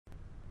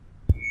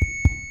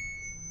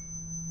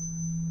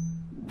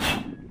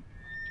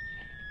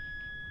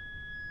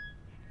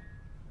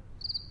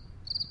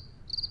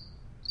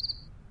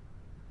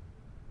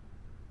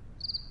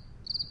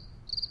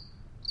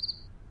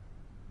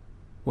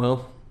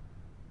Well,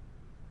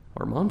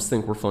 our moms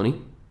think we're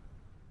funny.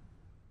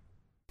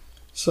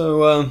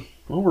 So,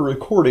 well, we're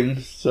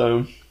recording,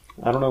 so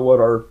I don't know what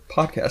our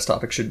podcast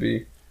topic should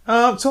be.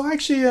 So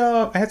actually,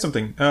 I had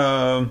something.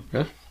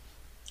 Okay.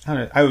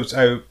 I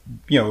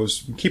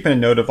was keeping a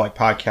note of like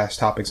podcast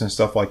topics and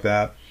stuff like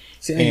that.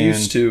 See, I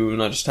used to,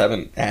 and I just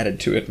haven't added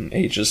to it in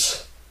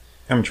ages.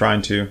 I'm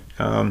trying to.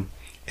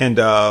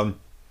 For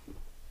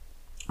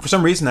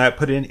some reason I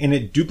put in, and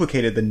it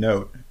duplicated the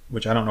note,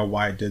 which I don't know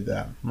why I did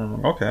that.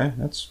 I'm like, okay,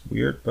 that's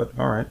weird, but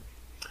all right.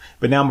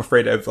 But now I'm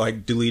afraid of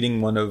like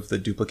deleting one of the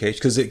duplications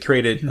because it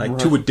created like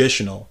two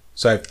additional.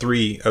 So I have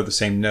 3 of the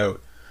same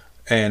note.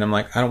 And I'm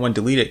like, I don't want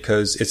to delete it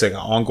because it's like an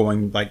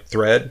ongoing like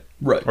thread.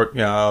 Right. Or,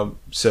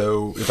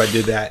 so if I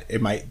did that,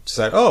 it might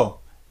decide, oh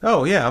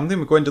yeah, I'm going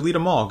to go ahead and delete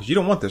them all because you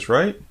don't want this,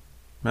 right?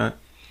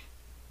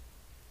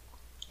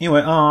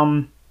 Anyway,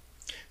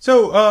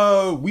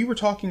 so we were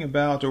talking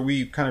about, or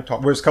we kind of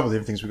talked, there's a couple of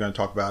different things we're going to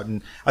talk about.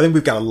 And I think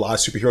we've got a lot of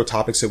superhero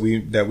topics that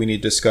we need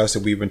to discuss,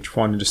 that we've been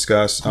trying to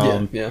discuss.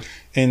 Yeah.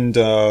 And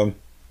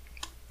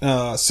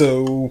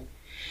so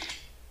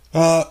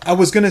I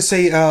was going to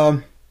say,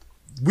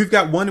 we've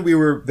got one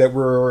that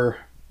we're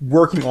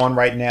working on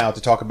right now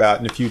to talk about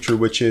in the future,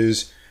 which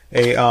is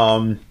a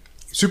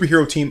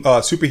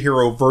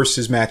superhero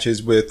versus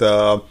matches with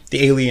the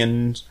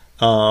Aliens,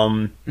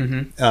 the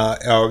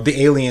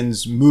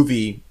Aliens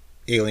movie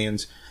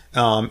Aliens,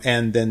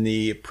 and then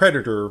the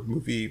Predator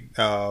movie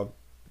Aliens.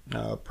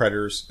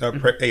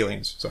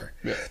 Sorry,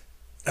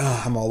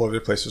 I'm all over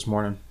the place this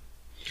morning.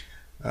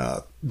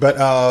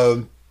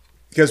 But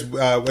because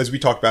as we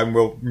talked about, and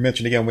we'll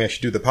mention again when we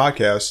actually do the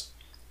podcast,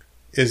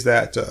 is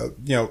that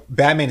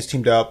Batman has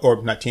teamed up,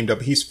 or not teamed up,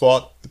 but he's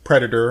fought the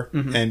Predator,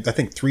 and I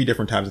think 3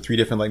 different times, 3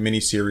 different like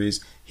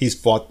miniseries. He's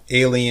fought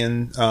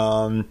Alien,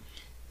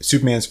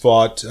 Superman's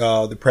fought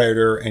the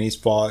Predator, and he's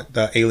fought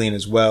the Alien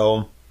as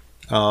well.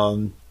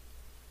 So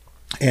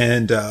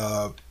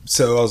I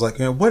was like,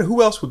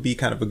 who else would be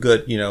kind of a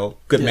good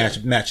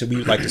match that we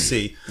would like to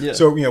see? Yeah.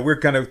 So we're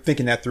kind of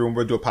thinking that through, and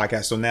we'll do a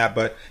podcast on that.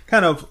 But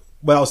kind of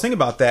when I was thinking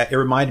about that, it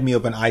reminded me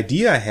of an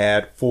idea I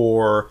had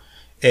for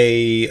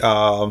a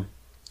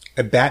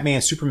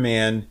Batman,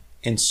 Superman,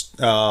 and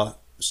Star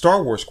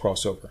Wars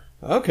crossover.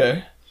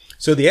 Okay.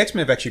 So the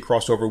X-Men have actually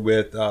crossed over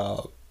with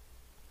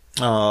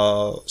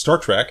Star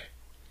Trek.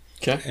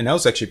 Okay. And that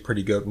was actually a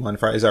pretty good one,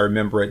 as I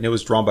remember it. And it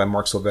was drawn by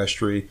Mark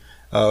Silvestri.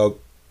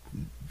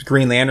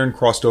 Green Lantern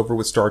crossed over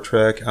with Star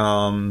Trek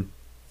like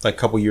a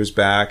couple years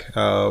back,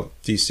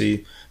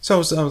 DC. So I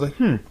was like,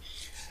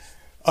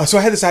 so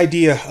I had this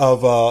idea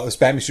of this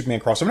Batman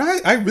Superman crossover,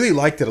 and I really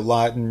liked it a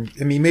lot. And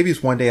I mean, maybe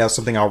it's one day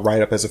something I'll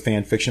write up as a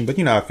fan fiction, but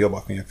you know how I feel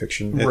about fan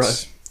fiction.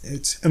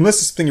 It's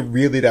unless it's something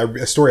really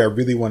a story I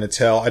really want to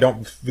tell, I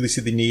don't really see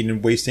the need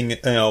in wasting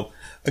a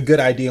good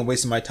idea and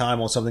wasting my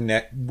time on something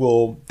that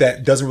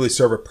doesn't really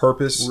serve a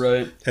purpose.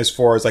 Right. As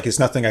far as like it's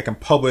nothing I can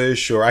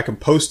publish or I can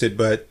post it,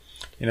 but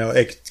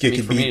it could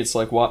be. For me, it's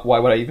like why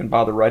would I even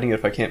bother writing it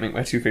if I can't make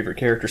my 2 favorite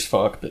characters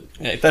fuck? But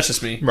hey, that's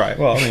just me. Right.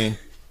 Well, I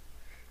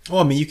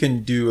mean, you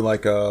can do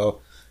like a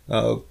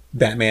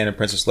Batman and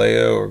Princess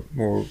Leia,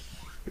 or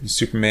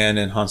Superman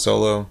and Han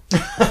Solo.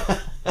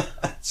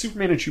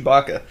 Superman and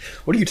Chewbacca.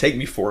 What do you take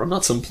me for? I'm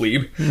not some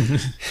plebe.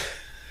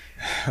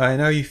 I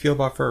know you feel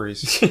about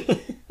furries.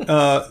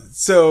 But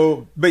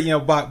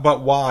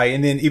why?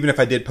 And then even if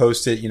I did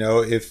post it,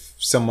 if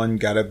someone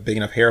got a big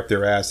enough hair up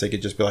their ass, they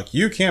could just be like,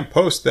 you can't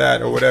post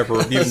that or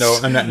whatever, even though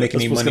I'm not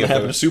making any money. What's going to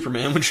happen to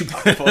Superman when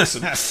Chewbacca posts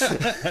it?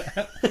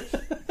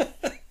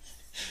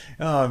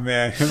 Oh,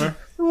 man.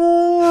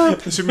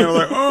 The Superman was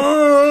like,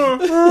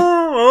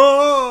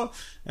 oh.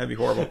 That'd be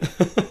horrible.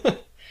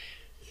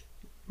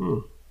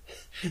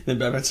 Then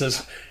Batman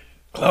says,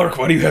 Clark,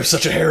 why do you have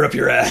such a hair up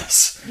your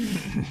ass?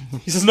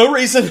 He says, no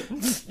reason.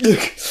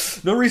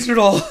 No reason at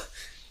all.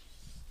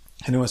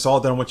 And when it's all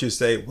done, I want you to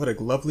say, what a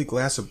lovely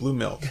glass of blue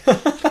milk. All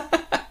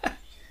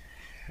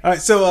right,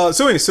 so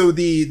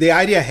the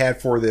idea I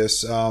had for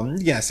this,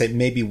 I said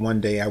maybe one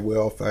day I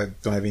will, if I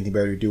don't have anything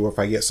better to do, or if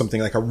I get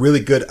something like a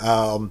really good,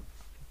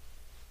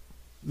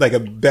 like a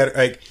better,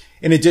 like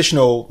an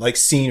additional like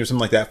scene or something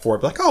like that for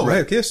it. Like, oh,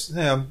 right, this,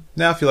 now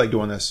I feel like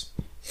doing this.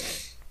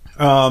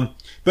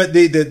 But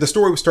the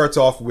story starts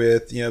off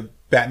with,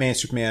 Batman,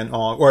 Superman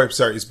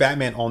it's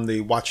Batman on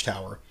the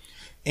Watchtower,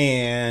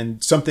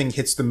 and something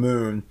hits the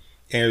moon,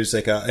 and there's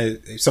like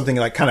something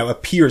like kind of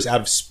appears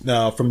out of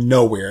from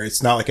nowhere.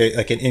 It's not like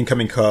an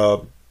incoming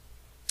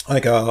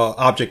like a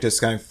object that's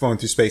kind of flowing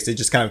through space. It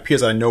just kind of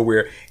appears out of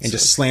nowhere and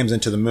just slams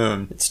into the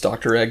moon. It's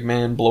Dr.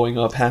 Eggman blowing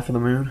up half of the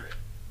moon.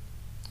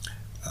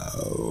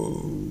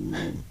 Oh.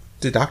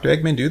 Did Dr.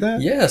 Eggman do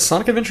that? Yeah,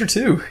 Sonic Adventure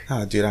 2.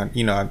 Oh, dude, I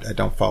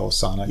don't follow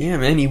Sonic. Yeah,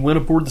 man, he went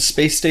aboard the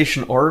space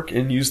station Ark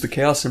and used the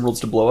Chaos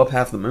Emeralds to blow up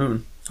half the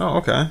moon. Oh,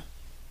 okay.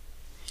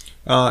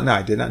 No,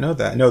 I did not know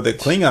that. No, the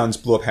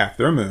Klingons blew up half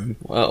their moon.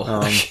 Well,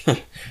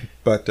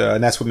 but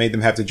and that's what made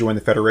them have to join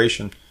the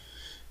Federation.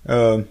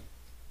 So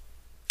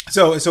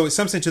it's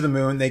something to the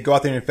moon. They go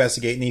out there and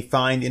investigate, and they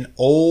find an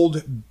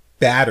old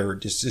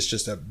battered,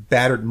 just a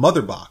battered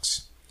mother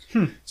box.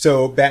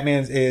 So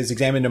Batman is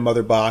examining the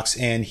mother box,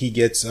 and he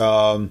gets,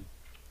 and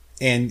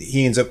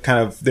he ends up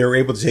they're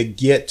able to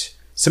get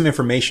some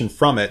information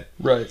from it.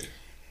 Right.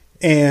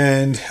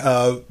 And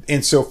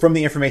so from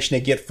the information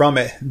they get from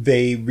it,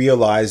 they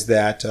realize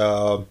that,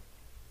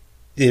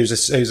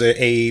 there's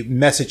a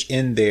message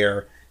in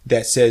there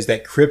that says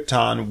that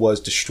Krypton was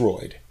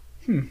destroyed.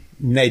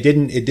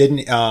 It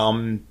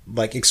didn't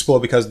like explode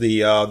because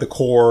the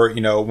core,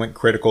 went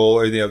critical,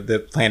 or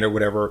the planet or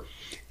whatever.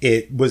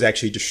 It was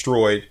actually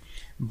destroyed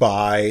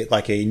by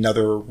like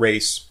another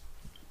race.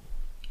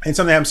 And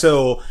something happens.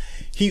 So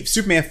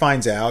Superman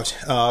finds out,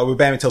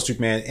 Batman tells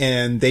Superman,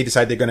 and they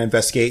decide they're going to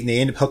investigate, and they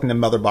end up hooking the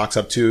mother box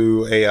up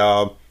to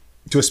a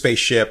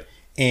spaceship.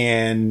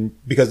 And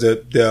because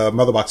the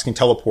mother box can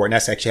teleport, and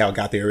that's actually how it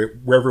got there.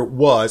 Wherever it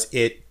was,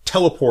 it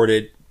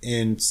teleported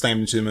and slammed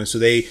into the moon. So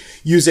they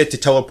use it to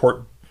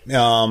teleport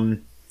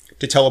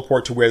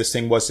to where this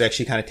thing was. It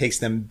actually kind of takes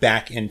them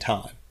back in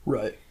time.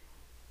 Right.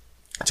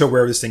 To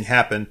wherever this thing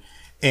happened.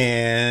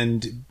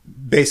 And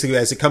basically,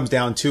 as it comes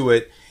down to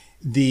it,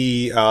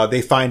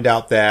 they find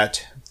out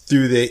that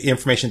through the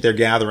information that they're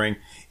gathering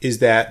is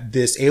that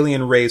this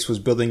alien race was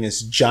building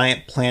this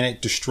giant planet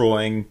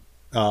destroying,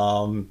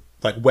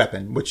 like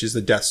weapon, which is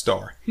the Death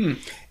Star.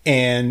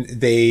 And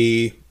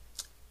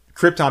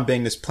Krypton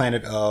being this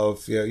planet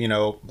of,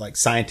 like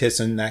scientists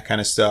and that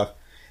kind of stuff,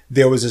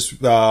 there was this,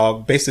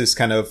 basically this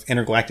kind of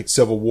intergalactic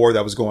civil war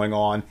that was going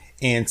on,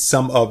 and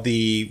some of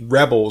the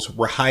rebels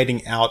were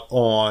hiding out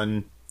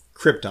on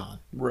Krypton.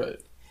 Right.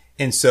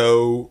 And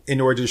so in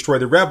order to destroy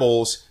the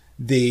rebels,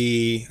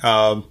 this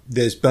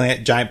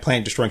giant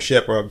planet destroying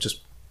ship, or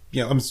just,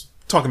 I'm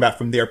talking about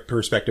from their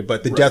perspective,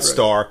 but the Death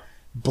Star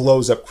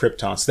blows up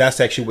Krypton. So that's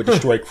actually what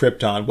destroyed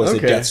Krypton, was the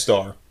Death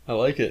Star. I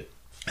like it.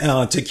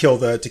 To kill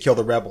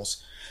the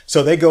rebels.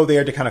 So they go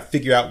there to kind of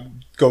figure out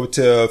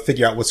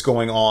what's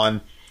going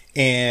on,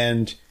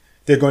 and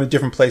they're going to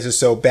different places.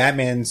 So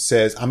Batman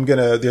says,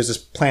 there's this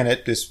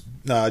planet, this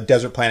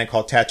desert planet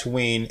called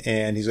Tatooine,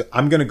 and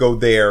I'm going to go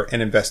there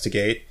and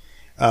investigate.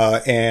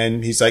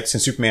 And he's like,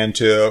 send Superman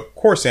to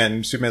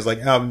Coruscant. Superman's like,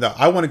 no,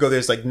 I want to go there.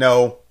 It's like,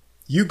 no,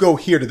 you go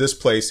here to this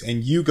place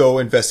and you go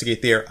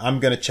investigate there. I'm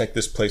going to check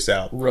this place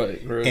out.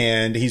 Right.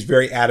 And he's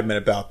very adamant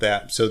about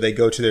that. So they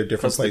go to their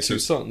different That's places. The two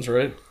sons,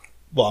 right?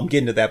 Well, I'm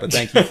getting to that, but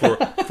thank you for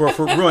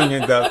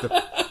ruining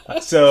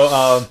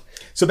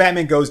So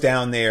Batman goes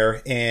down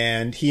there,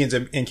 and he ends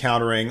up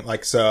encountering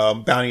like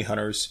some bounty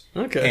hunters.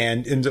 Okay.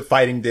 And ends up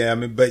fighting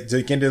them. But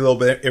to get a little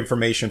bit of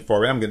information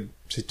for it, I'm going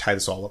to tie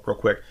this all up real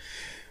quick.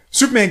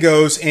 Superman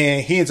goes,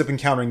 and he ends up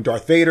encountering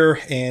Darth Vader,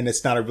 and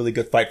it's not a really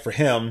good fight for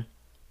him.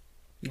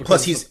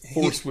 Because the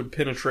Force would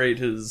penetrate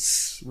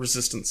his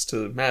resistance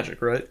to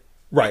magic, right?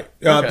 Right.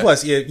 Okay.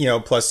 Plus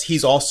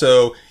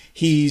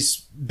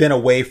he's been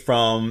away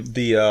from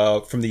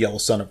the yellow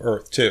sun of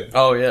Earth too.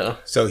 Oh yeah.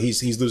 So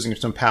he's losing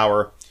some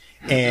power,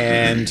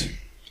 and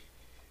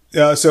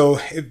so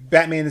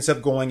Batman ends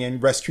up going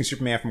and rescuing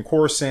Superman from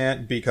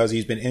Coruscant because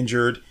he's been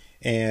injured,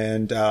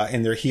 and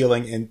they're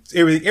healing, and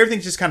everything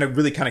just kind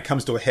of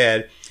comes to a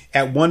head.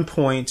 At one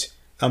point,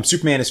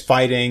 Superman is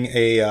fighting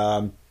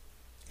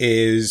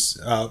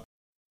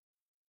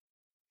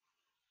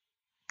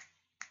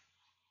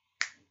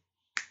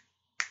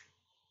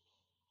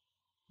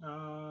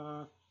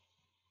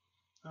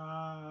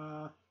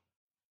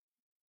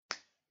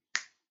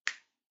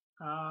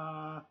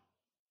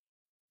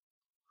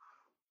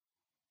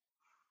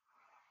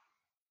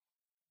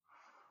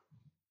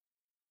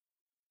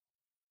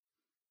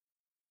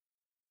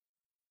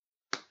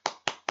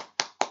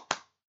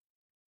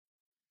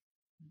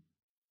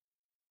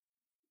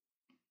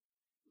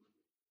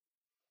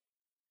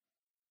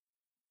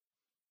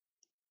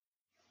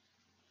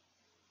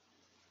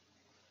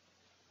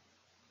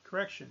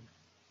Correction.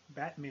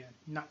 Batman,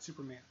 not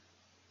Superman.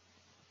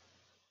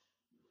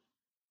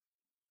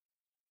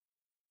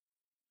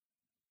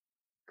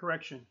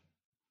 Correction.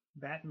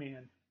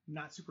 Batman,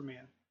 not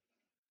Superman.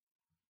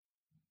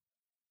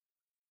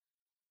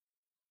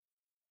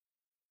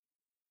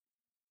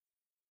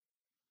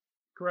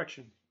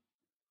 Correction.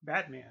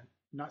 Batman,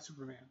 not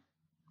Superman.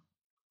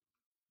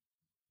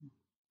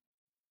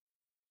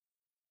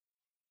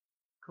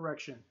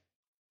 Correction.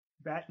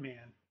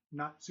 Batman,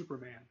 not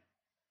Superman.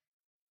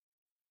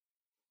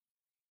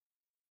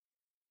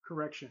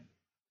 Correction.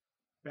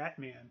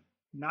 Batman,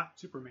 not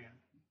Superman.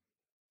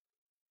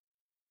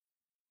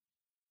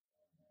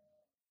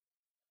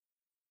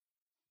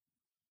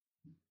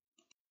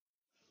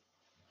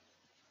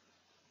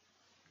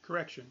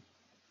 Correction.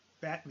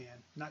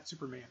 Batman, not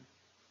Superman.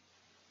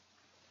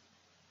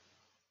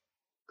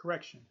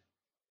 Correction.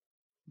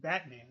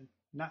 Batman,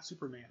 not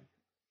Superman.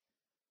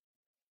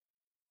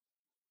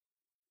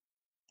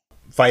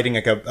 fighting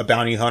like a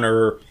bounty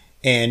hunter,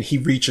 and he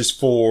reaches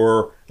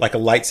for like a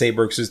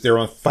lightsaber because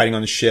they're fighting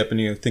on the ship,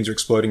 and things are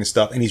exploding and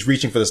stuff. And he's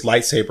reaching for this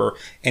lightsaber,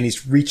 and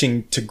he's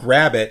reaching to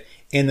grab it,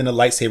 and then the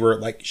lightsaber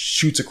like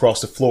shoots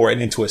across the floor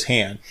and into his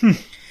hand.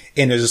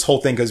 And there's this whole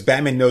thing because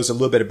Batman knows a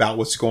little bit about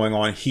what's going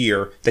on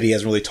here that he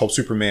hasn't really told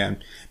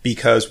Superman,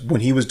 because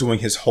when he was doing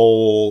his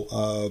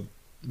whole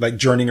like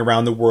journeying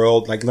around the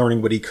world, like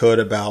learning what he could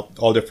about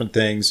all different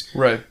things.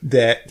 Right.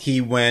 That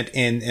he went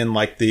in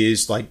like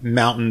these like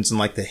mountains and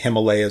like the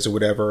Himalayas or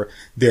whatever.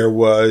 There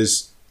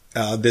was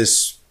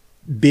this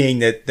being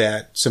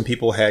that some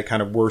people had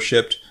kind of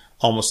worshipped,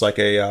 almost like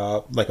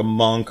a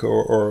monk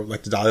or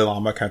like the Dalai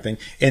Lama kind of thing.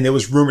 And it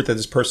was rumored that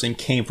this person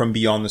came from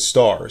beyond the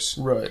stars.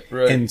 Right.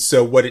 Right. And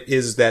so what it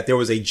is that there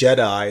was a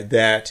Jedi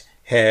that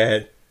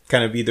had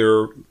kind of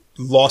either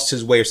lost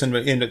his way or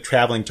something, ended up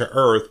traveling to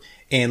Earth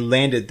and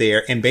landed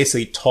there and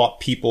basically taught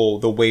people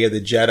the way of the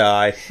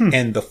Jedi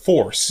and the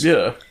Force.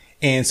 Yeah.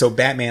 And so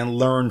Batman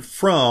learned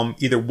from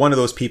either one of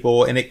those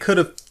people, and it could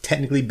have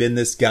technically been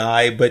this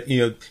guy, but, you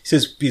know, he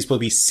says it's supposed to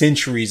be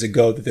centuries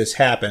ago that this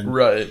happened.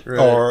 Right. Right.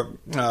 Or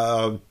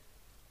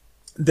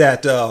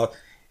that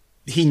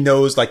he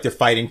knows, like, their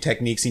fighting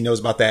techniques. He knows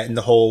about that and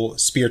the whole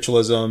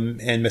spiritualism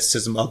and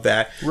mysticism of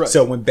that. Right.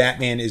 So when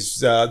Batman is...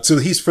 so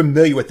he's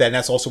familiar with that, and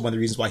that's also one of the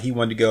reasons why he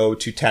wanted to go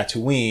to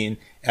Tatooine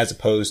as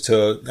opposed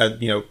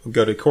to,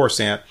 go to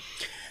Coruscant.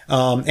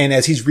 And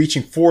as he's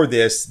reaching for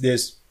this,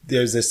 there's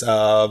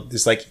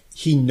this like,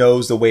 he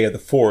knows the way of the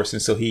Force,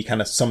 and so he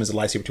kind of summons the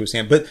lightsaber to his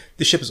hand. But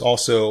the ship is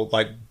also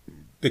like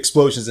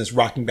explosions and it's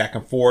rocking back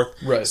and forth.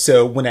 Right.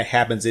 So when that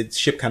happens, the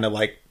ship kind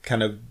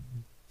of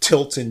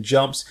tilts and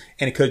jumps,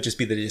 and it could just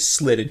be that it just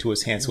slid into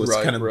his hand. So it's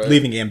Right, kind of right.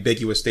 leaving it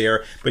ambiguous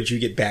there. But you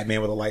get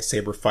Batman with a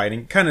lightsaber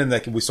fighting, kind of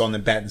like we saw in the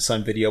Bat and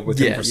Sun video with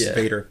him versus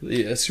Vader.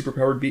 Yeah,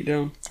 superpowered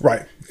beatdown.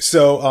 Right.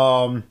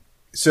 So,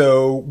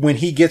 so when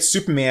he gets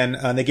Superman,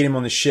 they get him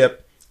on the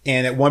ship,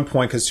 and at one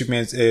point, because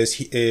Superman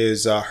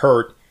is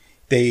hurt,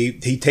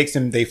 he takes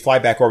him. They fly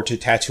back over to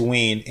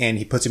Tatooine, and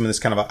he puts him in this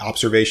kind of an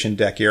observation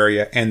deck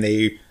area, and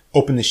they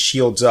open the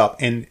shields up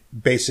and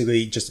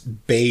basically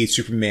just bathe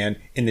Superman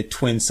in the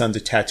twin suns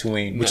of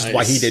Tatooine, which is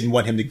why he didn't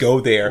want him to go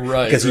there,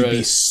 Right, because he'd be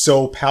right.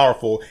 so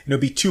powerful, and it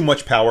would be too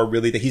much power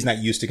really that he's not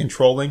used to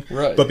controlling.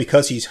 Right. But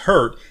because he's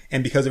hurt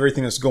and because of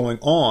everything that's going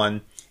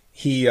on,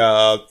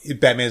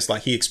 Batman's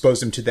like, he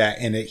exposed him to that,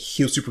 and it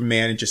heals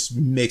Superman and just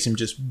makes him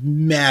just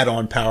mad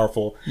on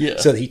powerful. Yeah.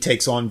 So that he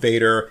takes on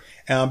Vader.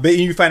 But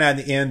you find out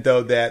in the end,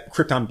 though, that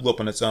Krypton blew up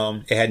on its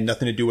own. It had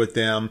nothing to do with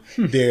them.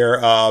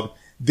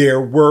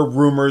 There were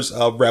rumors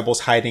of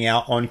rebels hiding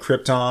out on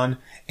Krypton,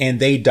 and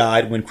they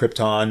died when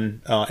Krypton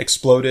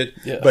exploded.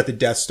 Yeah. But the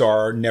Death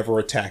Star never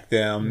attacked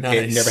them. It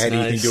Nice, never had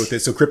anything to nice. do with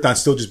it. So Krypton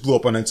still just blew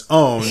up on its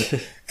own.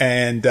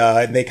 And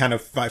they kind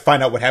of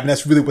find out what happened.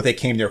 That's really what they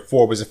came there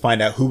for, was to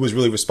find out who was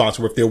really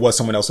responsible, if there was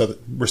someone else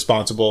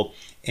responsible,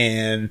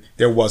 and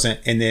there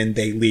wasn't. And then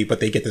they leave, but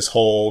they get this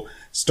whole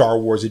Star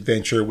Wars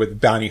adventure with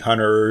bounty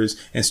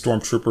hunters and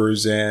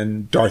stormtroopers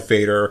and Darth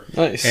Vader.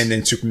 Nice. And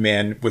then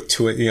Superman with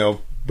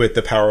with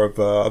the power of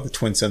the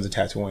twin suns of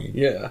Tatooine.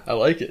 Yeah, I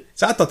like it.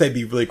 So I thought that'd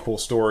be a really cool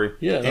story.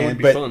 Yeah, that would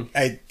be fun.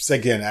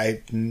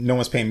 No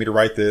one's paying me to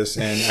write this,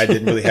 and I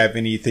didn't really have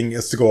anything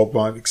else to go up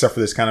on except for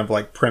this kind of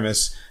like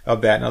premise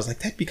of that. And I was like,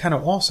 that'd be kind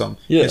of awesome.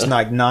 Yeah. It's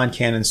not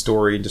non-canon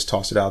story and just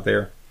toss it out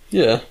there.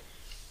 Yeah.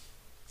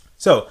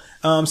 So,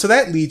 so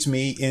that leads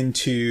me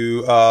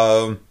into,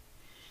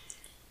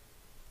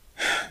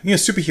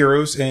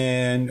 superheroes,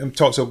 and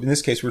so in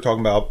this case, we're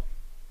talking about,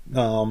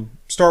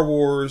 Star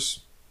Wars,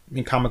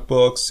 comic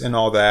books and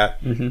all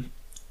that. Mm-hmm.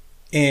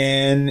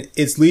 And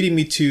it's leading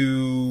me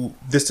to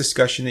this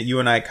discussion that you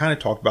and I kind of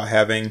talked about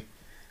having,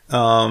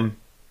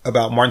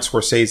 about Martin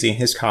Scorsese and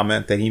his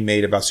comment that he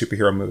made about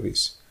superhero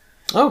movies.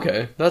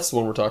 Okay, that's the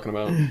one we're talking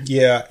about.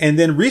 Yeah. And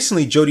then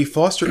recently, Jodie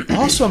Foster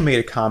also made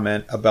a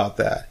comment about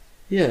that.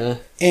 Yeah.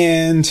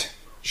 And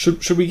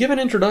Should we give an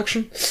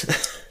introduction?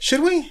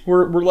 should we?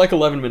 We're like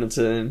 11 minutes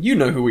in. You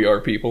know who we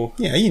are, people.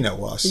 Yeah, you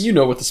know us. You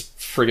know what this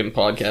friggin'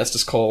 podcast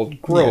is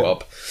called. Grow Yeah.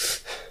 up.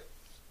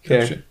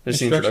 Okay, there's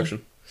the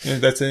introduction. Yeah,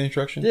 that's the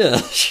introduction?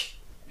 Yeah.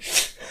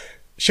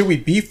 Should we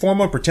be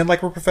formal and pretend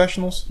like we're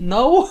professionals?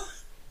 No.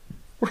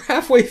 We're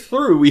halfway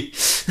through.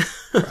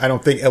 I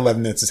don't think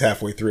 11 minutes is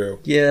halfway through.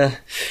 Yeah.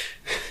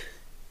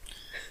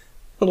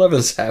 11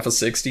 is half of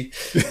 60.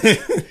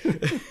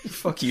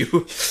 Fuck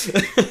you.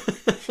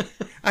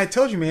 I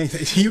told you, man,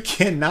 you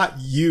cannot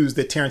use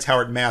the Terrence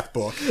Howard math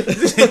book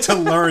to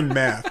learn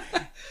math.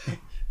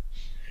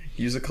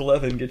 Use a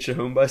 11, get you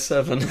home by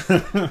 7.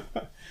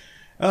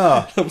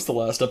 Oh, That was the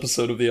last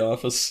episode of The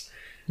Office.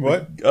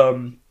 what?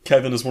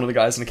 Kevin is one of the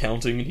guys in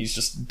accounting, and he's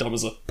just dumb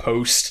as a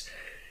post.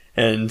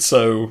 And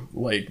so,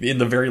 like, in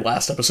the very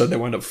last episode, they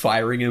wind up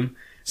firing him.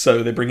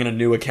 So they bring in a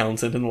new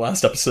accountant in the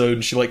last episode,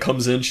 and she, like,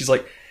 comes in, she's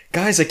like,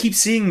 guys, I keep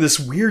seeing this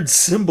weird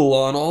symbol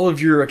on all of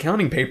your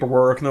accounting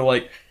paperwork. And they're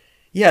like,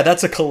 yeah,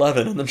 that's a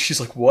K11. And then she's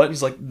like, what? And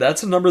he's like,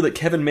 that's a number that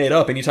Kevin made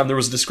up anytime there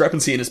was a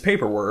discrepancy in his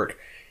paperwork.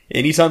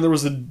 Anytime there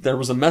was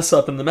a mess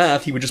up in the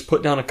math, he would just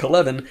put down a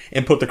K11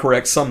 and put the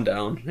correct sum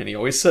down. And he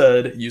always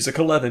said, use a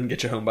K11,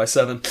 get you home by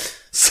 7.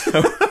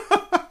 So,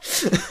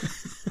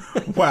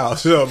 Wow,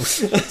 so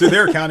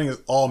their accounting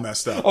is all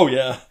messed up. oh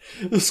yeah,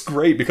 it's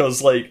great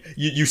because like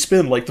you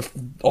spend like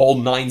all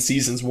 9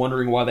 seasons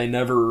wondering why they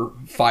never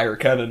fire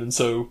Kevin, and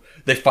so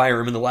they fire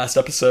him in the last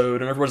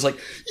episode, and everyone's like,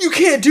 you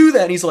can't do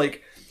that. And he's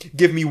like,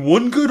 give me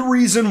one good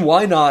reason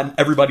why not. And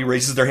everybody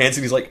raises their hands,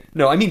 and he's like,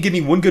 no, I mean, give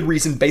me one good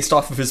reason based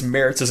off of his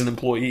merits as an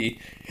employee.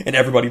 And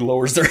everybody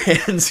lowers their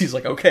hands. He's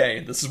like, okay,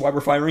 this is why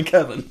we're firing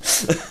Kevin.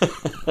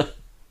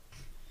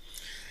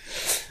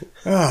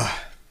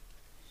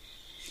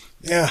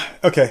 Yeah.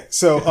 Okay.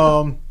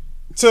 So,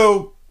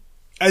 so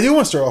I do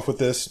want to start off with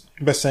this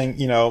by saying,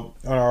 you know,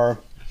 on our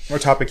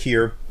topic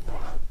here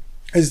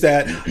is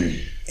that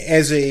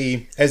as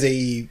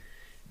a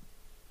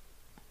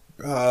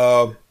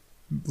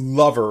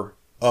lover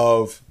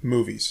of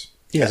movies,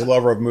 as a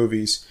lover of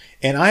movies,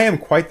 and I am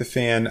quite the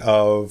fan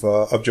of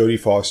Jodie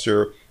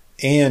Foster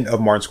and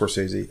of Martin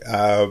Scorsese.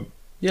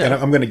 Yeah. And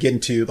I'm going to get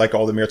into like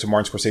all the merits of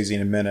Martin Scorsese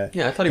in a minute.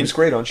 Yeah, I thought he was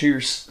great on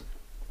Cheers.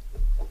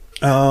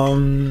 I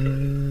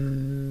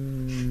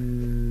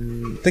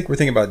think we're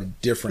thinking about a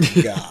different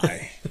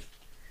guy.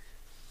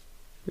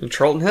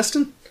 Charlton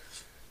Heston?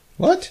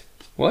 What?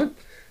 What?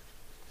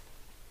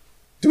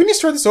 Do we need to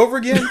start this over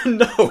again?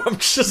 No, I'm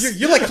just...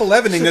 You're like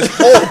leavening this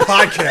whole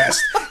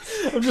podcast.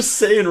 I'm just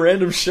saying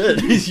random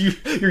shit.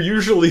 You're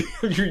usually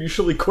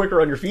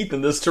quicker on your feet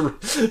than this to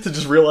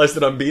just realize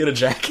that I'm being a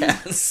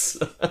jackass.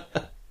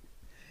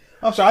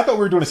 I'm sorry, I thought we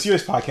were doing a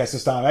serious podcast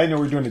this time. I didn't know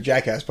we were doing a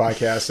jackass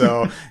podcast.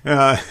 So,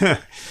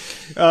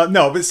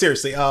 no, but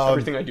seriously,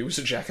 everything I do is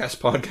a jackass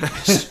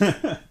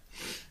podcast.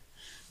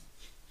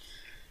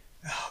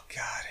 Oh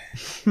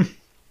God!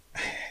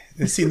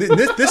 See,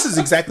 this is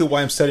exactly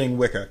why I'm studying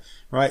Wicca,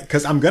 right?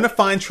 Because I'm going to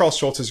find Charles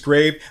Schultz's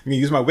grave. I'm going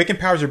to use my Wiccan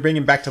powers to bring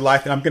him back to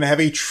life, and I'm going to have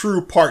a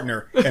true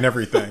partner and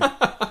everything.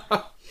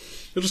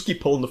 You'll just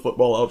keep pulling the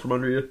football out from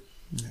under you.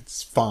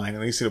 It's fine. At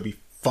least it'll be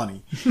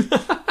funny.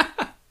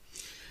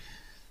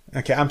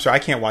 Okay, I'm sorry. I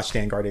can't watch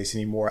Dan Gardace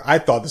anymore. I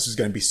thought this was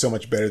going to be so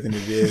much better than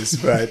it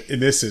is, but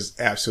this is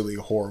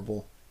absolutely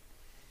horrible.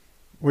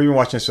 We've been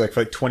watching this for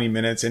like 20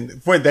 minutes,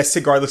 and boy, that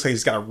cigar looks like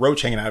he's got a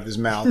roach hanging out of his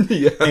mouth.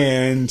 Yeah.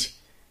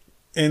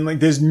 And like,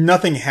 there's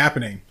nothing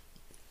happening.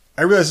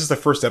 I realize this is the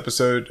first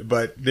episode,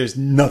 but there's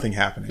nothing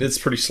happening. It's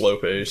pretty slow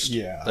paced.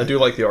 Yeah. I do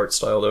like the art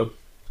style though.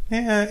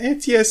 Yeah,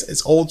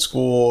 it's old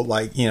school,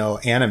 like, you know,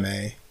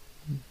 anime.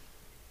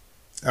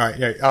 All right,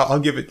 yeah,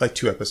 I'll give it like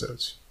 2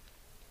 episodes.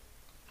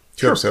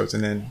 Two episodes,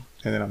 and then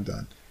I'm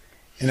done.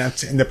 And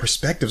the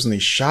perspectives on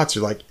these shots are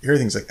like,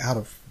 everything's like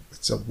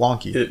it's a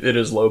wonky. It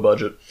is low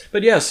budget.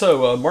 But yeah,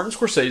 so Martin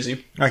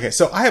Scorsese. Okay,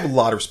 so I have a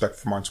lot of respect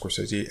for Martin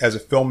Scorsese as a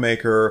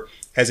filmmaker,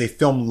 as a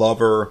film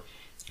lover.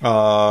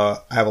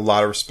 I have a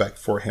lot of respect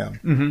for him.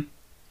 Mm-hmm.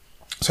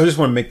 So I just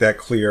want to make that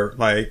clear,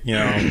 like, you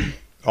know,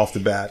 off the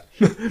bat.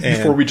 And,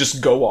 Before we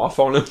just go off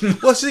on him. well,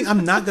 that's the thing,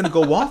 I'm not going to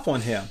go off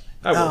on him.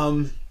 I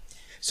will.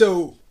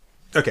 So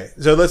let's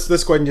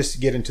go ahead and just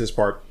get into this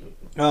part.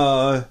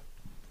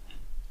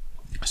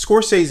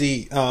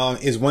 Scorsese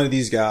is one of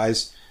these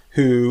guys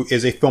who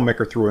is a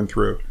filmmaker through and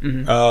through.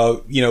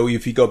 Mm-hmm. You know,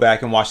 if you go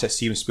back and watch that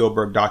Steven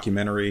Spielberg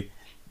documentary,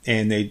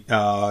 and they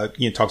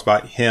talks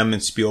about him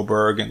and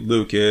Spielberg and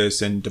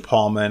Lucas and De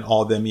Palma and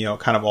all of them, you know,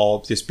 kind of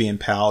all just being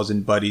pals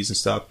and buddies and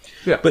stuff.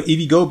 Yeah. But if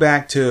you go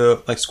back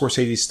to like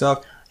Scorsese's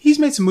stuff, he's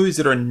made some movies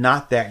that are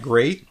not that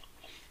great.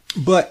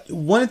 But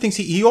one of the things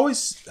he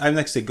always, I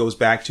like to say, goes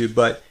back to,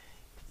 but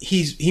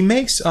he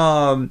makes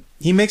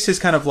his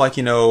kind of like,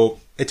 you know,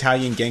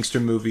 Italian gangster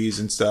movies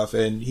and stuff,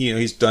 and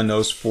he's done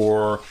those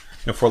for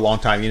a long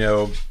time. You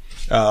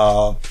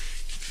know,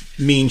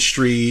 Mean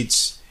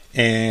Streets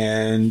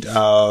and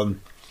I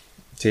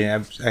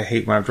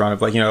hate when I'm drawing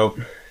up, like, you know,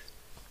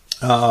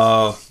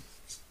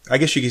 I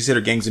guess you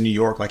consider Gangs of New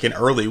York like an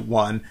early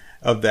one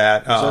of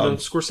that. Was that a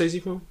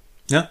Scorsese film?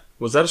 Yeah.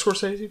 Was that a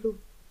Scorsese film?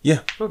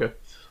 Yeah. Okay.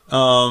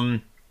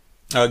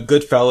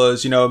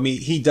 Goodfellas, you know, I mean,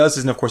 he does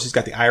this, and of course he's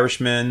got The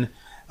Irishman,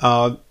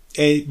 but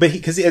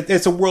because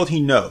it's a world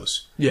he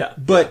knows. Yeah.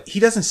 But he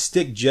doesn't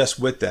stick just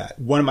with that.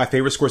 One of my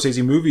favorite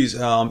Scorsese movies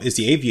is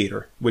The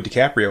Aviator with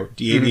DiCaprio.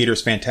 The Aviator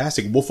is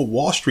fantastic. Wolf of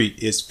Wall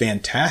Street is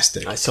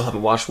fantastic. I still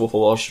haven't watched Wolf of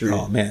Wall Street.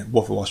 Oh man,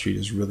 Wolf of Wall Street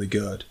is really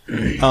good.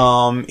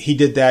 He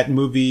did that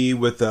movie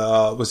with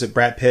was it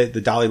Brad Pitt,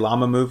 the Dalai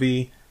Lama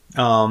movie?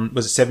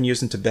 Was it 7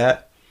 Years in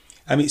Tibet?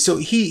 I mean, so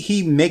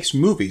he makes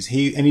movies.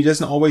 He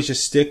doesn't always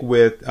just stick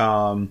with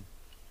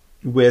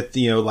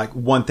you know, like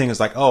one thing is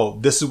like, oh,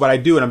 this is what I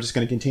do, and I'm just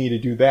going to continue to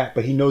do that.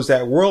 But he knows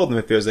that world, and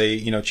if there's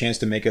a chance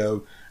to make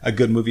a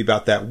good movie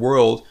about that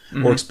world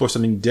or explore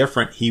something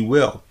different, he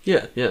will.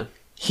 Yeah, yeah.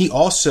 He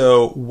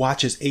also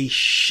watches a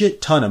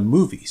shit ton of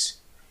movies.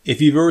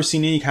 If you've ever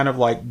seen any kind of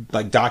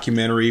like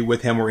documentary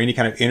with him or any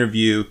kind of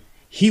interview,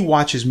 he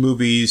watches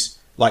movies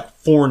like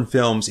foreign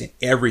films and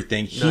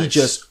everything.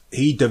 Nice.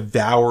 He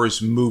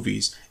devours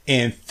movies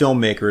and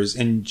filmmakers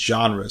and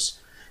genres.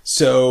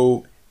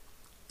 So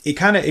it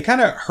kind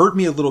of hurt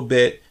me a little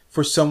bit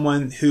for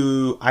someone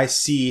who I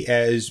see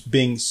as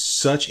being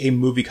such a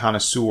movie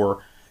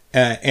connoisseur,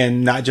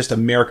 and not just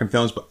American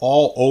films, but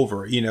all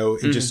over, you know,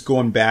 and just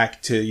going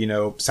back to, you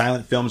know,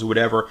 silent films or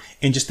whatever,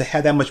 and just to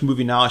have that much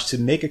movie knowledge to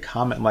make a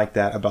comment like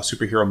that about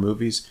superhero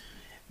movies.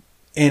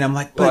 And I'm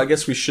like, well, I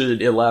guess we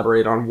should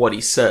elaborate on what he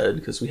said,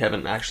 because we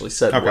haven't actually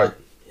said what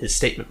his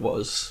statement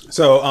was.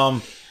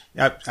 So,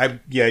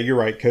 Yeah, you're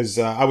right. Because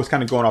I was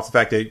kind of going off the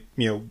fact that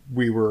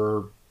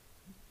we're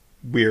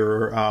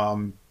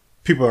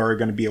people are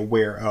going to be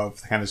aware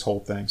of kind of this whole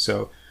thing.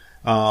 So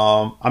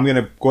I'm going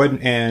to go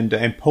ahead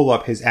and pull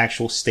up his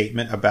actual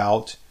statement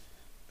about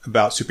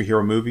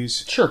superhero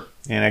movies. Sure.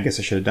 And I guess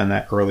I should have done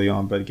that early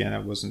on, but again, I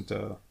wasn't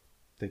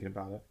thinking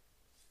about it.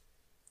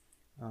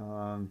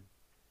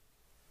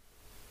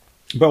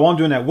 But while I'm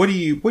doing that, what do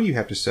you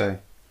have to say?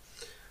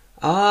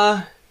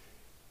 I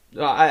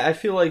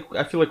feel like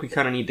we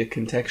kind of need to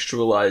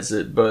contextualize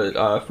it,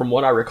 but from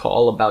what I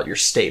recall about your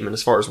statement,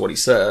 as far as what he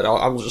said,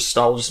 I'll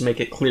just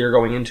make it clear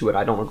going into it.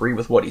 I don't agree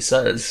with what he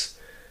says.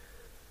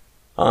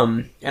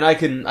 And I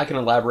can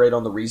elaborate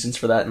on the reasons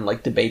for that and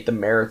like debate the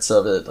merits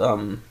of it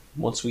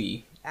once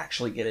we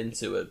actually get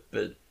into it.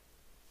 But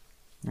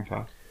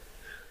okay.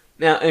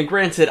 Now, and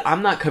granted,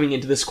 I'm not coming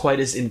into this quite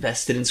as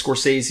invested in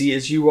Scorsese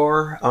as you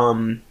are.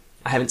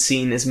 I haven't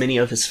seen as many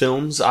of his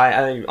films.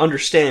 I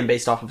understand,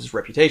 based off of his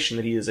reputation,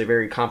 that he is a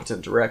very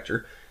competent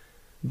director.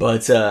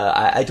 But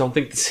I don't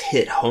think this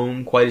hit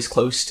home quite as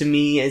close to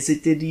me as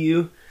it did to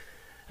you.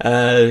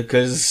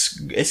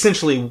 Because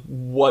essentially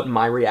what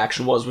my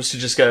reaction was to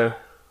just go,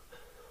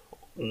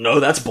 no,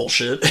 that's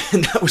bullshit.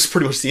 And that was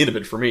pretty much the end of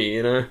it for me,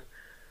 you know?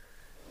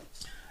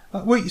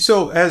 Wait,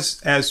 so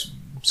as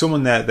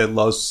someone that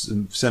loves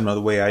cinema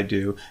the way I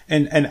do,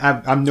 and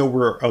I'm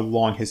nowhere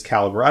along his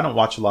caliber. I don't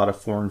watch a lot of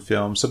foreign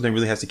films. Something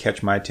really has to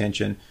catch my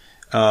attention.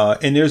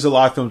 And there's a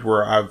lot of films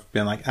where I've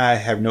been like, I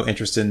have no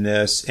interest in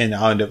this, and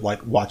I'll end up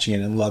like watching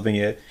it and loving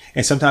it.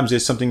 And sometimes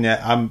there's something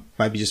that I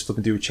might be just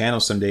flipping through a channel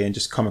someday and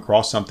just come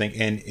across something,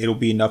 and it'll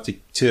be enough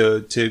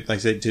to like I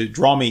said, to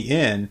draw me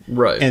in.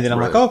 Right. And then I'm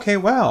right. like, okay,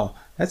 wow,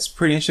 that's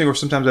pretty interesting. Or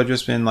sometimes I've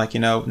just been like,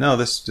 no,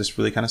 this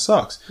really kind of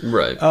sucks.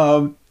 Right.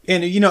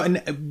 And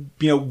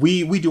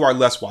we do our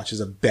less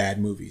watches of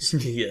bad movies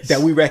Yes.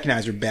 that we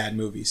recognize are bad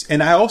movies.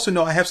 And I also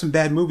know I have some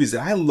bad movies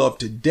that I love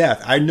to death.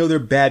 I know they're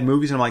bad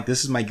movies, and I'm like,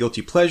 this is my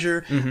guilty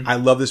pleasure. Mm-hmm. I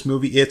love this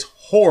movie. It's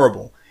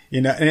horrible,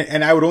 and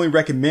I would only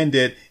recommend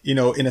it, in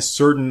a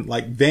certain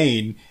like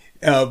vein.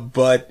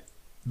 But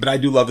I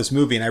do love this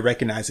movie, and I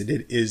recognize that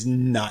it is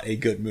not a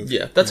good movie.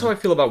 Yeah, that's how I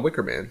feel about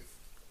Wicker Man.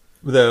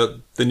 The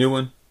new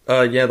one.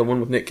 Yeah, the one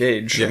with Nick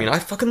Cage. Yeah. I mean, I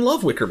fucking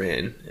love Wicker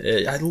Man.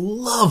 I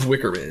love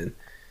Wicker Man.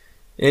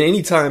 And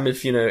anytime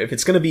if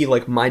it's going to be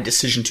like my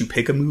decision to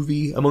pick a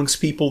movie amongst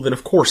people, then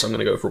of course I'm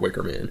going to go for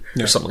Wicker Man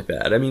or something like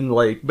that. I mean,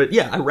 but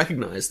yeah, I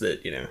recognize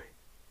that,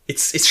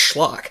 it's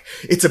schlock.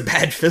 It's a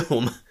bad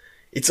film.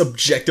 It's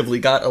objectively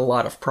got a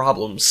lot of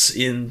problems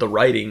in the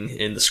writing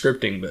and the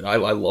scripting, but I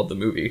love the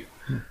movie.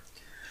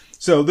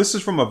 So this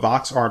is from a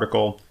Vox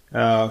article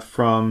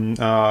from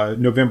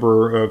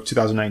November of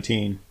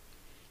 2019.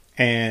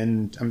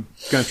 And I'm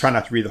going to try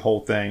not to read the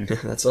whole thing.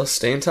 That's us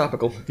staying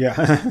topical.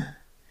 Yeah.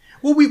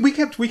 Well, we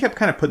kept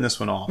kind of putting this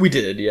one off. We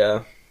did,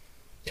 yeah.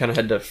 Kind of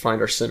had to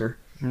find our center.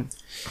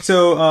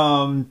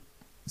 So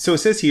it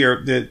says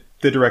here that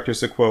the director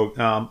said, quote,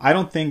 I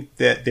don't think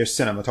that they're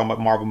cinema, talking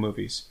about Marvel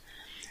movies.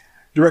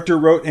 Director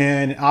wrote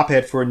an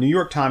op-ed for New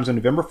York Times on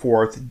November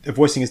 4th,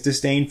 voicing his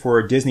disdain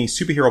for Disney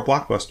superhero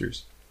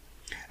blockbusters.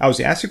 I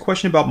was asked a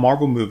question about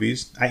Marvel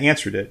movies. I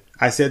answered it.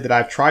 I said that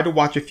I've tried to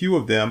watch a few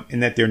of them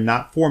and that they're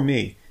not for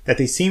me. That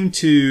they seem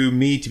to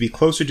me to be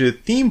closer to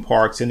theme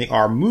parks than they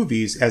are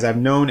movies, as I've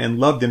known and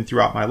loved them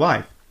throughout my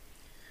life.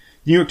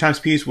 The New York Times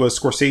piece was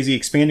Scorsese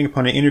expanding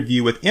upon an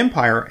interview with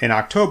Empire in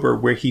October,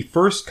 where he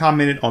first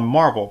commented on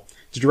Marvel.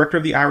 The director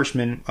of The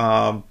Irishman,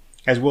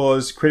 as well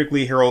as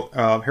critically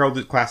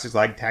heralded classics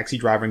like Taxi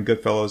Driver and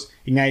Goodfellas,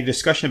 ignited a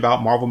discussion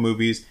about Marvel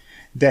movies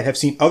that have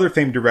seen other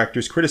famed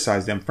directors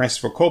criticize them. Francis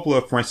Ford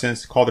Coppola, for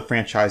instance, called the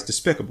franchise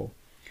despicable.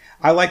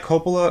 I like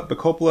Coppola, but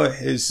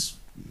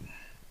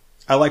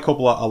I like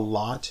Coppola a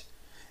lot,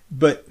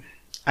 but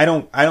I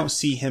don't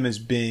see him as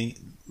being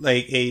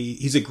like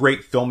he's a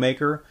great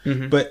filmmaker,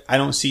 but I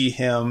don't see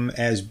him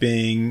as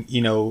being,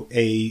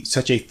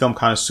 such a film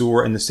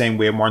connoisseur in the same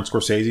way of Martin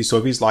Scorsese. So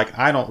if he's like,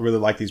 I don't really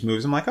like these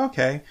movies, I'm like,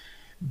 okay,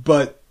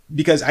 but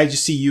because I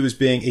just see you as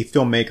being a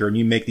filmmaker and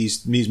you make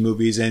these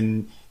movies,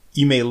 and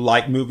you may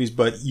like movies,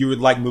 but you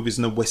would like movies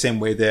in the same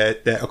way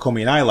that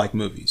Okomi and I like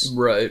movies.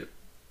 Right.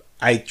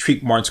 I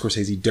treat Martin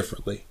Scorsese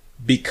differently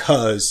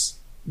because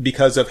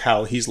of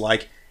how he's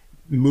like,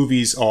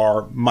 movies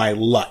are my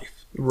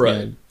life.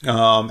 Right.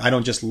 I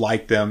don't just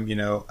like them,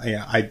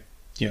 I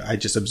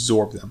just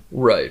absorb them.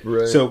 Right.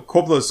 So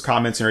Coppola's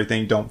comments and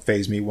everything don't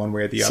faze me one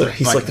way or the other. So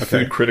he's like the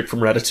food critic from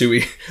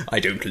Ratatouille.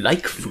 I don't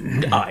like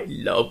food. I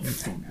love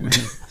food.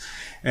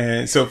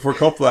 And so for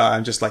Coppola,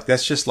 I'm just like,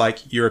 that's just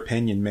like your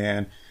opinion,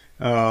 man.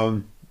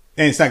 And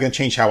it's not going to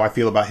change how I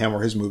feel about him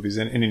or his movies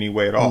in any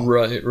way at all.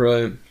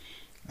 Right.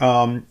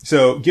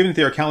 So, given that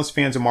there are countless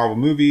fans of Marvel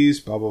movies,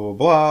 blah, blah,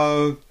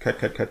 blah, blah,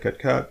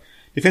 cut.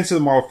 Defense of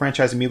the Marvel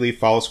franchise immediately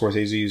follows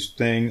Scorsese's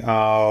thing.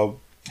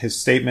 His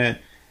statement,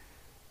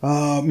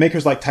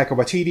 makers like Taika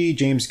Waititi,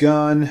 James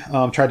Gunn,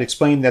 tried to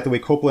explain that the way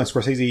Coppola and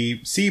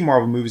Scorsese see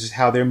Marvel movies is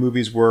how their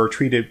movies were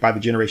treated by the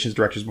generations of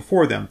directors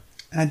before them.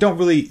 And I don't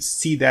really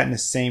see that in the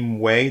same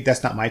way.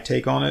 That's not my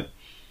take on it.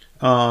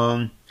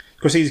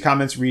 Scorsese's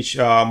comments reached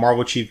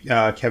Marvel chief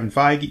Kevin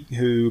Feige,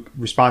 who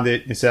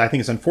responded and said, "I think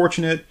it's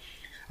unfortunate.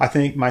 I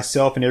think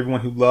myself and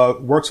everyone who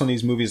works on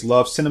these movies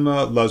loves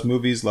cinema, loves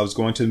movies, loves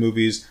going to the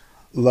movies,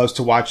 loves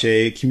to watch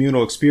a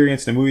communal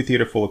experience in a movie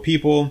theater full of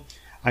people.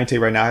 I can tell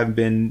you right now,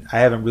 I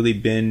haven't really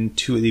been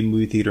to the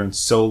movie theater in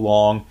so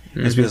long.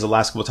 Mm-hmm. It's because the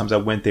last couple of times I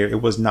went there,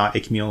 it was not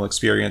a communal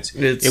experience.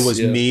 It was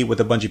me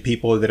with a bunch of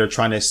people that are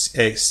trying to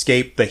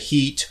escape the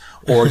heat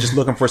or just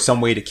looking for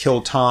some way to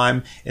kill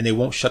time, and they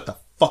won't shut the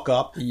fuck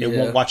up. They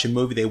won't watch a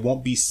movie. They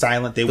won't be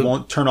silent. They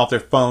won't turn off their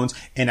phones.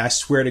 And I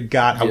swear to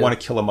God, I want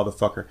to kill a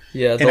motherfucker."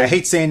 Yeah, and I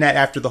hate saying that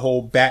after the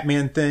whole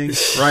Batman thing,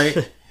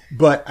 right?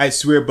 But I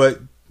swear,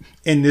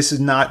 and this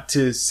is not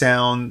to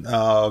sound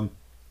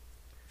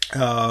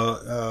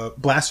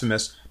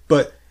blasphemous,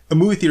 but a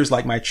movie theater is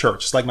like my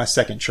church. It's like my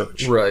second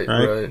church. Right.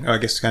 I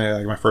guess it's kind of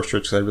like my first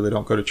church because I really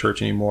don't go to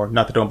church anymore.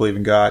 Not that I don't believe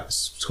in God.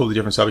 It's a totally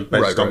different subject, but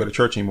I just don't go to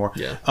church anymore.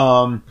 Yeah.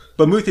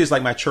 But movie theater is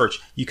like my church.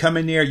 You come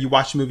in there, you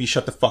watch the movie, you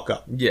shut the fuck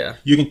up. Yeah.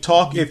 You can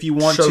talk if you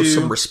want to. Show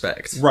some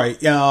respect. Right.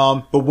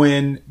 But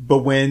when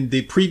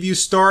the previews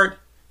start,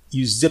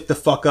 you zip the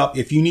fuck up.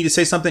 If you need to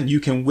say something,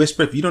 you can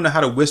whisper. If you don't know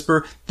how to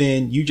whisper,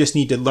 then you just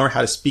need to learn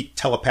how to speak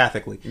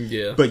telepathically.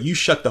 Yeah. But you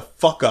shut the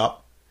fuck up.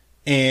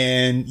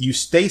 And you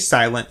stay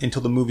silent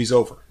until the movie's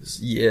over.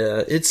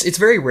 Yeah, it's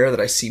very rare that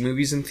I see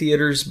movies in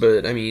theaters,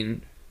 but I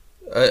mean,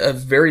 a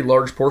very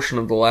large portion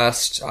of the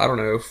last,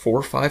 4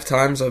 or 5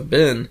 times I've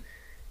been,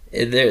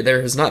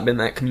 there has not been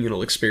that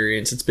communal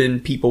experience. It's been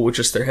people with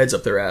just their heads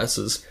up their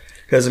asses.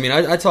 Because, I mean,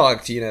 I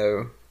talked,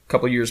 a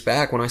couple years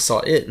back when I saw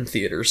it in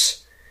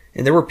theaters,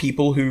 and there were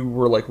people who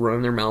were, like,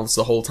 running their mouths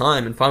the whole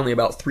time, and finally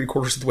about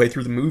 3/4 of the way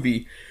through the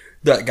movie,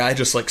 that guy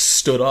just, like,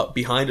 stood up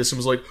behind us and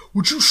was like,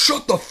 "Would you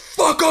shut the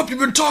fuck up? You've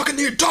been talking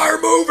the entire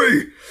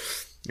movie!"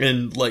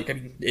 And, like, I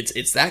mean,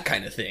 it's that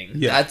kind of thing.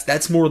 Yeah.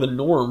 That's more the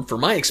norm for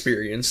my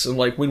experience. And,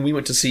 like, when we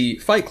went to see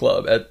Fight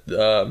Club at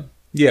the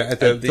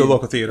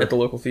local theater. At the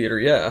local theater,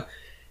 yeah.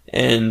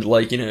 And,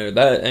 like,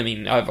 that, I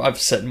mean, I've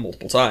said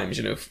multiple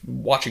times,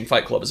 watching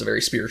Fight Club is a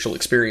very spiritual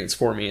experience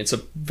for me. It's a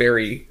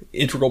very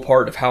integral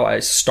part of how I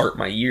start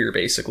my year,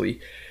 basically.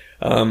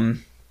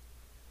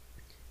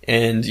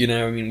 And,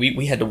 I mean,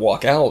 we had to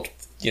walk out,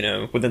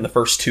 within the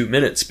first 2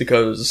 minutes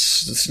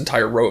because this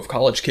entire row of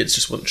college kids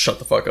just wouldn't shut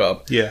the fuck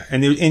up. Yeah,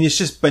 and it's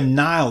just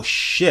banal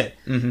shit.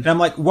 Mm-hmm. And I'm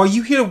like, well,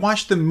 you here to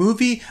watch the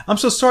movie? I'm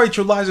so sorry that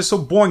your lives are so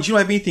boring. You don't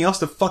have anything else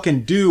to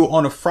fucking do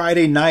on a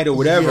Friday night or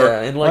whatever.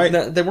 Yeah, and, like,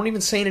 right? they weren't even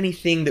saying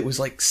anything that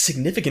was, like,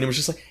 significant. It was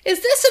just like, is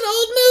this an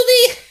old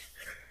movie?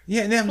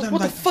 Yeah, and I'm What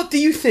like, the fuck do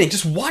you think?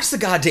 Just watch the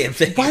goddamn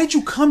thing. why did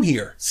you come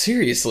here?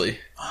 Seriously.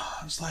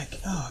 I was like,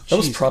 oh, That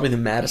was geez. probably the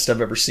maddest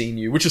I've ever seen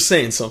you, which is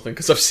saying something,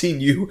 because I've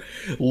seen you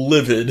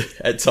livid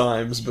at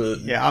times, but...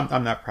 Yeah,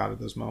 I'm not proud of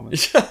those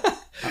moments.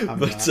 I'm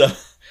but,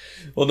 not.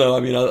 Well, no, I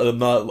mean,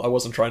 I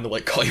wasn't trying to,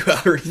 like, call you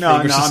out or anything. No,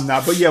 It was just- I'm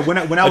not. But yeah, when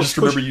I I was just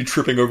remember you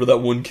tripping over that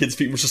one kid's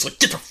feet and was just like,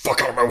 "Get the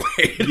fuck out of my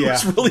way!" It Yeah.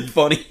 was really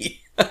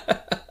funny.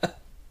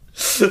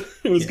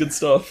 It was good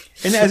stuff.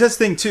 And that's the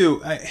thing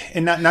too,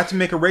 and not to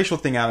make a racial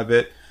thing out of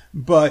it,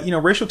 but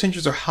racial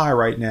tensions are high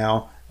right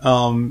now.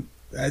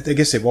 I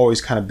guess they've always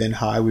kind of been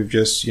high. We've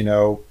just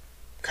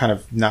kind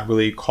of not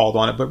really called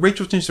on it, but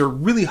racial tensions are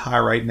really high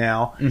right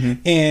now.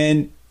 Mm-hmm.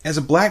 And as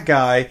a black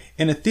guy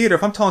in a theater,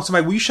 if I'm telling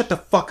somebody, "Will you shut the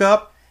fuck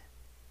up?"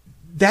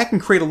 that can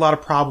create a lot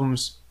of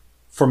problems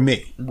for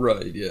me.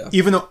 Right, yeah.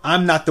 Even though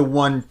I'm not the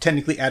one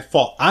technically at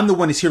fault. I'm the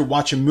one that's here to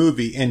watch a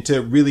movie and to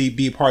really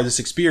be a part of this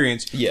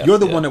experience. Yeah, You're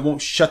the yeah. one that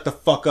won't shut the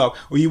fuck up,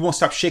 or you won't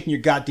stop shaking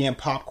your goddamn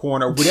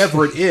popcorn, or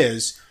whatever it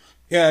is.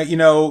 That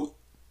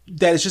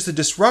is just a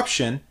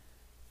disruption.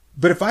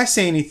 But if I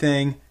say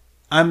anything,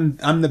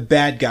 I'm the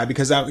bad guy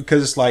because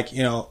it's like,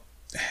 not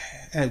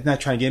trying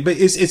to get in, but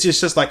it's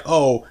just like,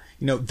 oh,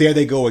 there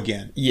they go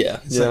again. Yeah,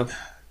 It's yeah.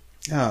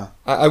 like,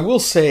 I will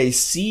say,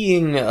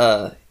 seeing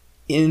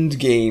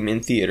Endgame in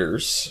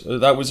theaters,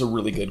 that was a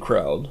really good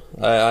crowd.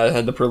 I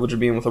had the privilege of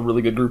being with a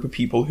really good group of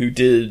people who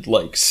did,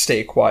 like,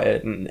 stay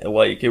quiet, and,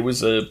 like, it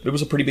was a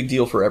pretty big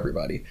deal for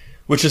everybody.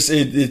 Which is,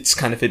 it's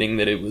kind of fitting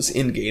that it was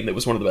Endgame that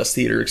was one of the best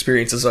theater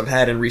experiences I've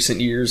had in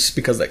recent years,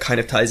 because that kind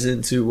of ties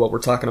into what we're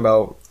talking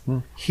about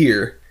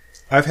here.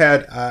 I've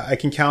had I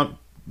can count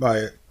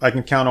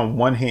on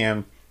one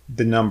hand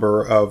the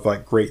number of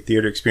like great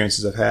theater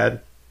experiences I've had.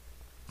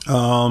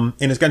 And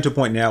it's gotten to a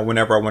point now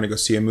whenever I want to go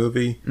see a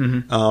movie,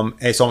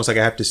 it's almost like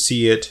I have to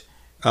see it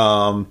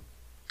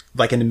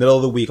like in the middle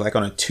of the week, like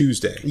on a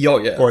Tuesday Oh,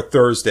 yeah. or a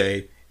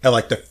Thursday at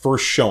like the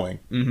first showing,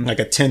 like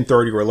a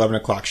 10:30 or 11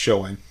 o'clock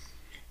showing.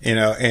 And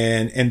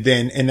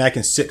I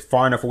can sit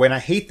far enough away. And I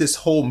hate this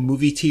whole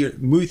movie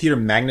theater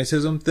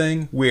magnetism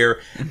thing where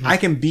I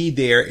can be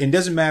there and it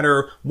doesn't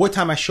matter what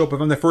time I show up.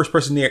 If I'm the first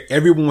person there,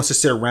 everyone wants to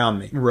sit around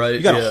me. Right, You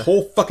got yeah. a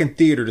whole fucking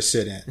theater to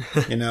sit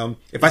in.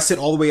 If I sit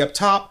all the way up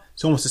top,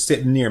 someone wants to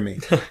sit near me.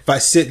 If I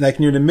sit like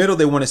near the middle,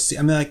 they want to sit.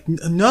 I'm like,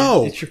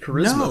 no, It's your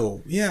charisma.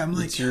 No, yeah. I'm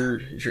like, It's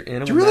your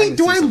animal. do I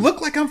magnetism.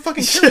 look like I'm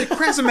fucking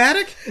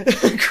charismatic?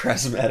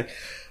 Charismatic.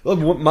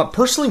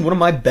 Personally, one of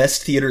my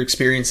best theater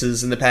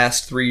experiences in the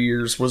past 3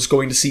 years was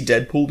going to see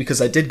Deadpool,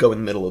 because I did go in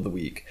the middle of the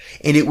week,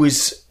 and it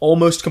was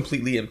almost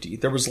completely empty.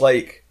 There was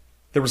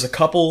a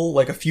couple,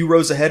 like a few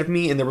rows ahead of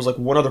me, and there was like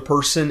one other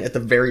person at the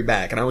very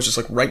back, and I was just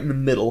like right in the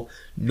middle.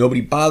 Nobody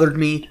bothered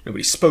me,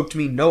 nobody spoke to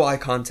me, no eye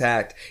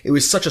contact. It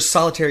was such a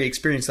solitary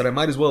experience that I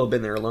might as well have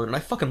been there alone, and I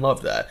fucking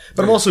loved that.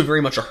 But I'm also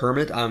very much a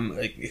hermit. I'm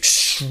like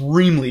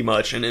extremely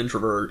much an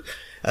introvert.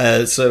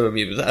 So, I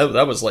mean,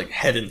 that was like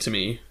heaven to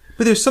me.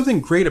 But there's something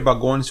great about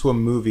going to a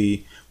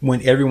movie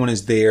when everyone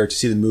is there to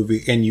see the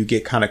movie, and you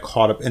get kind of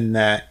caught up in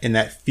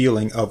that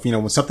feeling of,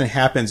 when something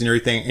happens and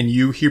everything, and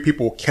you hear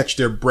people catch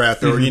their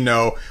breath, or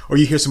or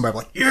you hear somebody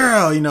like,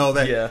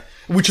 that. Yeah,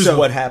 which is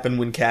what happened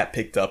when Kat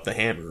picked up the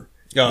hammer.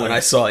 When I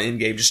saw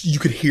Endgame, just you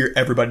could hear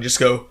everybody just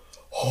go,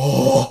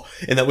 oh,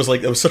 and that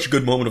was such a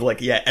good moment of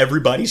like, yeah,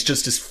 everybody's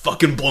just as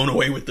fucking blown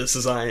away with this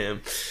as I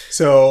am.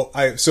 So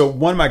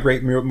one of my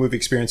great movie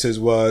experiences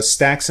was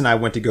Stax and I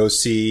went to go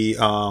see,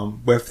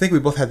 I think we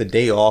both had the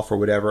day off or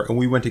whatever, and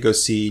we went to go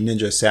see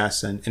Ninja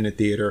Assassin in the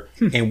theater,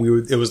 and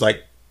it was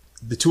like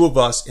the two of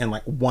us and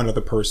like one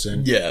other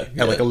person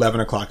at like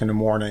 11 o'clock in the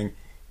morning.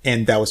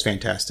 And that was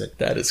fantastic.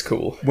 That is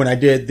cool. When I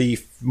did the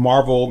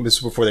Marvel,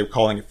 this was before they were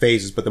calling it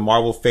phases, but the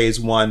Marvel Phase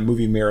 1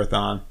 movie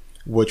marathon,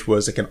 which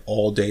was like an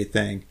all-day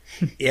thing.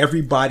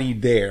 Everybody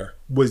there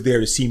was there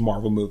to see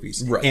Marvel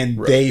movies. Right,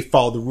 They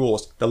followed the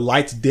rules. The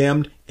lights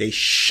dimmed, they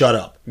shut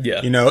up.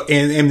 Yeah.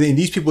 And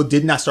these people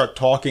did not start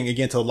talking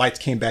again until the lights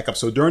came back up.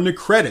 So during the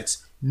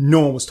credits, no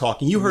one was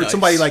talking. You heard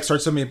somebody like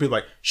start something and people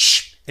like,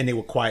 shh, and they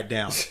would quiet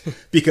down.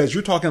 Because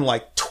you're talking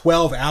like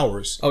 12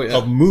 hours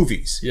of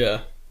movies.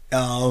 Yeah.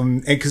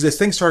 And because this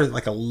thing started at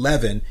like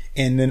 11,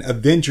 and then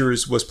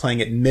Avengers was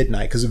playing at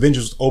midnight, because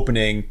Avengers was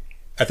opening,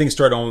 I think it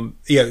started on,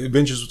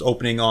 Avengers was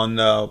opening on,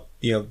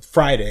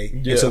 Friday.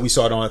 Yeah. And so we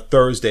saw it on a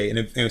Thursday, and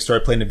it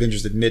started playing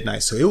Avengers at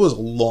midnight. So it was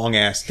a long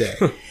ass day.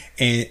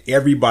 And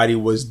everybody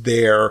was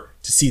there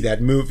to see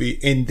that movie.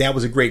 And that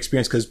was a great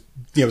experience, because,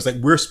 it was like,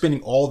 we're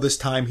spending all this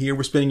time here.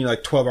 We're spending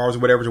like 12 hours or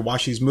whatever to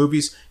watch these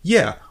movies.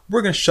 Yeah,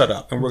 we're going to shut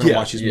up and we're going to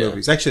watch these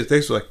movies. Actually,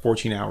 this was like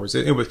 14 hours.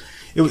 It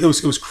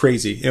was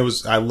crazy.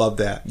 I loved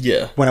that.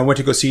 Yeah. When I went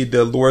to go see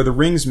the Lord of the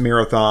Rings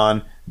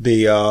marathon,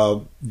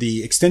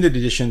 the extended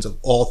editions of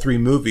all three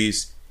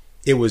movies,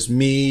 it was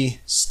me,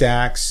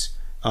 Stax,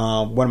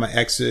 one of my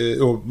exes,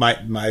 or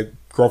my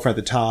girlfriend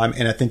at the time,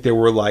 and I think there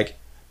were like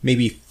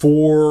maybe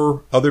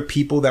 4 other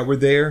people that were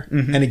there.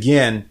 Mm-hmm. And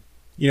again,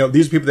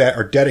 these are people that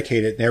are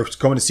dedicated, and they're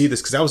going to see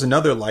this, because that was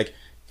another like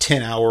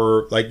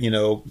 10-hour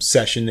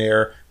session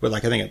there with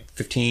like I think a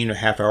 15 or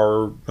half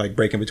hour like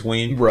break in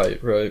between.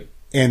 Right.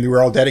 And they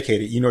were all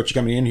dedicated. You know what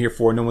you're coming in here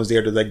for. No one's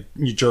there to like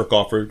you jerk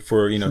off for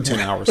 10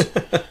 hours.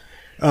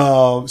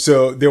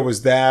 So there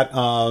was that.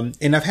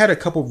 And I've had a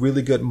couple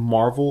really good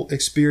Marvel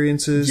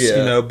experiences,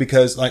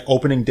 because like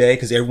opening day,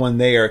 because everyone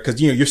there,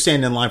 because you're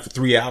standing in line for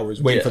 3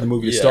 hours waiting for the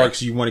movie to start,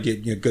 because you want to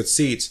get good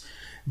seats.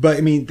 But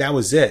I mean, that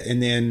was it.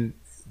 And then.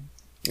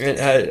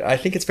 And I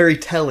think it's very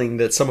telling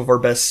that some of our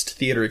best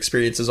theater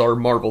experiences are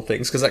Marvel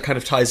things, because that kind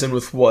of ties in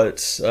with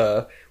what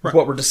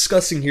we're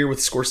discussing here with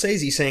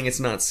Scorsese saying it's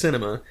not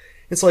cinema.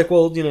 It's like,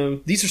 well,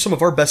 these are some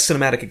of our best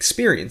cinematic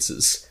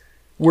experiences.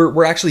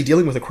 We're actually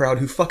dealing with a crowd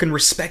who fucking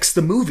respects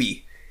the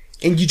movie,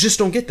 and you just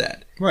don't get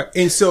that. Right.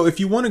 And so if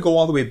you want to go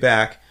all the way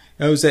back,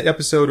 it was that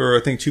episode, or I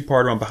think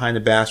 2-parter on Behind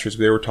the Bastards,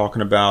 where they were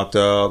talking about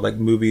like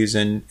movies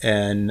and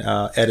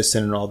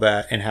Edison and all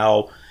that, and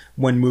how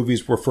when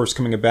movies were first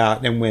coming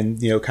about, and when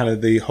kind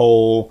of the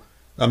whole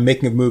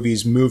making of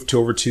movies moved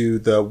over to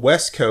the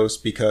West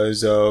Coast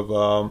because of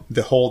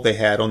the hold they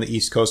had on the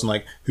East Coast, and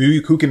like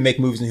who can make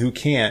movies and who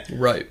can't.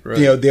 Right.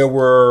 There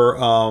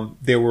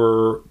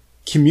were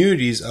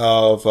communities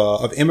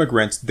of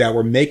immigrants that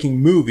were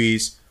making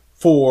movies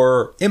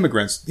for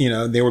immigrants.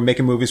 They were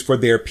making movies for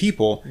their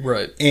people.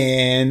 Right.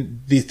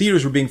 And the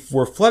theaters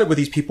were flooded with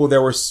these people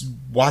that were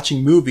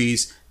watching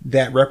movies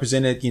that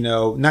represented,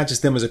 not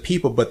just them as a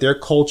people, but their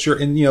culture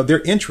and, their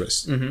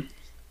interests. Mm-hmm.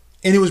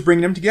 And it was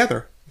bringing them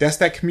together. That's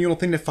that communal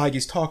thing that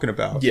Feige's talking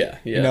about. Yeah.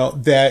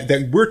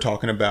 That we're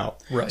talking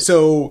about. Right.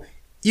 So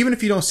even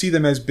if you don't see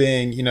them as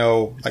being,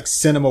 like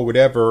cinema or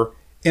whatever,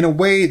 in a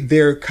way,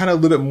 they're kind of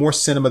a little bit more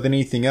cinema than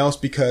anything else,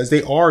 because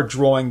they are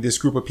drawing this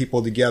group of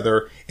people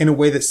together in a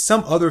way that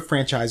some other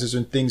franchises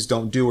and things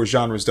don't do, or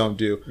genres don't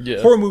do. Yeah.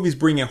 Horror movies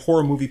bring in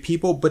horror movie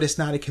people, but it's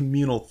not a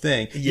communal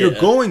thing. Yeah.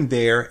 You're going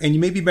there, and you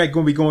may be going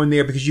to be going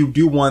there because you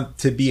do want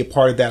to be a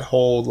part of that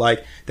whole,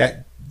 like,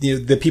 that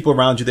the people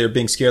around you that are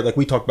being scared, like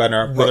we talked about in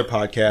our other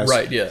podcast.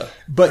 Right, yeah.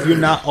 But you're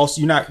not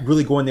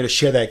really going there to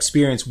share that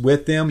experience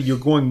with them. You're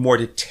going more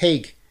to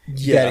take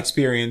that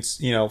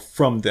experience,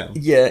 from them.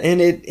 Yeah, and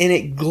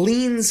it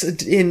gleans,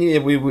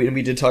 and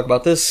we did talk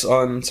about this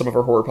on some of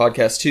our horror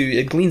podcasts too,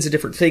 it gleans a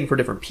different thing for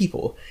different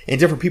people, and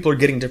different people are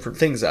getting different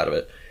things out of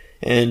it.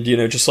 And, you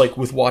know, just like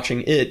with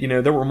watching it, you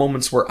know, there were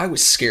moments where I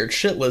was scared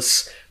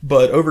shitless,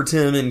 but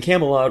Overton and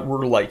Camelot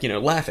were like, you know,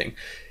 laughing.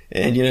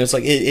 And, you know, it's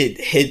like, it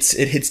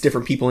hits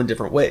different people in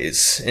different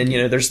ways. And, you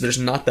know, there's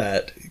not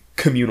that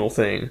communal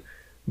thing,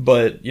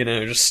 but, you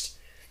know, just,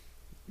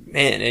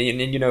 man,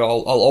 and you know,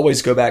 I'll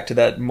always go back to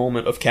that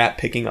moment of Kat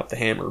picking up the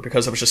hammer,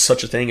 because it was just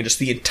such a thing, and just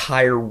the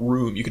entire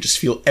room, you could just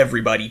feel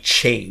everybody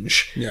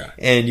change. Yeah.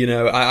 And, you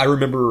know, I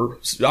remember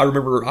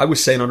I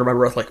was saying under my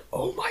breath, like,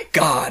 oh my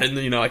god, and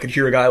then, you know, I could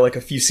hear a guy like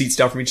a few seats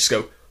down from me just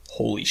go,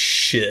 holy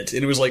shit.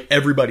 And it was like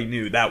everybody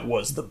knew that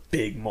was the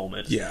big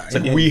moment. Yeah. It's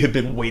like we have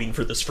been waiting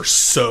for this for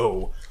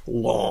so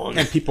long.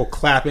 And people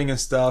clapping and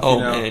stuff. Oh,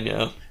 you know? man,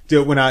 yeah.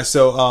 Dude, when I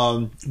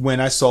saw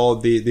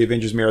the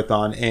Avengers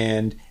marathon,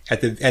 and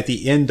at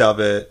the end of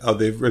it, of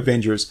the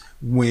Avengers,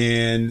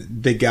 when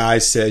the guy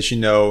says, you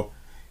know,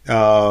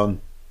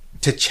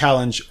 to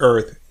challenge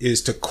Earth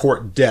is to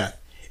court death,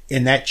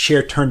 and that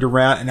chair turned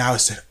around, and I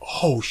was like,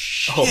 oh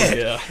shit. Oh,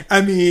 yeah.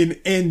 I mean,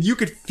 and you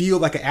could feel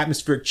like an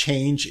atmospheric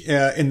change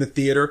in the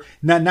theater.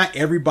 Not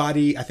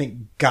everybody, I think,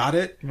 got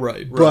it.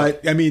 Right.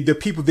 But, I mean, the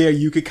people there,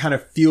 you could kind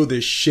of feel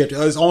this shift. It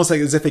was almost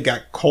like as if it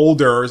got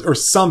colder or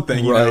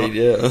something, you know? Right,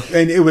 yeah.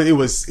 And it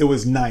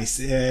was nice.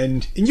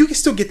 And you can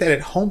still get that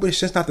at home, but it's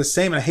just not the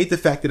same. And I hate the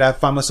fact that I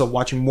find myself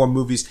watching more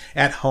movies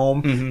at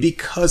home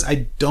because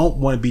I don't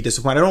want to be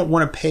disappointed. I don't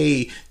want to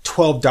pay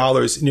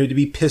 $12, you know, to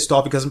be pissed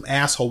off because some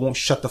asshole won't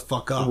shut the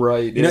fuck up.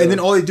 Right. You know, yeah. and then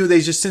all they do,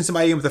 they just send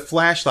somebody in with a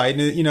flashlight,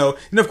 and, you know,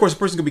 and of course the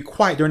person's gonna be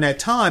quiet during that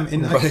time.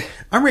 And Right.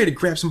 I'm ready to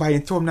grab somebody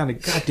and throw them down the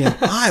goddamn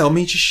aisle. I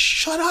mean, just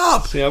shut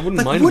up. See, I wouldn't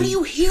like, mind what him- are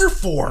you here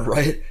for?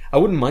 Right. I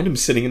wouldn't mind him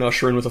sitting and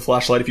ushering with a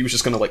flashlight if he was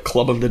just going to, like,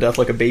 club him to death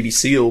like a baby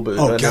seal, but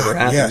Oh that never god,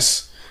 happened.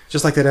 yes.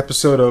 Just like that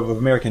episode of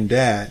American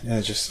Dad. And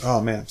it's just,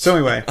 oh man. So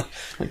anyway,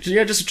 Like,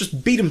 yeah,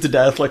 just beat him to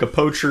death like a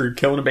poacher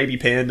killing a baby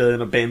panda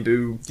in a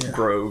bamboo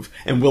grove,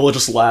 and Willa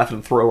just laugh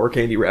and throw our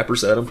candy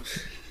wrappers at him.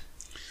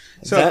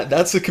 So-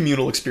 That's a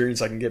communal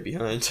experience I can get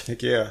behind.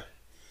 heck yeah.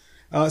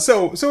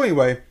 So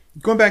anyway,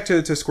 going back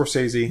to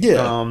Scorsese.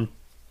 Yeah.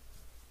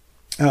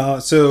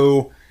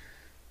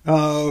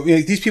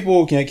 Yeah, these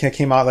people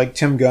came out, like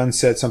Tim Gunn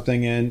said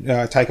something, and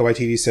Taika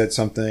Waititi said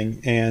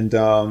something, and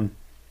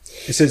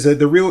it says that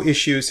the real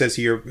issue, it says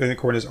here,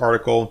 according to this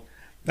article,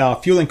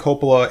 fueling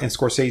Coppola and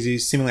Scorsese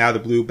seemingly out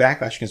of the blue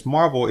backlash against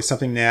Marvel is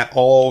something that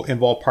all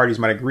involved parties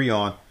might agree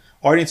on.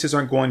 Audiences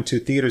aren't going to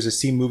theaters to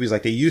see movies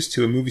like they used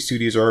to, and movie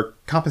studios are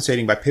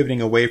compensating by pivoting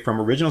away from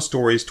original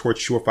stories towards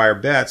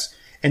surefire bets,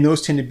 and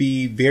those tend to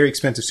be very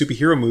expensive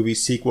superhero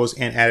movies, sequels,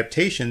 and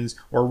adaptations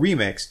or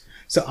remakes.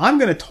 So I'm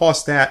going to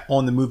toss that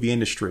on the movie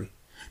industry,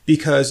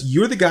 because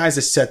you're the guys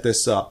that set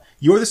this up.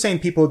 You're the same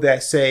people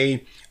that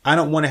say, I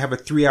don't want to have a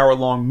 3-hour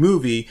long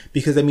movie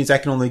because that means I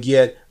can only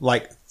get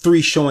like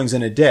 3 showings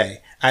in a day.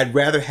 I'd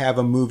rather have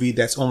a movie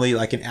that's only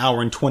like an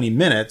hour and 20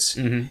 minutes.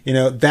 You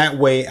know, that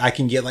way I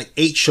can get like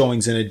 8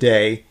 showings in a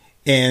day,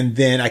 and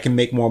then I can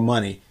make more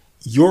money.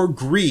 Your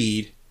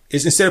greed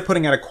is, instead of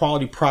putting out a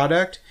quality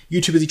product,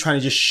 you're too busy trying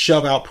to just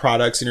shove out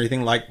products and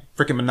everything like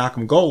freaking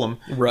Menachem Golem.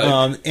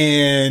 Right.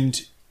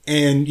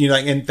 And you know,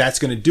 like, and that's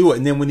going to do it.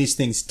 And then when these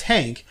things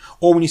tank,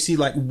 or when you see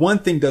like one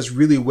thing does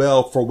really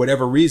well for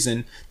whatever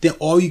reason, then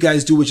all you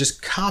guys do is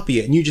just copy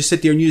it, and you just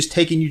sit there and you just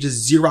take it and you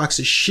just Xerox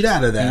the shit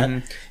out of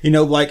that. You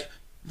know, like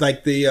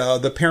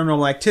the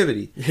Paranormal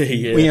Activity. Yeah.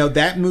 You know,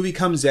 that movie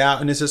comes out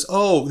and it says,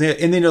 oh,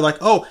 and then they're like,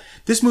 oh,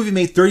 this movie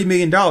made $30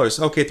 million.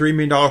 Okay, $30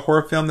 million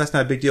horror film, that's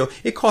not a big deal.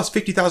 It cost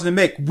 $50,000 to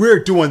make. We're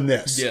doing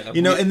this. Yeah,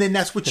 you know, and then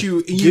that's what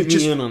you Get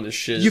just me in on this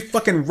shit. you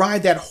fucking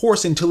ride that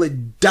horse until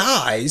it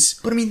dies.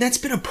 But I mean, that's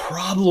been a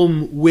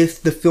problem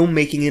with the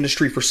filmmaking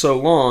industry for so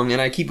long, and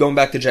I keep going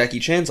back to Jackie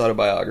Chan's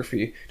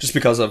autobiography just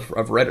because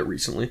I've read it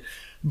recently.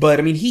 But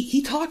I mean,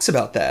 he talks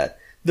about that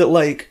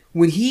like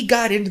when he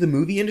got into the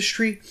movie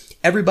industry,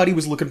 everybody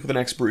was looking for the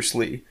next Bruce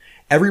Lee.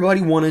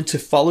 Everybody wanted to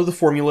follow the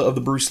formula of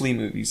the Bruce Lee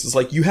movies. It's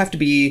like, you have to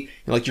be,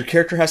 like, your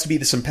character has to be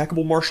this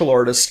impeccable martial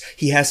artist.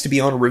 He has to be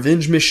on a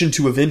revenge mission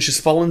to avenge his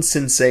fallen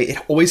sensei. It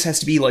always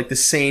has to be like the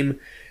same,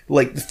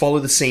 like, follow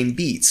the same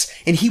beats.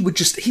 And he would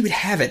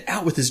have it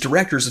out with his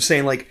directors of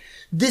saying, like,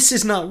 this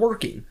is not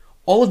working.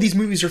 All of these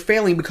movies are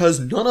failing because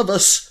none of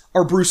us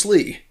are Bruce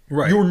Lee.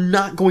 Right. You're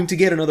not going to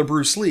get another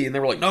Bruce Lee. And they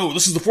were like, no,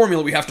 this is the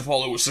formula we have to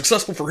follow. It was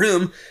successful for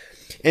him.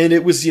 And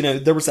it was, you know,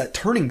 there was that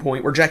turning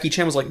point where Jackie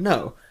Chan was like,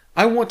 no,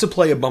 I want to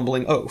play a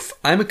bumbling oaf.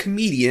 I'm a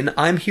comedian.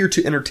 I'm here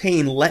to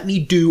entertain. Let me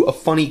do a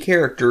funny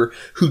character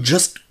who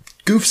just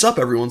goofs up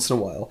every once in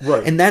a while.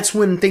 Right. And that's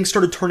when things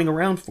started turning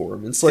around for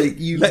him. It's like,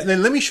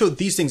 Let me show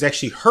these things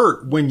actually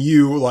hurt when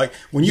you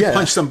Yeah.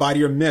 punch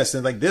somebody or miss,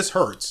 and like, this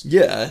hurts.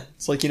 yeah,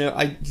 it's like, you know,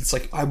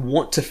 I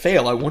want to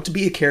fail. I want to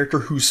be a character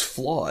who's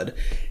flawed.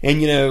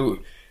 And, you know,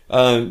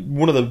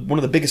 one of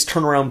the biggest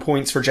turnaround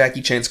points for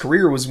Jackie Chan's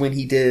career was when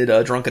he did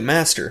Drunken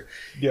Master.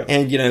 Yeah.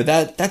 And, you know,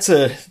 that's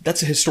a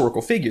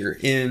historical figure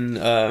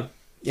in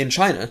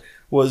China.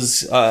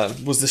 Was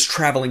this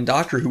traveling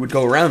doctor who would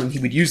go around and he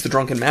would use the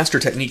Drunken Master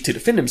technique to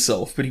defend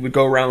himself, but he would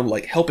go around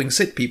like helping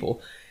sick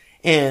people.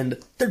 And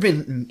there'd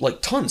been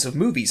like tons of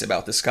movies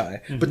about this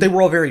guy, but they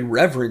were all very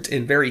reverent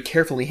and very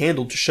carefully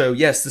handled to show,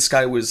 yes, this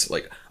guy was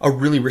like a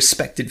really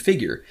respected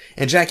figure.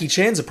 And Jackie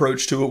Chan's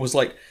approach to it was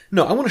like,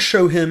 no, I want to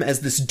show him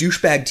as this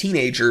douchebag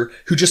teenager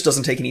who just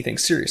doesn't take anything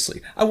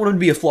seriously. I want him to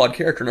be a flawed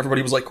character. And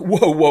everybody was like,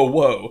 whoa, whoa,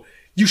 whoa.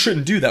 You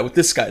shouldn't do that with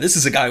this guy. This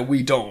is a guy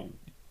we don't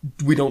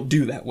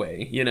do that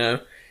way, you know?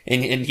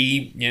 And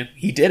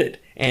he did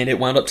it. And it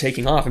wound up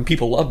taking off and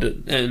people loved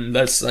it. And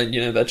that's,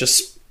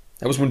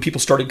 that was when people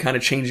started kind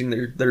of changing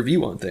their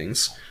view on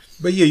things.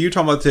 But yeah, you're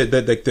talking about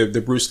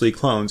the Bruce Lee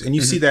clones, and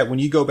you see that when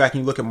you go back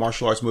and you look at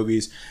martial arts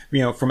movies,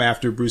 from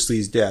after Bruce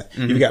Lee's death.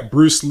 You've got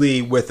Bruce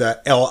Lee with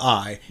a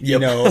L.I.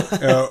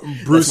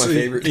 Bruce That's my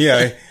favorite.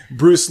 Yeah,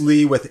 Bruce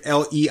Lee with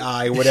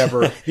L.E.I.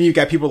 whatever. Then you've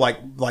got people like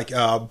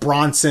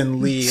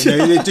Bronson Lee.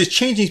 They're just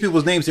changing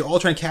people's names. They're all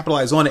trying to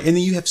capitalize on it. And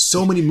then you have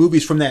so many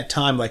movies from that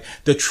time, like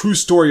The True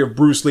Story of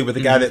Bruce Lee with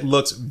a guy that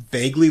looks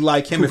vaguely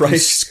like him if you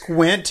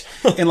squint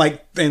and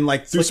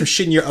threw some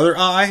shit in your other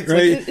eye.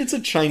 Right? It's a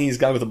Chinese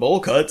guy with a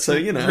bowl cut, so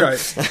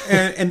Right.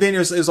 And then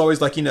there's always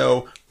like,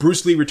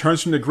 Bruce Lee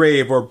returns from the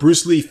grave, or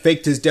Bruce Lee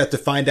faked his death to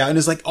find out. And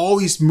there's like all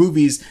these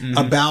movies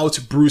about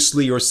Bruce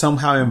Lee or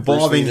somehow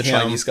involving the him.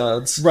 Chinese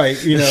gods. Right.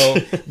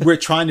 We're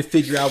trying to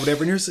figure out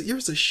whatever. And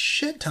there's a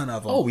shit ton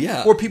of them. Oh,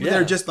 yeah. Or people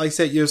that are just like,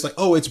 it's like,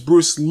 oh, it's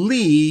Bruce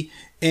Lee.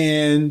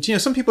 And,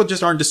 some people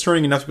just aren't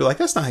discerning enough to be like,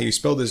 that's not how you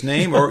spelled his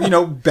name. Or,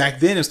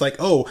 back then it's like,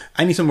 oh,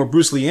 I need something with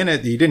Bruce Lee in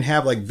it. You didn't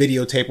have like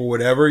videotape or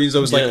whatever. He's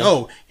always like,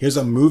 oh, here's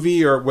a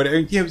movie or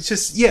whatever. It's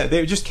just,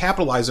 they're just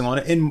capitalizing on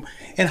it.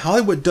 And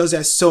Hollywood does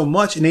that so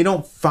much, and they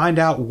don't find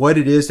out what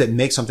it is that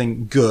makes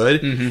something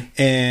good.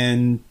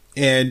 And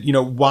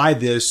why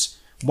this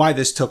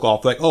took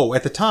off. Like, oh,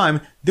 at the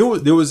time, this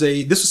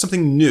was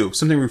something new,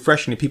 something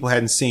refreshing that people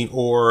hadn't seen,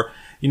 or,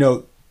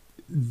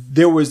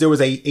 there was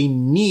a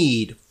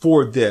need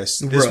for this.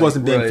 This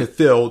wasn't being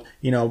fulfilled,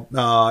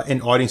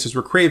 and audiences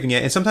were craving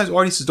it. And sometimes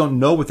audiences don't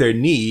know what they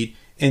need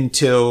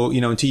until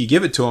you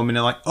give it to them, and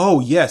they're like, oh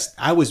yes,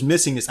 I was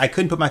missing this. I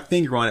couldn't put my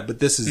finger on it, but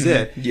this is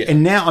it. Yeah.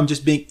 And now I'm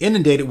just being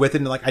inundated with it,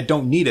 and like, I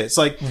don't need it. It's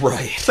like,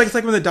 right. It's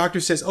like when the doctor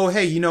says, oh,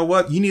 hey, you know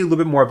what? You need a little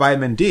bit more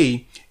vitamin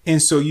D. And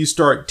so you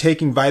start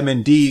taking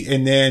vitamin D,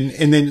 and then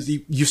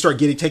you start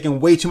taking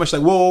way too much.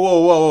 Like,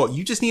 whoa.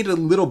 You just need a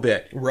little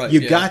bit. Right.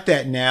 You got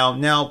that now.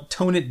 Now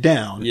tone it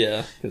down.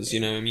 Yeah. Because, you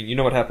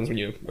know what happens when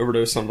you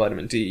overdose on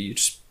vitamin D. You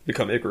just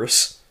become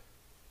Icarus.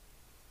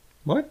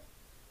 What?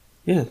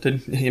 Yeah.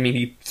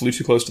 He flew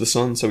too close to the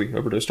sun, so he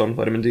overdosed on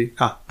vitamin D.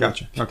 Ah,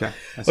 gotcha. Okay.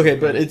 Okay,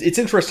 but it's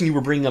interesting you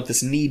were bringing up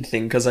this need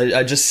thing, because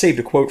I just saved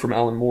a quote from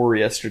Alan Moore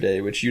yesterday,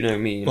 which you know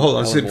me. Well, hold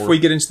on. So before we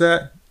get into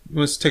that,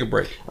 let's take a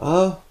break.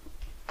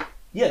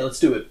 Yeah, let's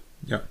do it.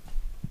 Yeah.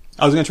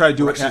 I was going to try to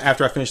do it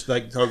after I finish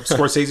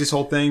Scorsese's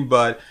whole thing,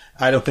 but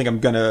I don't think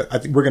I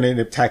think we're going to end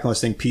up tackling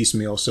this thing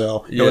piecemeal.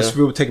 So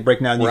we'll take a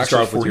break now. And we're you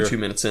actually start 42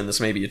 minutes in. This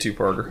may be a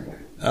two-parter.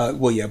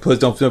 Well, yeah. Please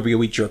don't forget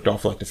we jerked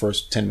off for like the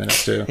first 10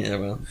 minutes too. Yeah,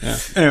 well. Yeah.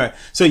 Anyway,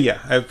 so yeah,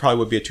 it probably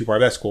would be a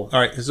two-part. That's cool. All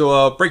right.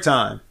 So break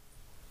time.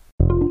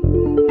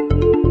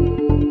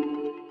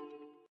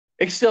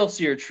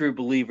 Excelsior, true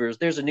believers.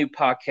 There's a new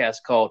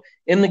podcast called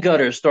In the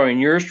Gutter, starring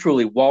yours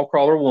truly,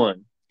 Wallcrawler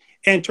 1.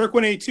 And Turk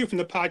 182 from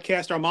the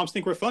podcast Our Moms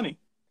Think We're Funny.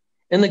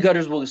 In the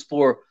Gutters will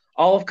explore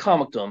all of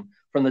comicdom,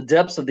 from the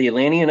depths of the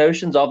Atlantean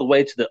oceans all the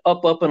way to the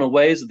up and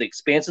aways of the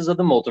expanses of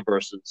the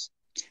multiverses.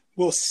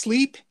 We'll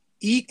sleep,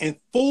 eat, and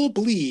full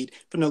bleed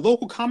from the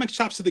local comic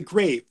shops to the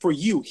grave for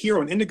you here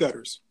on In the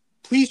Gutters.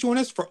 Please join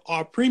us for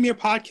our premiere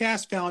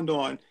podcast found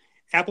on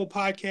Apple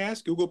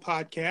Podcasts, Google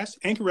Podcasts,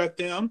 Anchor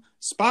FM,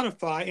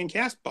 Spotify, and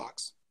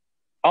CastBox.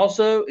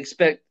 Also,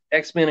 expect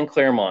X-Men in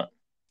Claremont.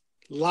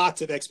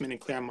 Lots of X-Men in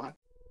Claremont.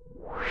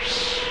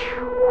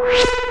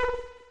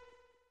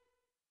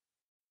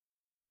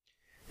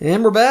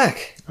 And we're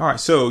back. All right,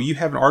 so you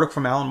have an article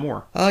from Alan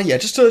Moore. Yeah,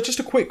 just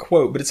a quick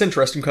quote, but it's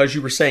interesting because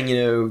you were saying,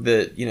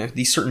 that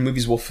these certain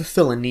movies will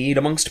fulfill a need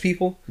amongst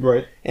people,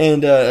 right?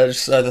 And I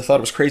thought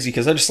it was crazy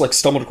because I just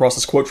stumbled across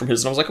this quote from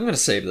his, and I was like, I'm going to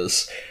save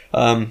this.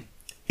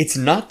 It's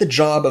not the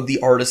job of the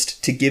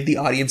artist to give the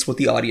audience what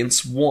the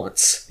audience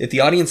wants. If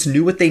the audience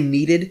knew what they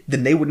needed,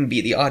 then they wouldn't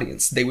be the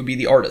audience; they would be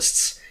the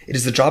artists. It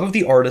is the job of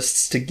the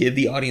artists to give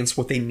the audience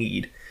what they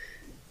need.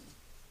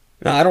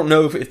 Now, I don't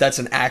know if that's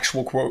an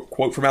actual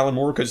quote from Alan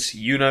Moore, because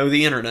you know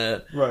the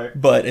internet. Right.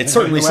 But it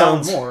certainly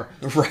sounds... Alan Moore.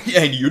 Right,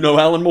 and you know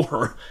Alan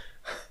Moore.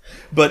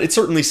 But it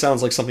certainly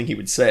sounds like something he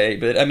would say.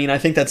 But, I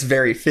think that's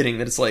very fitting,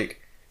 that it's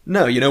like,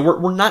 no,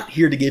 we're not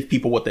here to give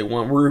people what they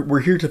want. We're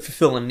here to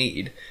fulfill a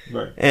need.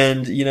 Right.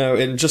 And,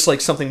 and just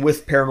like something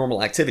with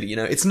Paranormal Activity,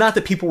 it's not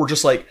that people were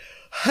just like,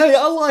 hey,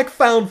 I like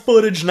found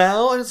footage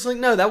now. And it's like,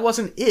 no, that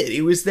wasn't it.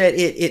 It was that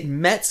it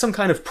met some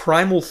kind of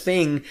primal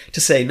thing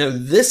to say, no,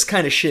 this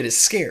kind of shit is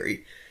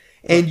scary.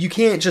 And you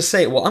can't just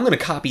say, well, I'm going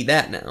to copy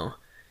that now.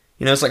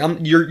 It's like,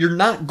 you're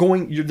not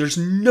going, there's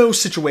no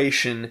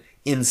situation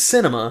in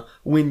cinema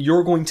when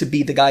you're going to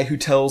be the guy who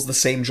tells the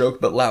same joke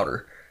but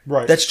louder.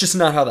 Right. That's just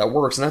not how that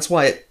works. And that's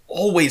why it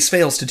always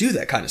fails to do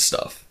that kind of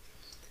stuff.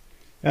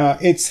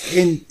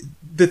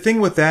 The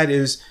thing with that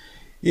is,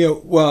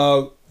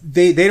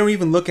 they don't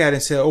even look at it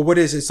and say, oh, what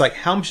is it? It's like,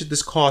 how much did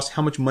this cost?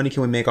 How much money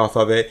can we make off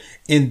of it?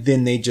 And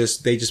then they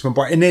just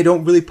bombard, and they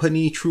don't really put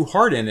any true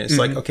heart in it. It's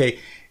like, okay.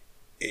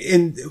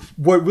 And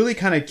what really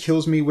kind of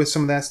kills me with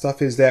some of that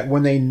stuff is that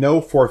when they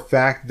know for a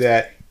fact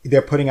that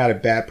they're putting out a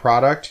bad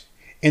product,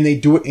 and they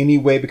do it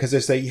anyway because they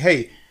say,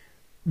 hey,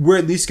 we're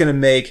at least going to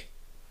make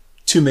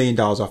 $2 million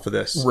off of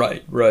this.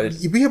 Right.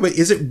 Yeah, but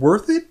is it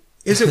worth it?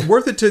 Is it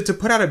worth it to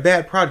put out a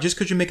bad product just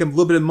because you're making a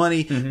little bit of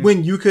money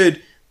when you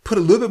could put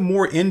a little bit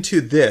more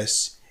into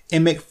this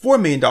and make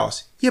 $4 million?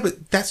 Yeah,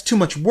 but that's too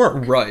much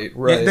work. Right.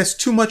 Yeah, that's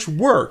too much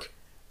work.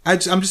 I'm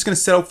just going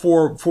to settle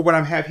for what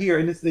I have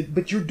here.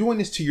 But you're doing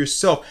this to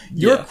yourself.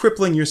 You're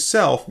crippling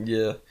yourself.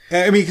 Yeah.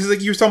 I mean, because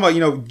like you were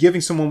talking about,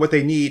 giving someone what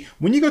they need.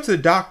 When you go to the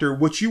doctor,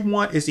 what you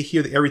want is to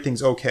hear that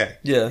everything's okay.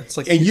 Yeah, it's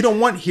like, and you don't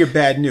want to hear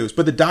bad news.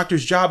 But the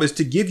doctor's job is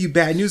to give you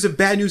bad news if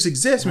bad news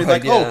exists. I mean,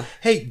 right, oh,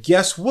 hey,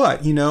 guess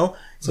what?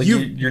 It's like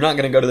you're not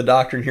going to go to the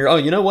doctor and hear, oh,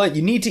 you know what?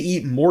 You need to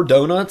eat more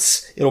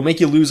donuts. It'll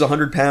make you lose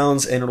 100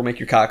 pounds and it'll make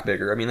your cock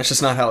bigger. I mean, that's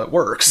just not how it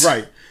works.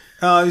 Right.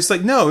 It's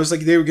like, no, it's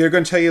like they're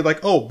going to tell you,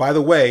 like, oh, by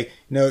the way,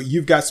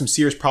 you've got some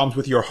serious problems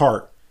with your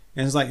heart.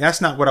 And it's like,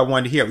 that's not what I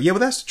wanted to hear. Yeah, well,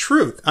 that's the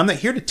truth. I'm not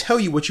here to tell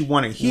you what you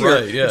want to hear.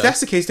 Right, yeah. If that's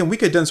the case, then we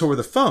could have done so over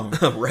the phone.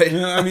 Right.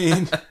 I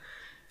mean,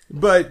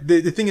 but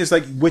the thing is,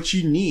 like, what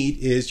you need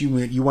is you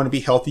want to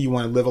be healthy, you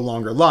want to live a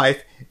longer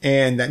life,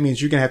 and that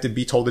means you're going to have to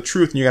be told the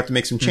truth and you have to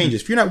make some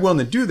changes. If you're not willing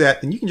to do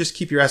that, then you can just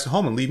keep your ass at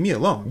home and leave me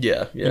alone.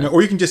 Yeah.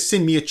 Or you can just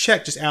send me a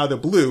check just out of the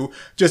blue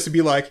just to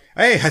be like,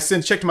 hey, I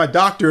sent a check to my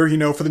doctor,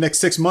 for the next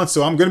 6 months,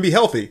 so I'm going to be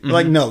healthy.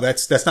 Like, no,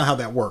 that's not how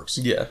that works.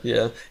 Yeah.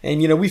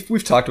 And,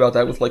 we've talked about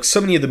that with, like,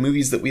 so many of the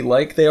movies that we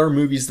like. They are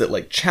movies that,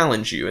 like,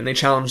 challenge you, and they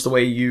challenge the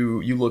way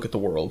you look at the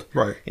world.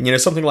 Right.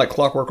 And, something like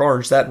Clockwork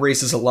Orange, that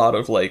raises a lot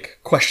of, like,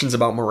 questions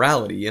about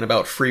morality and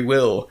about free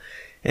will.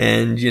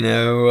 And,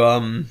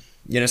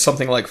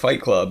 something like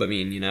Fight Club, I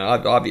mean,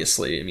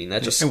 obviously, I mean,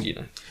 that just,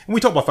 And we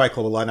talk about Fight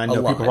Club a lot, and I know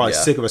people are probably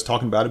sick of us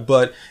talking about it,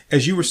 but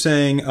as you were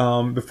saying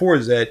before,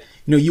 is that,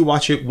 you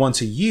watch it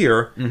once a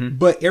year,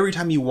 but every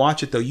time you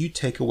watch it, though, you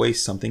take away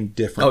something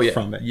different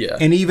from it. Yeah.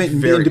 And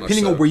even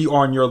depending on where you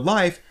are in your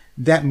life,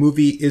 that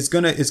movie is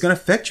gonna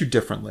affect you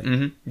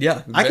differently.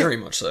 Yeah, very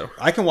much so.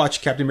 I can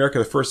watch Captain America: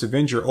 The First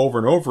Avenger over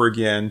and over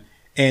again,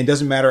 and it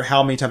doesn't matter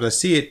how many times I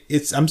see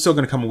it, I'm still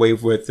going to come away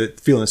with it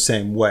feeling the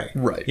same way.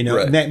 Right.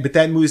 Right. But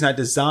that movie's not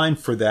designed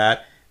for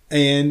that.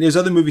 And there's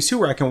other movies too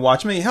where I can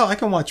watch. I mean, hell, I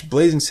can watch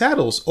Blazing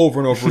Saddles over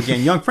and over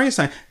again. Young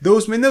Frankenstein.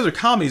 Those are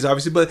comedies,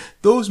 obviously, but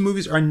those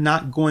movies are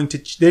not going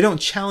to. They don't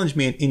challenge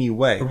me in any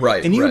way.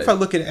 Right. And even if I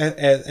look at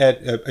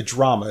a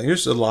drama,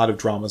 there's a lot of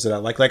dramas that I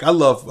like. Like I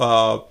love,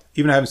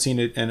 even though I haven't seen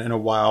it in a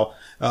while.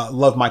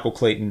 Love Michael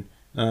Clayton.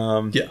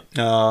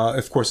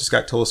 Of course, it's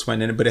got Tilda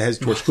Swinton in it, but it has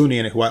George Clooney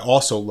in it, who I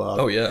also love.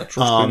 Oh yeah, George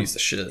Clooney's the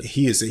shit.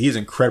 He's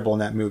incredible in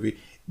that movie.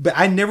 But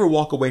I never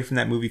walk away from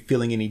that movie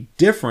feeling any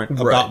different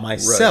about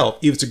myself.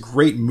 Right. It's a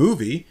great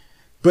movie,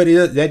 but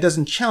that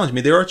doesn't challenge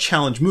me. There are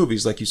challenge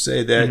movies, like you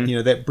say,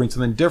 that that bring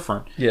something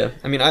different. Yeah,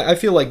 I mean, I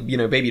feel like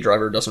Baby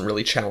Driver doesn't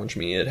really challenge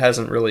me. It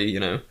hasn't really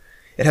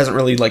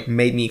like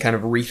made me kind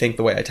of rethink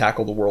the way I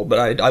tackle the world.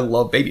 But I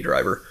love Baby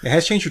Driver. It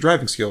has changed your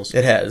driving skills.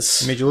 It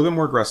has. It made you a little bit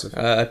more aggressive.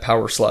 I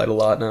power slide a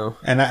lot now.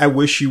 And I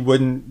wish you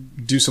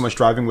wouldn't do so much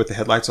driving with the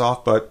headlights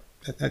off, but.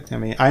 I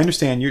mean, I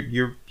understand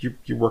you're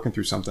working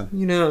through something.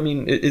 I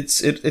mean,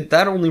 it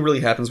that only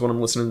really happens when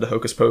I'm listening to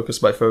Hocus Pocus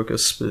by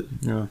Focus, but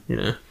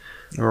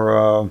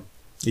or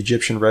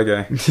Egyptian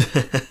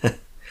reggae.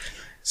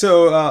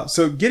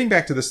 So getting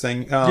back to this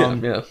thing,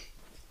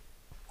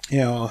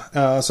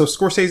 so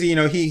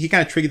Scorsese, he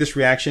kind of triggered this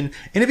reaction,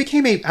 and it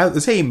became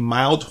let's say a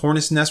mild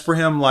hornet's nest for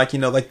him. Like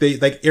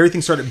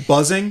everything started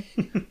buzzing,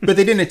 but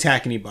they didn't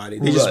attack anybody.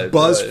 They just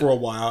buzzed for a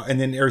while, and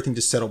then everything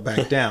just settled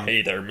back down.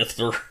 Hey there,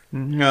 Mister.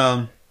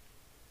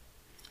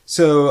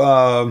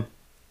 So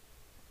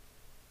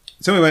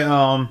anyway,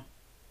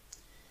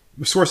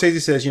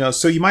 Scorsese says,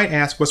 so you might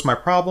ask, what's my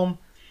problem?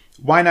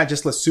 Why not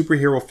just let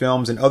superhero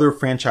films and other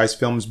franchise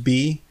films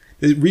be?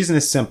 The reason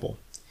is simple.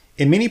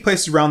 In many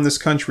places around this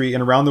country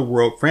and around the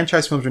world,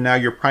 franchise films are now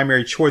your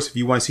primary choice if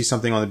you want to see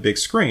something on the big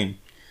screen.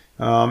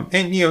 And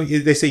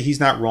they say he's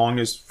not wrong.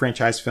 There's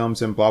franchise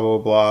films and blah, blah,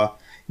 blah.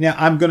 Now,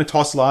 I'm going to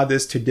toss a lot of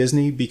this to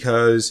Disney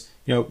because,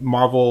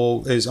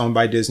 Marvel is owned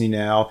by Disney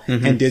now.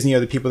 And Disney are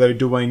the people that are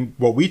doing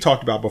what we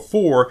talked about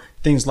before.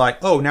 Things like,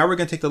 oh, now we're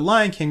going to take The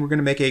Lion King. We're going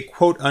to make a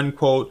quote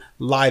unquote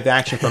live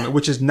action from it,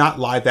 which is not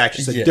live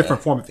action. It's a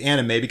different form of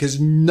anime because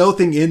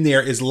nothing in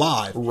there is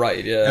live.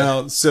 Right, yeah.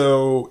 And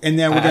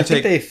then we're going to take...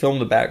 I think they film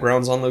the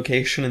backgrounds on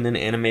location and then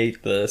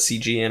animate the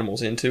CG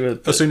animals into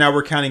it. But... So now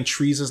we're counting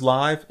trees as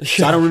live?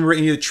 So I don't remember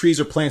any of the trees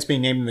or plants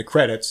being named in the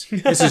credits.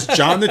 This is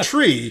John the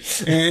Tree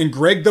and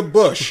Greg the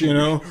Bush,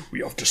 We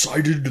have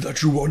decided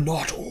that you are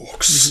not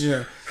orcs.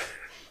 Yeah.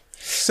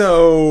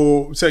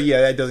 So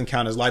yeah, that doesn't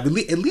count as live. At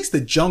least the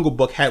Jungle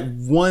Book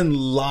had one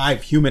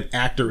live human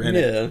actor in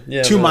it.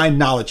 Yeah. To my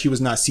knowledge, he was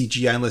not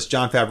CGI unless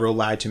Jon Favreau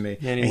lied to me.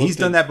 And he's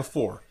done that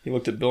before. He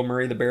looked at Bill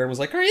Murray the bear and was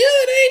like, "Are you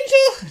an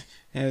angel?"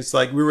 And it's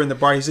like, we were in the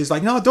bar. He's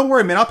like, no, don't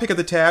worry, man. I'll pick up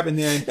the tab. And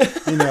then,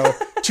 you know,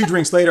 2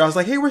 drinks later, I was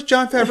like, hey, where's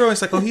Jon Favreau?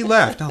 It's like, oh, he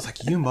left. And I was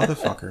like, you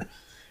motherfucker.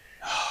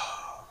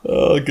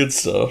 Oh, good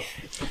stuff.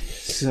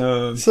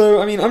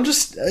 So I mean, I'm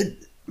just...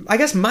 I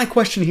guess my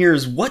question here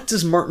is, what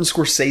does Martin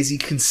Scorsese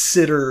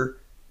consider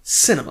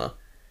cinema?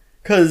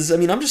 Because, I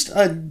mean, I'm just...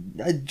 I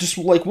just,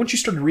 like, once you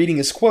started reading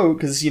his quote,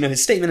 because, you know,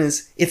 his statement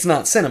is, it's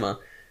not cinema.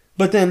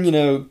 But then, you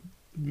know,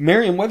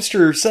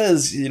 Merriam-Webster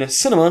says, you know,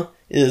 cinema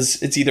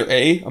is, it's either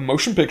a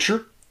motion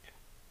picture,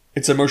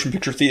 it's a motion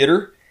picture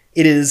theater,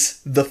 it is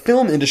the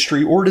film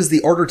industry, or it is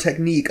the art or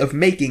technique of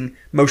making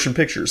motion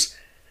pictures.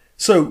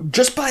 So,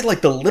 just by,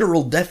 like, the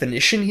literal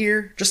definition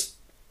here, just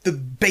the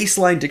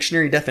baseline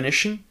dictionary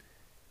definition,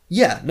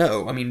 yeah,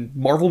 no, I mean,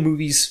 Marvel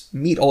movies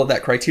meet all of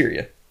that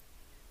criteria.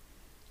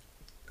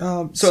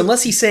 So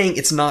unless he's saying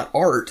it's not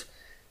art,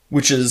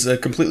 which is a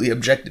completely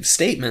objective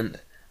statement,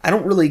 I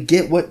don't really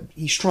get what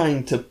he's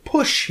trying to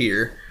push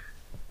here.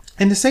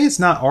 And to say it's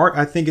not art,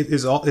 I think it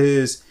is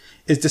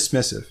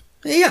dismissive.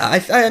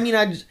 Yeah, I mean,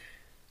 and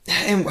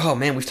oh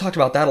man, we've talked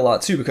about that a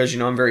lot too, because, you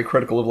know, I'm very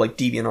critical of, like,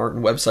 DeviantArt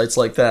and websites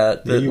like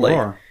that. Yeah, you like,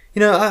 are. You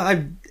know,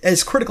 I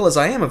as critical as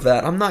I am of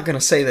that, I'm not going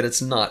to say that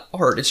it's not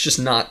art. It's just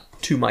not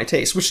to my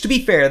taste. Which, to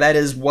be fair, that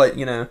is what,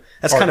 you know,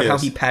 that's kind of how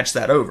he patched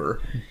that over.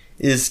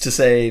 Is to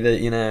say that,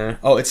 you know,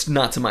 oh, it's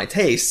not to my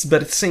taste,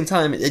 but at the same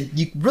time,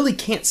 you really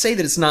can't say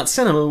that it's not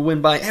cinema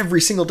when by every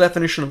single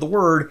definition of the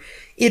word,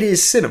 it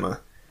is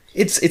cinema.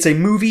 It's a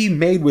movie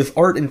made with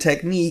art and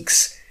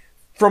techniques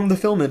from the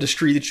film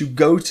industry that you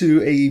go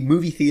to a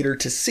movie theater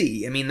to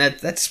see. I mean,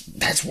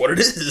 that's what it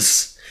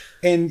is.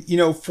 And, you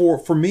know,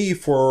 for me,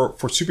 for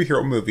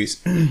superhero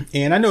movies,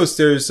 and I noticed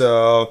there's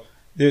a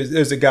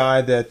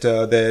guy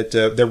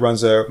that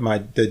runs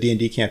the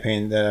D&D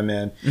campaign that I'm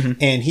in,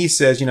 and he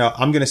says, you know,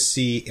 I'm going to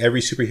see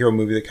every superhero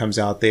movie that comes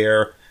out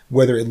there,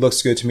 whether it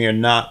looks good to me or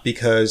not,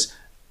 because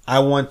I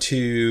want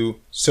to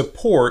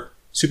support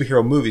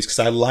superhero movies because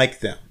I like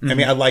them. I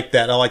mean, I like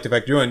that. I like the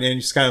fact you're doing it. And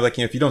it's kind of like,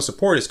 you know, if you don't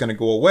support it, it's going to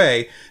go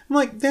away. I'm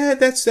like,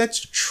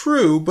 that's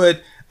true,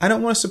 but I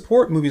don't want to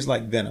support movies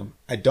like Venom.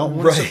 I don't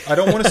want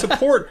to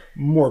support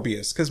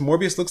Morbius because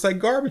Morbius looks like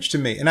garbage to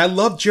me. And I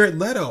love Jared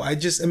Leto. I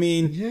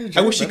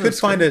wish he could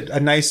find a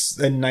nice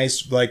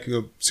like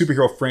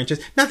superhero franchise.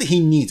 Not that he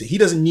needs it. He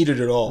doesn't need it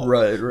at all.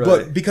 Right.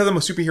 But because I'm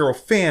a superhero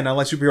fan, I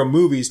like superhero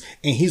movies,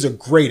 and he's a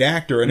great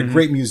actor and a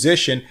great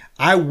musician.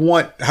 I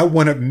want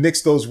to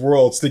mix those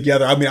worlds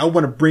together. I mean, I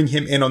want to bring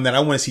him in on that. I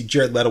want to see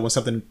Jared Leto in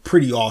something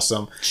pretty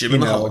awesome. Jim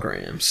and the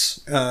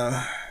Holograms.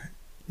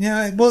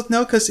 Yeah, well,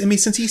 no, because, I mean,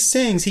 since he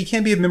sings, he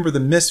can't be a member of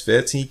the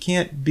Misfits, and he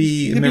can't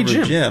be a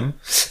member of Jim.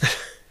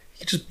 He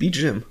could just be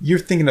Jim. You're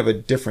thinking of a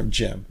different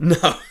Jim. No.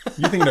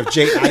 You're thinking of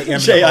J.I.M.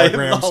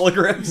 J.I.M.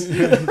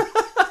 Holograms.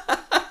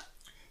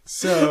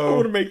 So I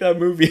want to make that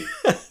movie.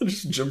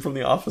 Just Jim from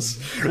The Office.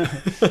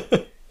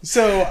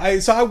 So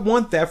I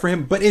want that for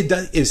him, but it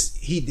does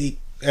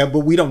but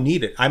we don't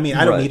need it. I mean,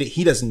 I don't need it.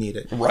 He doesn't need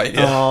it. Right.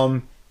 Yeah.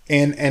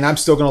 And I'm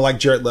still gonna like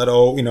Jared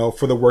Leto, you know,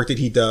 for the work that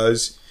he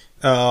does.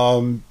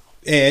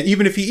 And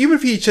even if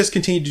he just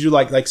continued to do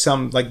like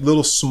some like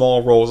little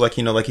small roles, like,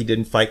 you know, like he did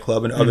in Fight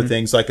Club and other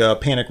things, like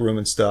Panic Room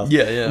and stuff.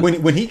 Yeah.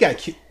 When he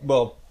got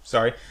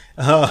sorry.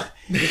 I'm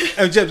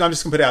just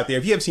gonna put it out there.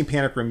 If you haven't seen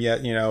Panic Room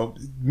yet, you know,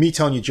 me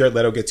telling you Jared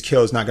Leto gets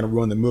killed is not gonna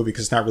ruin the movie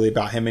because it's not really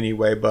about him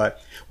anyway. But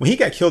when he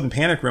got killed in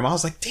Panic Room, I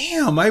was like,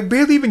 damn, I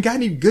barely even got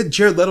any good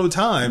Jared Leto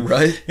time.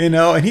 Right. You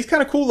know, and he's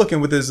kind of cool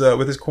looking with his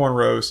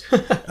cornrows.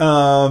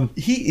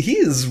 He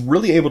is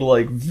really able to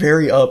like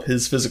vary up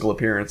his physical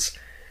appearance.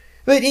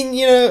 But,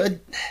 you know,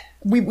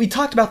 we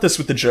talked about this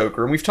with the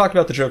Joker, and we've talked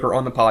about the Joker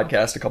on the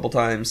podcast a couple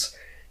times.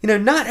 You know,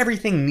 not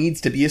everything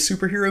needs to be a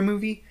superhero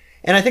movie,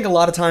 and I think a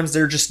lot of times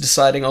they're just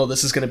deciding, oh,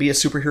 this is going to be a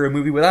superhero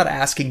movie without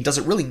asking, does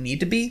it really need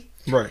to be?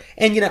 Right.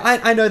 And, you know,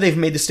 I know they've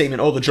made the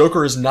statement, oh, the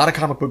Joker is not a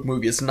comic book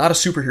movie, it's not a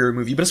superhero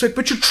movie, but it's like,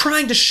 but you're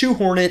trying to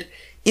shoehorn it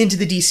into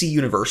the DC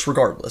universe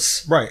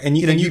regardless. Right. And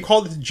you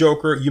called it the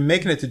Joker, you're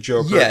making it the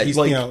Joker. Yeah, he's,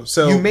 like, you know,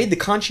 so you made the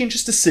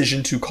conscientious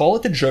decision to call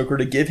it the Joker,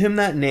 to give him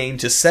that name,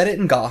 to set it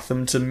in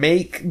Gotham, to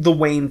make the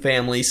Wayne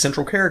family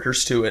central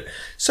characters to it.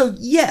 So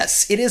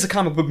yes, it is a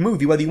comic book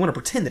movie, whether you want to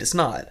pretend that it's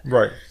not.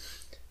 Right.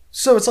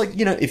 So it's like,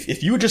 you know,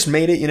 if you had just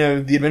made it, you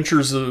know, the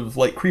adventures of,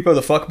 like, Creepo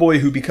the fuckboy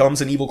who becomes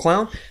an evil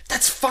clown,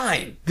 that's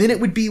fine. Then it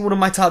would be one of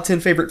my top 10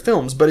 favorite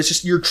films, but it's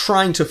just you're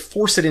trying to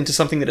force it into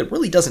something that it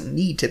really doesn't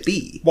need to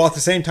be. While at the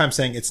same time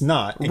saying it's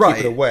not, and right.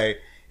 keep it away.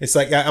 It's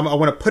like, I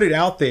want to put it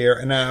out there,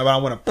 and I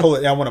want to pull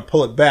it, I want to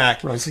pull it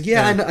back. Right. It's like,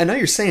 yeah, I know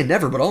you're saying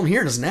never, but all I'm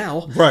hearing is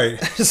now. Right.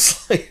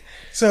 It's like...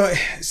 So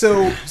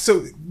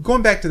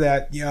going back to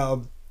that, you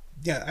know,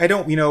 yeah, I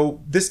don't, you know,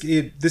 this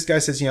guy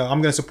says, you know,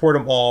 I'm going to support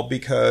them all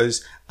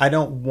because I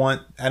don't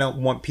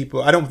want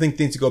people. I don't think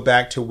things to go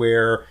back to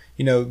where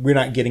we're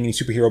not getting any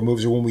superhero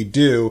movies, or when we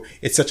do,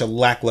 it's such a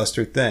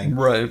lackluster thing.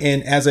 Right.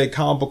 And as a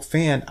comic book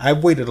fan,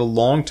 I've waited a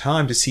long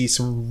time to see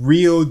some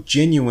real,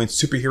 genuine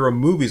superhero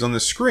movies on the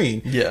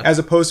screen. Yeah. As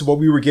opposed to what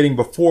we were getting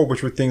before,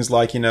 which were things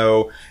like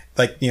the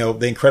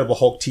Incredible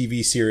Hulk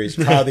TV series,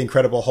 Trial of the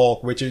Incredible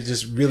Hulk, which is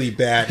just really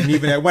bad. And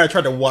even when I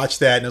tried to watch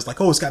that, and it's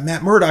like, oh, it's got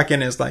Matt Murdock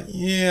in it. It's like,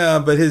 yeah,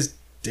 but his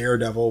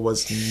Daredevil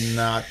was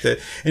not the,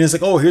 and it's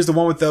like, oh, here's the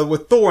one with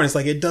Thor, and it's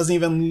like, it doesn't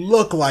even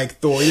look like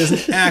Thor. He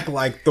doesn't act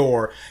like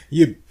Thor.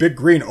 You big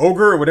green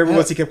ogre or whatever it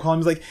was he kept calling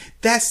him. He's like,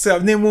 that's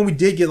stuff. And then when we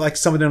did get like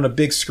some of them on a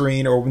big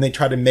screen, or when they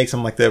tried to make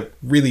some like the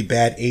really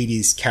bad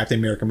 80s Captain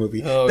America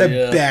movie,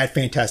 bad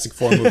Fantastic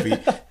Four movie,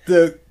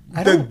 the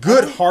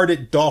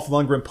good-hearted Dolph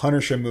Lundgren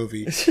Punisher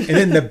movie, and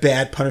then the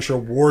bad Punisher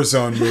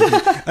Warzone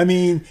movie. I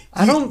mean,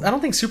 I don't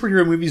think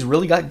superhero movies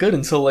really got good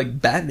until like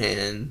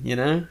Batman,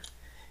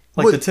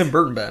 the Tim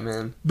Burton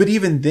Batman. But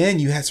even then,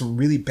 you had some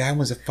really bad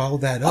ones that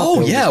followed that up. Oh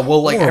yeah,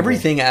 well, like horrible.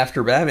 Everything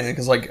after Batman,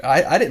 because like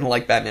I didn't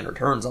like Batman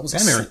Returns.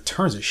 Batman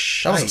Returns is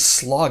shite. That was a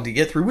slog to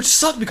get through, which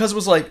sucked because it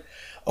was like,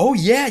 oh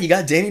yeah, you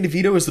got Danny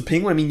DeVito as the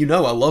Penguin. I mean, I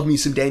love me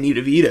some Danny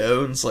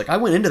DeVito, and it's like I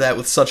went into that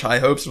with such high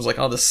hopes. And was like,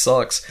 oh, this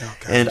sucks. Oh,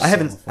 God, and I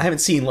haven't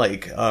seen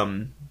like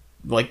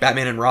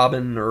Batman and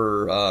Robin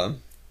or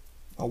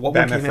what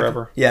Batman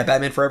Forever. After? Yeah,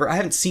 Batman Forever. I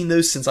haven't seen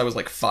those since I was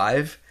like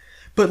 5.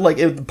 But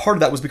like part of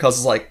that was because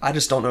it's like I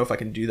just don't know if I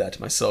can do that to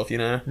myself,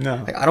 No,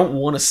 like I don't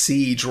want to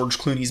see George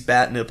Clooney's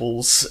bat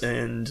nipples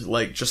and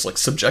like just like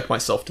subject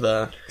myself to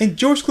that. And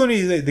George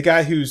Clooney, the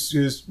guy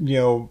who's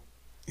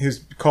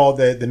called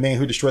the man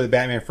who destroyed the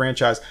Batman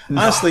franchise.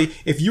 Honestly,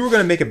 if you were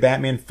going to make a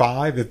Batman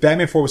 5, if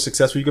Batman 4 was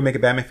successful, you could make a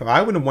Batman 5.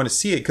 I wouldn't want to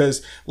see it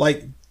because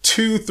like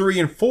 2, 3,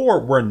 and 4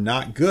 were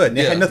not good. And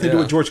it had nothing to do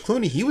with George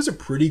Clooney. He was a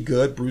pretty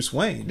good Bruce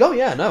Wayne. Oh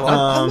yeah, no,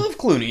 I love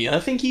Clooney.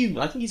 I think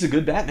he's a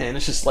good Batman.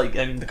 It's just like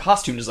the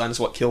costume design is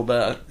what killed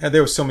that.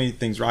 There were so many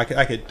things wrong.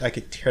 I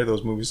could tear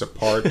those movies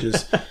apart.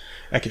 Just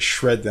I could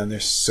shred them. They're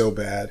so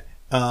bad.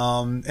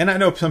 And I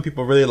know some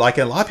people really like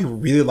it. A lot of people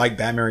really like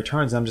Batman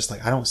Returns. And I'm just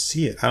like, I don't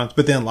see it.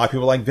 But then a lot of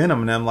people like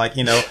Venom, and I'm like,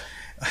 I'm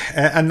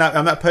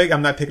not picking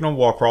on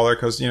Wallcrawler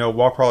because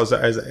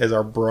Wallcrawler is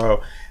our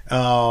bro.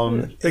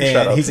 Big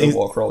shout out to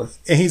Wallcrawler.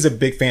 And he's a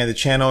big fan of the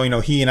channel.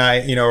 He and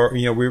I,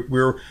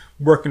 we're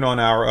working on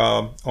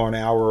our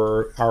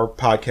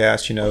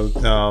podcast.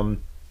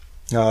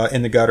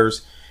 In the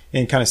gutters,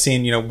 and kind of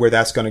seeing where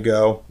that's going to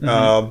go.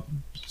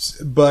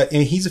 Mm-hmm.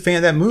 And he's a fan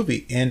of that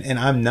movie, and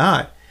I'm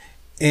not.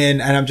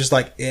 And I'm just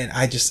like, and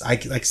I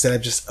like I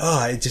said,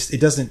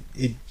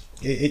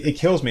 it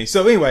kills me.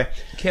 So anyway,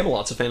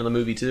 Camelot's a fan of the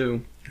movie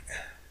too.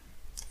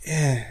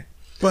 Yeah,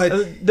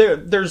 but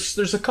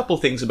there's a couple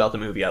things about the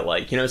movie I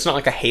like. It's not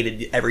like I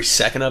hated every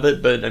second of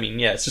it, but I mean,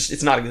 yeah,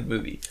 it's not a good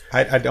movie.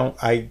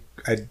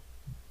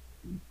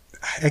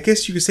 I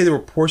guess you could say there were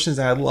portions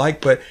that I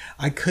liked, but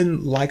I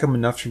couldn't like them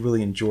enough to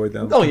really enjoy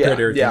them. Oh compared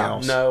to everything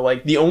else. No,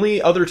 like the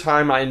only other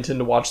time I intend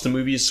to watch the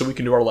movie is so we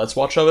can do our Let's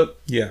Watch of it.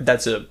 Yeah,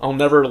 that's it. I'll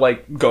never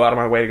like go out of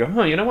my way to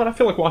go, you know what? I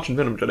feel like watching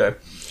Venom today.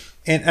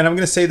 And I'm going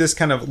to say this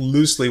kind of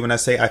loosely when I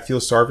say I feel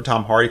sorry for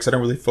Tom Hardy, because I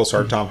don't really feel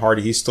sorry for Tom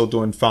Hardy. He's still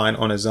doing fine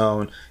on his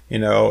own.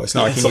 It's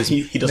not like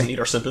he doesn't need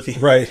our sympathy.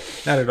 Right.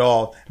 Not at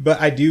all.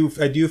 But I do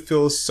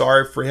feel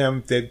sorry for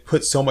him. They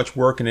put so much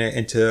work in it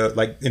and to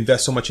like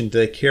invest so much into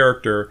the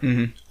character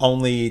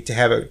only to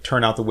have it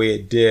turn out the way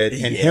it did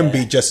and him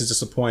be just as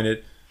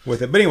disappointed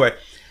with it. But anyway,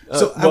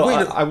 so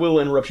I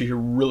will interrupt you here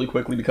really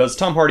quickly because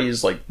Tom Hardy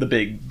is like the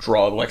big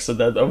draw. Like I said,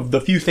 of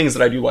the few things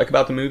that I do like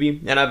about the movie,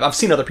 and I've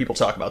seen other people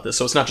talk about this,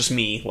 so it's not just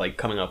me like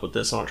coming up with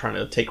this. I'm not trying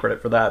to take credit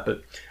for that,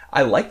 but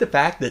I like the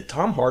fact that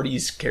Tom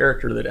Hardy's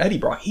character that Eddie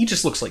brought, he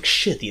just looks like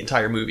shit the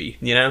entire movie.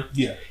 Yeah.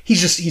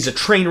 He's a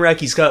train wreck.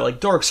 He's got like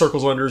dark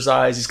circles under his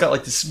eyes. He's got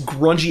like this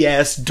grungy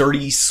ass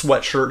dirty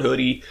sweatshirt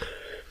hoodie.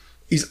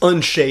 He's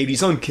unshaved,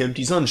 he's unkempt,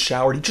 he's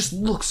unshowered, he just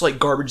looks like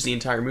garbage the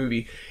entire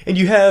movie. And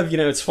you have,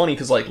 it's funny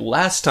because like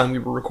last time we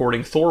were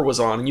recording, Thor was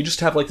on, and you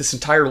just have like this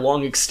entire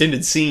long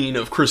extended scene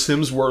of Chris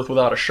Hemsworth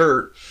without a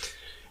shirt.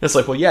 And it's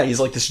like, well yeah, he's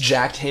like this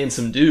jacked,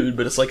 handsome dude,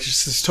 but it's like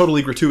just this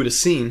totally gratuitous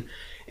scene.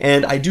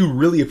 And I do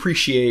really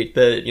appreciate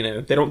that,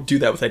 they don't do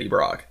that with Eddie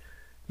Brock.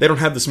 They don't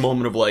have this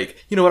moment of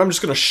like, you know what, I'm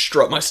just gonna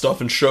strut my stuff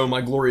and show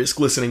my glorious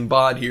glistening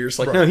bod here. It's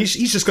like, no,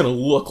 he's just gonna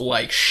look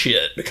like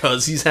shit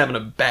because he's having a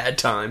bad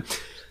time.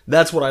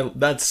 That's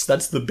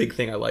the big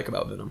thing I like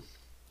about Venom.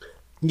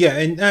 Yeah,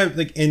 and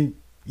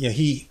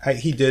he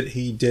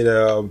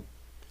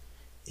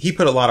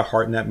put a lot of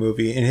heart in that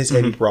movie. And his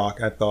Eddie Brock,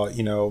 I thought,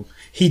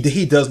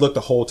 he does look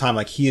the whole time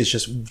like he is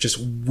just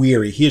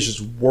weary. He is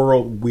just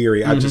world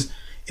weary.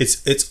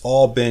 It's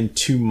all been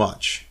too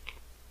much.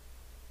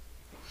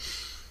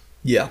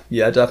 Yeah,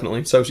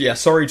 definitely. So yeah,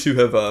 sorry to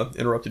have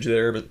interrupted you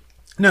there, but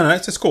no,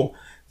 that's just cool.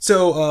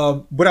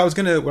 So what I was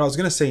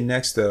gonna say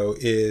next though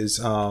is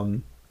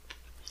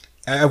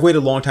I've waited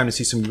a long time to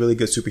see some really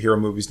good superhero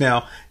movies.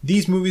 Now,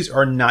 these movies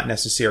are not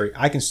necessary.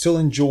 I can still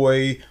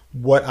enjoy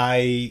what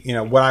I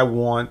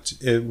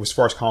want as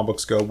far as comic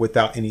books go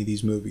without any of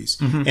these movies.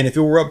 Mm-hmm. And if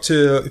it were up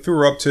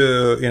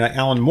to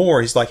Alan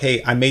Moore, he's like,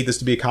 hey, I made this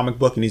to be a comic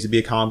book. It needs to be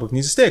a comic book. It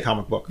needs to stay a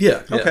comic book.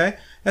 Yeah. Okay.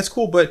 That's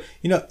cool. But,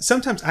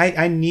 sometimes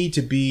I need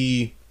to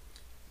be,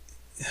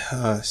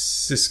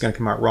 this is going to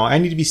come out wrong. I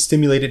need to be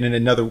stimulated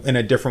in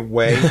a different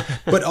way,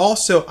 but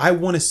also I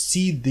want to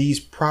see these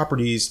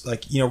properties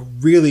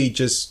really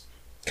just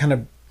kind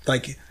of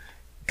like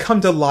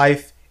come to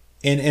life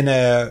in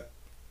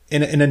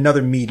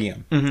another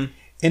medium. Mm-hmm.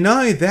 And not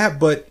only that,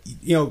 but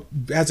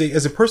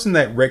as a person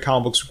that read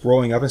comic books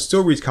growing up and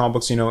still reads comic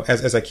books,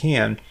 as I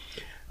can,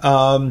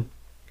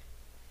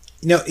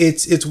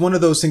 it's one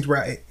of those things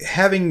where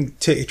having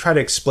to try to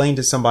explain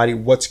to somebody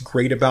what's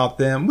great about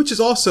them, which is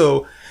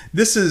also,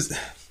 this is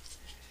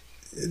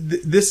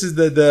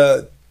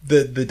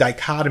the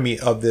dichotomy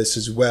of this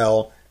as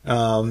well.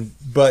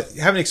 But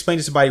having to explain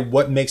to somebody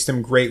what makes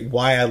them great,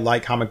 why I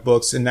like comic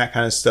books and that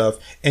kind of stuff.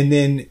 And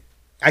then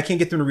I can't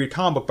get them to read a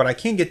comic book, but I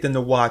can get them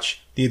to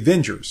watch the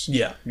Avengers.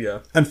 Yeah,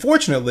 yeah.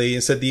 Unfortunately,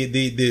 instead the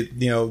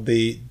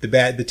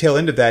tail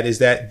end of that is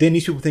that then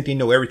these people think they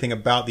know everything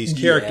about these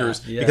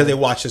characters because they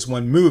watched this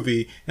one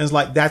movie, and it's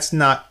like that's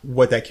not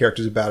what that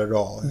character's about at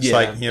all. It's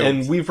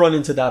and we've run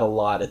into that a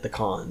lot at the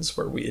cons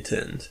where we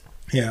attend.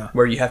 Yeah,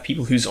 where you have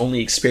people whose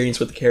only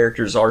experience with the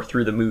characters are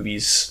through the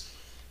movies.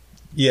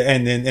 Yeah,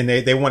 and then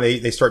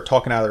they start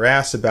talking out of their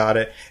ass about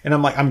it, and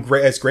I'm like,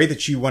 it's great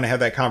that you want to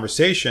have that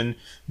conversation,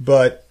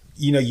 but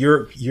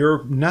you're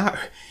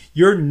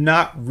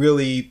not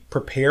really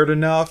prepared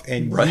enough,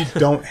 and you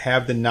don't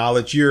have the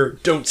knowledge.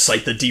 Don't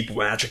cite the deep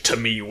magic to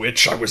me,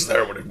 witch. I was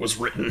there when it was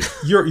written.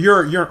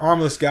 You're an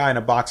armless guy in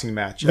a boxing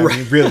match. I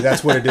mean, really,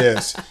 that's what it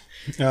is.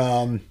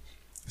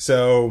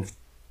 So,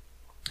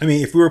 I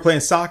mean, if we were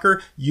playing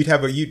soccer, you'd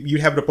have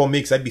it up on me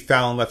because I'd be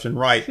fouling left and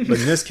right. But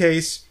in this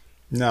case,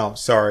 no,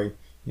 sorry,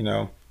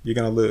 you're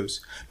going to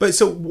lose. But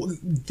so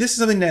this is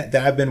something that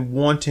I've been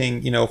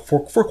wanting,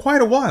 for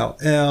quite a while.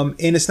 And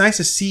it's nice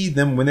to see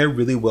them when they're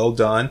really well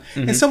done.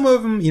 Mm-hmm. And some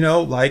of them,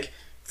 like,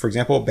 for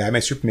example,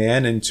 Batman,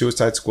 Superman and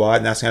Suicide Squad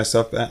and that kind of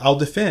stuff, I'll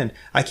defend.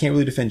 I can't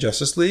really defend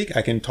Justice League.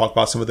 I can talk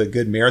about some of the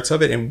good merits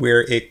of it and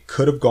where it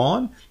could have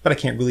gone, but I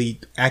can't really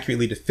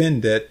accurately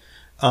defend it.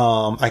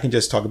 I can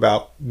just talk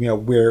about,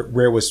 where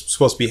it was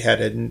supposed to be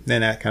headed and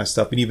that kind of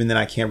stuff. And even then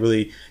I can't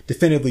really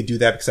definitively do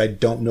that because I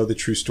don't know the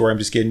true story. I'm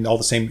just getting all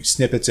the same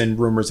snippets and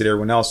rumors that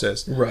everyone else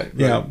is. Right.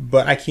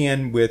 But I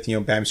can with,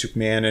 Batman,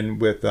 Superman and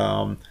with,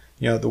 the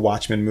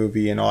Watchmen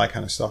movie and all that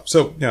kind of stuff.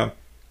 So,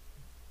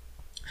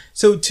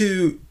 so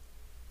to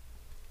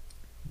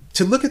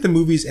look at the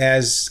movies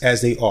as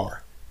they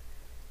are,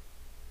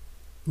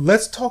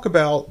 let's talk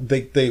about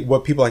the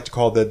what people like to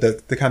call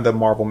the kind of the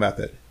Marvel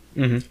method.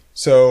 Mm-hmm.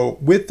 So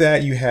with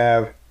that you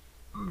have,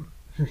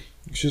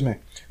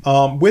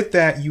 with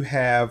that you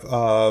have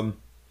the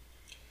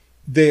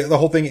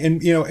whole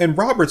thing, and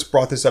Roberts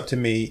brought this up to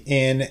me,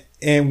 and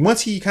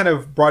once he kind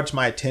of brought it to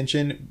my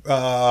attention,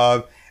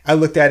 I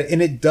looked at it,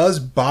 and it does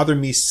bother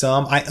me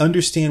some. I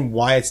understand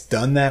why it's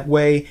done that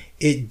way.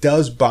 It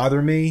does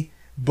bother me,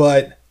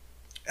 but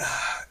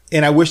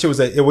and I wish there was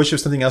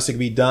something else that could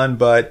be done,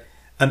 but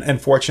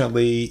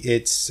unfortunately,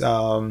 it's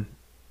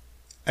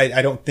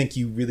I don't think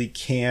you really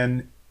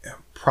can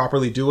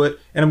properly do it.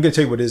 And I'm going to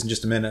tell you what it is in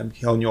just a minute. I'm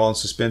holding you all in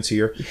suspense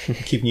here,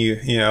 keeping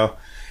you,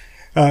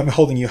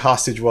 holding you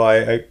hostage while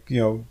I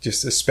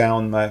just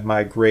expound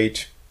my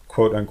great,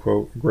 quote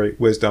unquote, great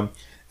wisdom.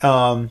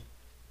 I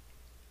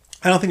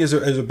don't think there's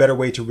a better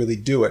way to really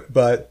do it.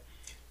 But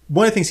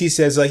one of the things he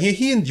says, like,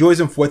 he enjoys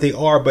them for what they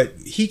are, but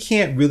he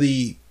can't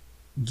really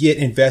get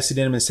invested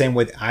in them in the same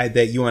way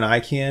that you and I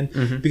can.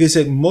 Mm-hmm. Because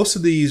most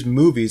of these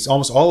movies,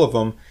 almost all of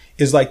them,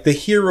 is like the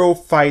hero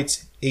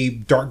fights a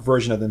dark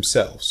version of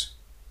themselves.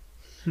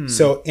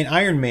 So in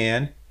Iron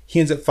Man, he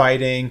ends up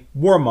fighting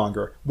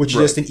Warmonger, which is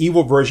just an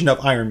evil version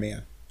of Iron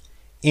Man.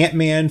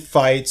 Ant-Man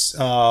fights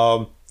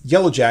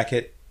Yellow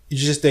Jacket, it's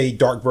just a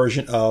dark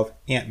version of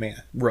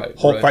Ant-Man. Right.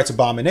 Hulk fights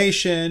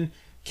Abomination.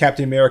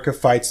 Captain America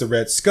fights the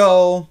Red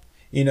Skull.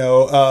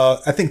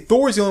 I think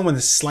Thor's the only one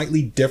that's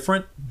slightly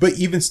different, but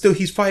even still,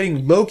 he's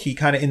fighting Loki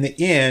kind of in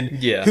the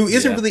end, who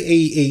isn't really a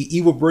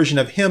evil version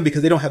of him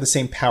because they don't have the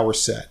same power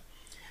set.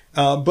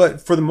 But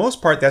for the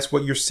most part, that's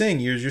what you're seeing.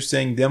 You're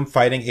seeing them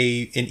fighting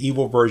an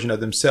evil version of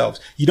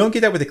themselves. You don't get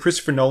that with the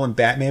Christopher Nolan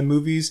Batman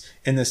movies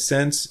in the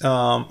sense,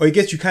 or I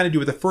guess you kind of do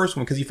with the first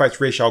one because he fights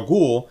Ra's al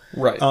Ghul.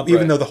 Right.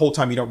 Even though the whole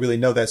time you don't really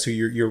know that's who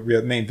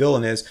your main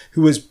villain is,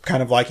 who is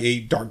kind of like a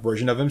dark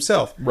version of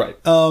himself. Right.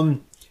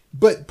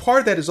 But part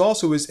of that is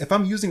if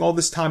I'm using all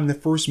this time in the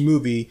first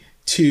movie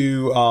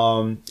to,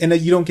 and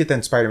you don't get that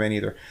in Spider-Man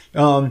either.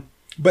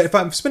 But if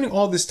I'm spending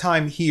all this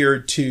time here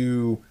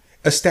to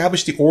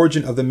establish the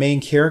origin of the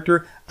main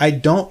character, I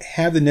don't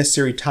have the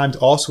necessary time to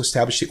also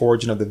establish the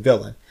origin of the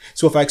villain.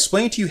 So if I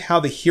explain to you how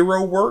the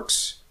hero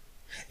works,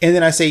 and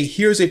then I say,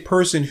 here's a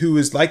person who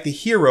is like the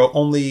hero,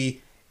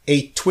 only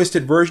a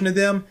twisted version of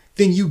them,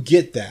 then you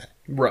get that.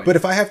 Right. But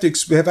if I have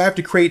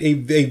to create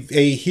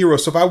a hero,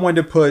 so if I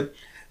wanted to put,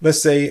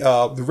 let's say,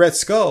 the Red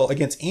Skull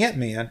against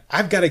Ant-Man,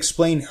 I've got to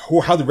explain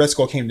how the Red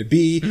Skull came to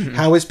be,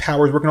 how his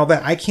powers work and all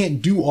that. I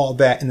can't do all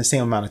that in the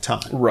same amount of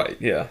time. Right.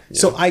 Yeah.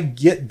 So I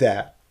get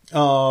that.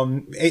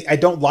 I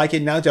don't like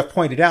it now that I've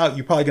pointed out.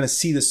 You're probably going to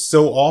see this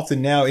so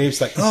often now. It's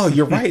like, oh,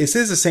 you're right. It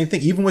is the same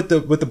thing. Even with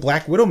the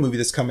Black Widow movie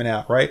that's coming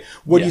out, right?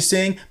 What are you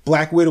saying?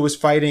 Black Widow is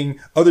fighting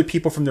other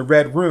people from the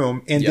Red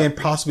Room, and then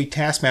possibly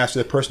Taskmaster,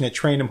 the person that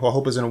trained him, who I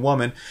hope isn't a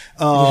woman.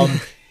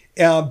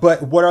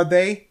 But what are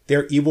they?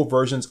 They're evil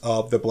versions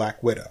of the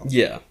Black Widow.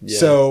 Yeah.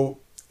 So,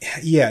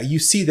 yeah, you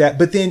see that.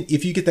 But then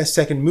if you get that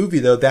second movie,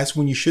 though, that's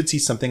when you should see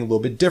something a little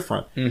bit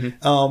different.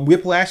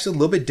 Whiplash is a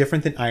little bit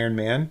different than Iron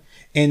Man.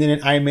 And then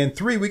in Iron Man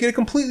 3, we get a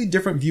completely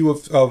different view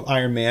of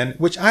Iron Man,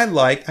 which I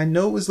like. I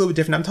know it was a little bit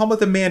different. I'm talking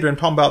about the Mandarin. I'm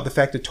talking about the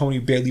fact that Tony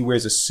barely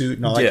wears a suit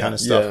and all that kind of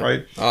stuff,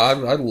 right? I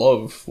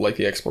love like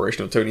the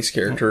exploration of Tony's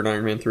character in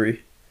Iron Man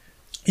 3.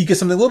 You get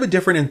something a little bit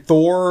different in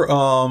Thor,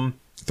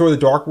 Thor the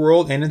Dark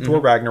World, and in Thor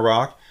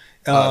Ragnarok.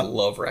 I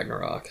love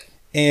Ragnarok.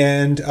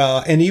 And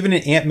even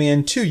in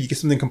Ant-Man 2, you get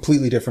something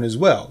completely different as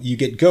well. You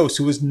get Ghost,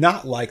 who is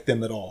not like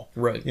them at all.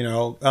 Right. You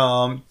know,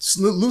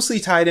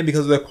 loosely tied in because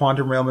of the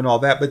quantum realm and all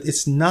that, but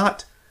it's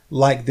not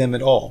like them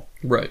at all.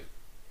 Right.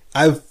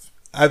 I've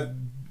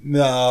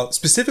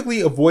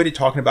specifically avoided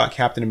talking about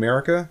Captain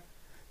America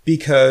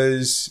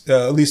because,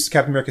 at least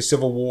Captain America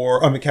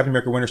Captain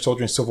America Winter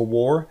Soldier and Civil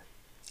War,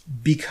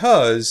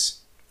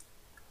 because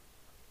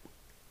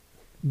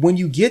when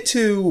you get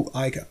to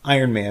like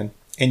Iron Man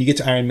and you get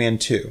to Iron Man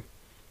 2,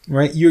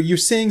 right? You're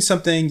seeing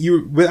something.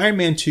 With Iron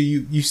Man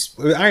 2,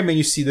 with Iron Man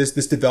you see this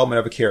development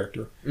of a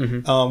character,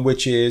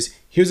 which is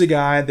here's a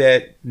guy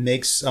that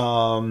makes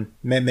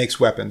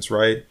weapons,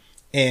 right?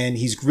 And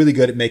he's really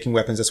good at making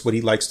weapons. That's what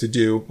he likes to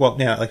do. Well,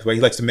 yeah, like he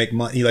likes to make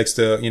money. He likes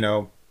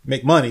to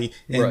make money,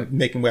 and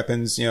making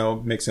weapons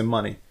makes him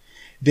money.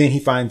 Then he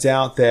finds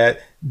out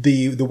that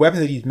the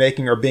weapons that he's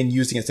making are being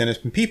used against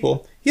innocent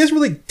people. He doesn't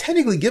really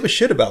technically give a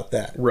shit about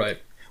that. Right.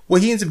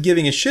 What he ends up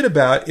giving a shit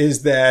about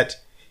is that,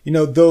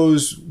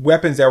 those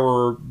weapons that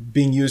were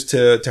being used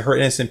to hurt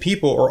innocent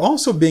people are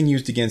also being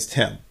used against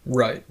him.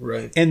 Right.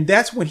 And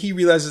that's when he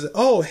realizes,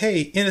 oh,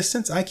 hey, in a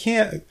sense,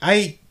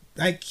 I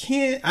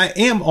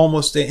am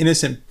almost an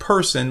innocent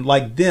person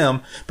like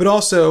them, but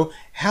also,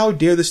 how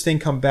dare this thing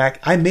come back?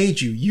 I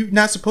made you. You're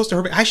not supposed to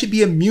hurt me. I should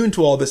be immune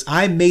to all this.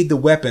 I made the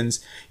weapons.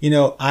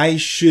 I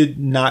should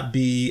not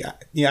be,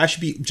 I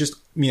should be just,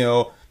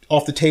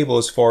 off the table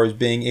as far as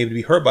being able to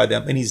be hurt by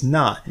them. And he's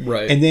not.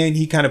 Right. And then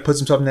he kind of puts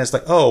himself in that,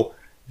 like, oh,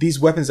 these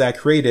weapons I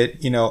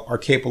created, are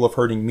capable of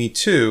hurting me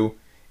too.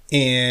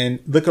 And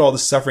look at all the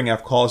suffering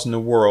I've caused in the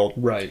world.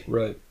 Right.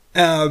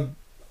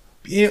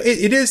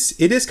 It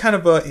is kind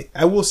of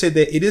I will say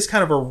that it is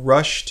kind of a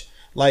rushed,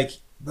 like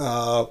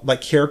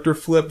character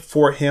flip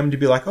for him to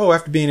be like, oh,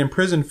 after being in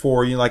prison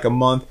for, like a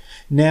month,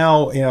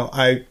 now,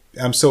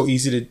 I'm so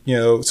easy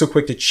to, so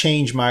quick to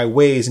change my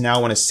ways. And now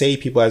I want to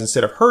save people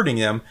instead of hurting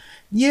them.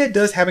 Yeah, it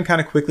does happen kind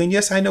of quickly. And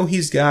yes, I know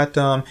he's got,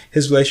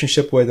 his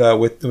relationship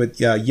with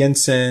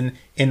Jensen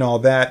and all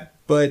that,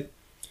 but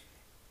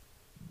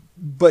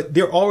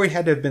there already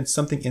had to have been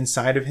something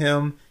inside of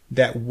him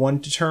that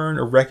wanted to turn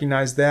or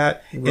recognize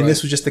that. Right. And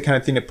this was just the kind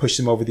of thing that pushed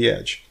him over the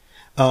edge.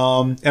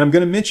 And I'm going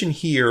to mention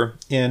here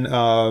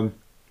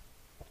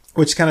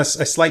which is kind of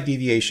a slight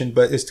deviation,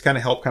 but it's to kind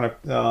of help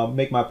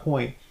make my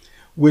point,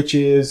 which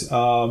is,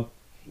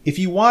 if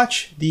you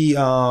watch the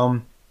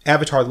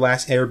Avatar: The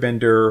Last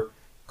Airbender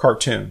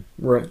cartoon,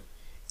 right,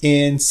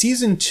 in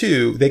season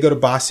 2, they go to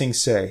Ba Sing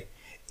Se.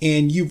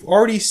 And you've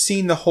already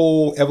seen the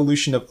whole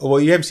evolution of,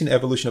 well, you haven't seen the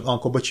evolution of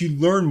Uncle, but you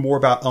learn more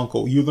about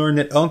Uncle. You learn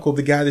that Uncle,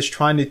 the guy that's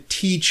trying to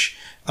teach,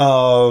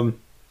 what's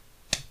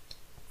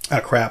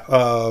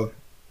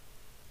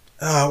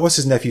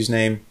his nephew's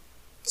name?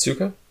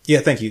 Zuko? Yeah,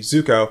 thank you.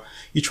 Zuko.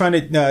 He's trying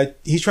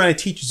to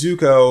teach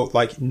Zuko,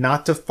 like,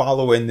 not to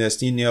follow in this,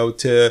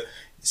 to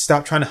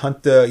stop trying to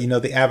hunt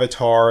the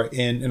Avatar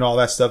and all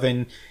that stuff.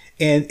 And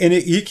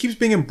it keeps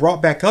being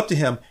brought back up to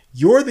him.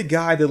 You're the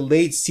guy that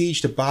laid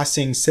siege to Ba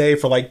Sing Se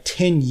for like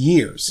 10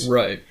 years.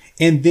 Right.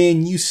 And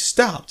then you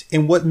stopped.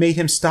 And what made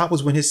him stop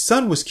was when his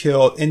son was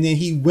killed. And then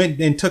he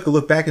went and took a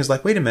look back and was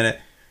like, wait a minute,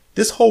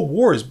 this whole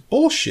war is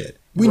bullshit.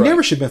 We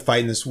never should have been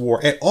fighting this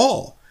war at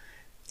all.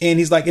 And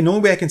he's like, and the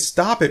only way I can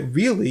stop it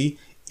really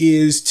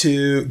is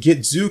to get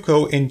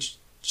Zuko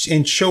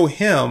and show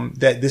him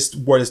that this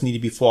war doesn't need to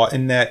be fought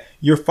and that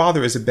your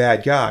father is a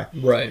bad guy.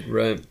 Right.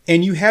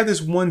 And you have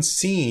this one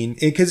scene,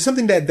 because it's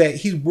something that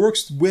he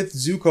works with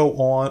Zuko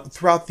on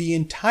throughout the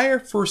entire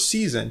first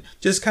season,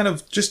 just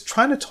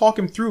trying to talk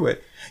him through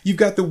it. You've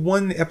got the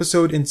one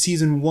episode in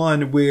season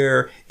 1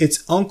 where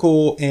it's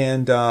Uncle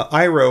and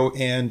Iroh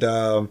and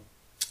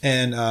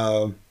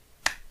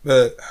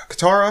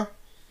Katara.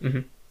 Mm-hmm.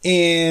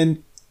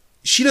 And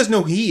she doesn't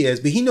know who he is,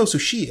 but he knows who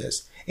she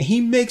is. And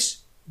he makes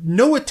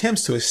no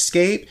attempts to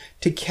escape,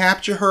 to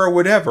capture her or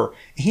whatever.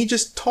 And he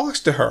just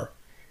talks to her,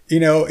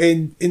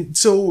 and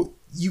so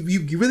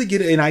you really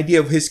get an idea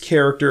of his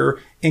character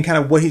and kind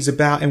of what he's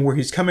about and where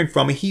he's coming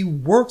from. And he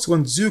works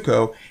on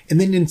Zuko. And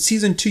then in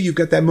season 2, you've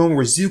got that moment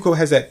where Zuko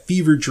has that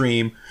fever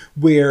dream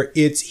where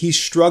he's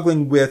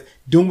struggling with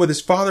doing what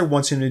his father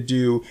wants him to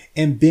do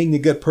and being the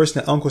good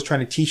person that Uncle's trying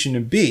to teach him to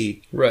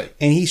be. Right.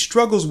 And he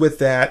struggles with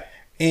that.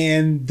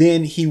 And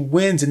then he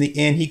wins. In the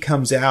end, he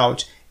comes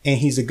out and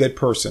he's a good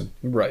person.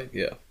 Right,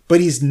 yeah. But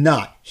he's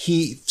not.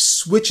 He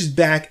switches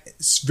back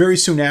very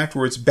soon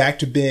afterwards back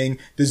to being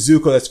the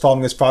Zuko that's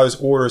following his father's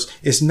orders.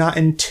 It's not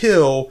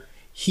until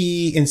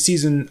he in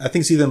season, I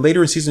think it's either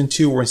later in season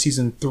 2 or in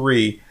season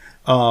 3,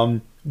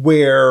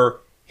 where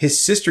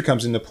his sister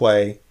comes into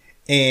play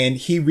and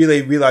he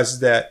really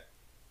realizes that,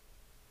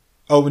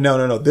 oh,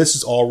 no, this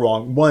is all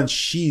wrong. One,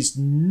 she's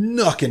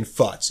knucking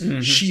futs.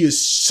 Mm-hmm. She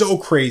is so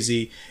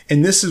crazy.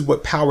 And this is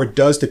what power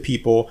does to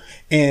people.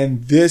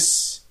 And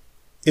this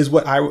is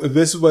what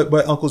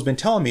Uncle's been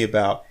telling me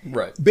about.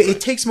 Right. But it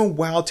takes him a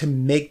while to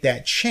make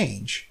that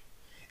change.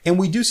 And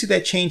we do see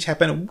that change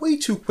happen way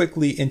too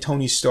quickly in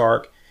Tony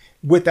Stark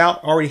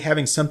without already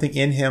having something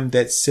in him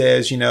that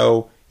says,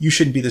 you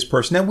shouldn't be this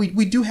person. Now,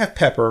 we do have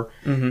Pepper,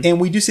 and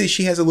we do see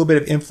she has a little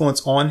bit of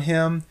influence on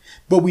him,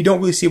 but we don't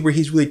really see where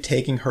he's really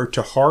taking her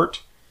to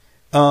heart.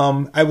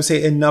 I would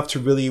say enough to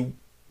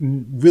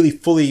really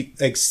fully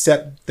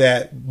accept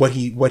that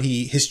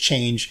his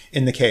change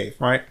in the cave,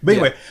 right? But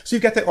anyway, so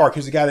you've got that arc.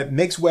 He's a guy that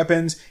makes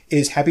weapons,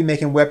 is happy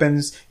making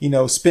weapons,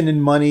 spending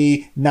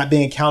money, not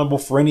being accountable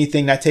for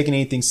anything, not taking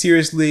anything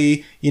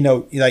seriously,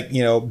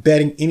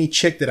 betting any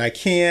chick that I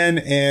can,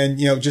 and,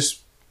 just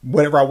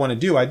whatever I want to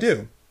do, I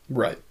do.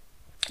 Right.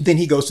 Then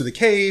he goes to the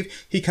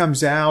cave, he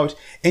comes out,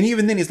 and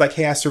even then he's like,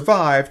 hey, I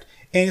survived.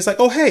 And he's like,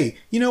 oh, hey,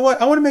 you know what?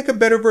 I want to make a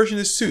better version of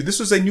this suit. This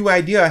was a new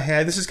idea I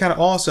had. This is kind of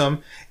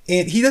awesome.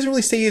 And he doesn't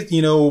really say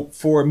it,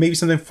 for maybe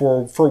something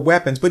for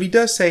weapons, but he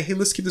does say, hey,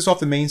 let's keep this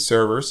off the main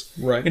servers.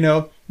 Right.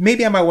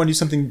 Maybe I might want to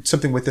do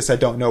something with this. I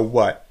don't know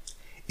what.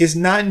 It's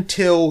not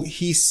until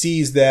he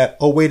sees that,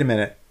 oh, wait a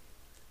minute.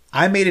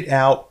 I made it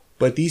out,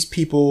 but these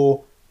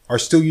people are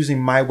still using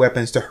my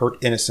weapons to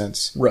hurt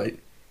innocents. Right.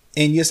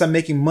 And yes, I'm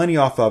making money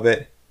off of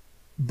it,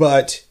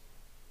 but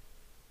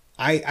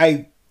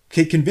I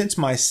could convince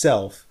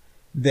myself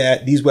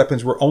that these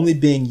weapons were only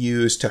being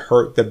used to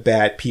hurt the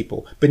bad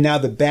people. But now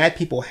the bad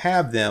people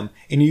have them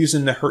and use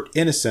them to hurt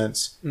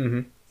innocents.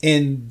 Mm-hmm.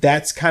 And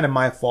that's kind of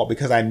my fault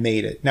because I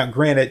made it. Now,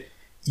 granted,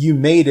 you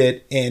made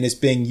it and it's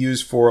being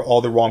used for all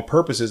the wrong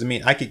purposes. I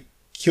mean, I could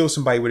kill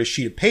somebody with a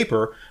sheet of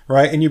paper,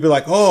 right? And you'd be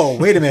like, oh,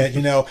 wait a minute,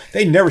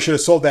 they never should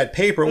have sold that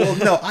paper. Well,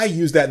 no, I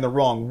used that in the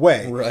wrong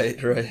way.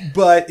 Right.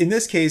 But in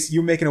this case,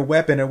 you're making a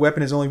weapon, and a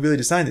weapon is only really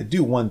designed to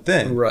do one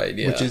thing. Right,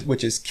 yeah.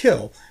 Which is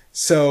kill.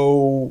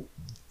 So,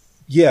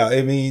 yeah,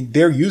 I mean,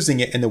 they're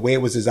using it in the way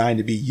it was designed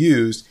to be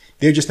used.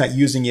 They're just not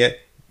using it,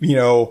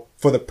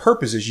 for the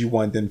purposes you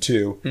want them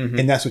to. Mm-hmm.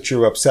 And that's what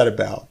you're upset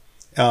about.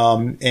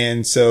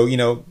 And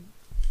so,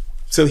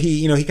 so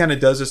he kind of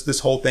does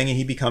this whole thing and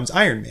he becomes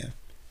Iron Man.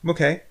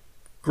 Okay,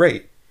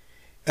 great.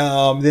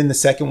 Then the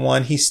second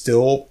one, he's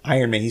still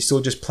Iron Man. He's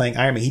still just playing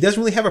Iron Man. He doesn't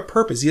really have a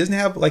purpose. He doesn't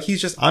have,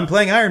 I'm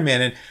playing Iron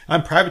Man and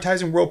I'm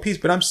privatizing world peace,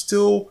 but I'm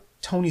still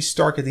Tony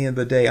Stark at the end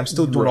of the day. I'm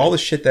still doing all the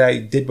shit that I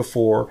did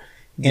before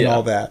and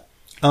all that.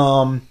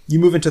 You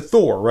move into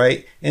Thor,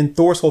 right? And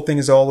Thor's whole thing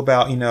is all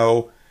about,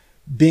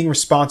 being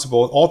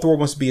responsible. All Thor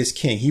wants to be is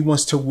king. He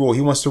wants to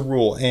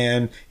rule.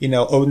 And,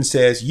 Odin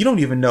says, you don't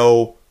even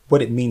know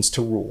what it means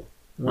to rule.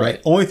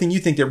 Right. Only thing you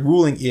think that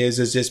ruling is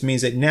just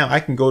means that now I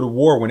can go to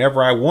war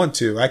whenever I want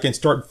to. I can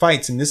start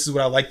fights, and this is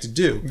what I like to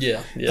do.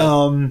 Yeah.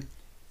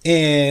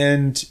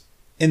 And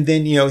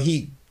then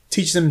he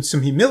teaches him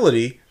some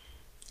humility,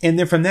 and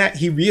then from that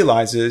he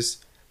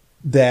realizes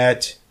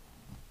that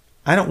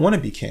I don't want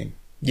to be king.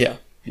 Yeah.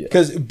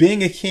 Because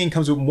being a king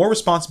comes with more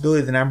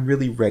responsibility than I'm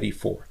really ready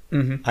for.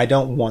 Mm-hmm. I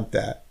don't want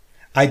that.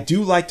 I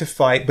do like to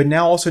fight, but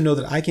now also know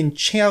that I can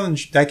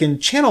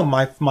channel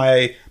my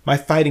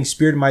fighting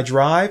spirit and my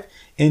drive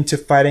into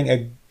fighting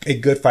a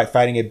good fight,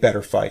 fighting a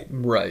better fight.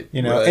 Right.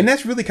 Right. And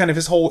that's really kind of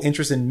his whole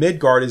interest in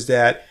Midgard is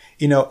that,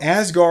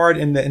 Asgard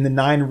and the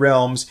 9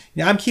 realms,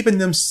 I'm keeping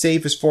them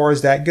safe as far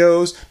as that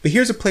goes, but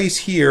here's a place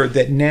here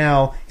that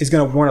now is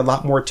going to warrant a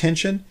lot more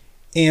attention.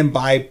 And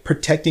by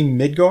protecting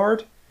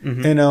Midgard,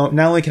 mm-hmm.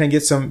 Not only can I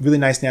get some really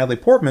nice Natalie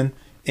Portman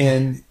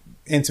and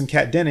some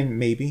Kat Denning,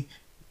 maybe,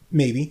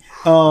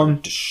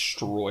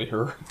 destroy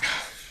her.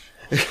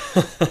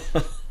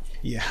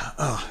 Yeah.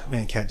 Oh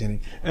man, Kat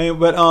Denning.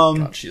 But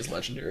God, she is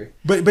legendary.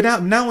 But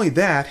not only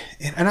that,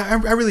 and I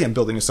really am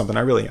building to something.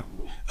 I really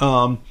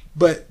am.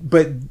 But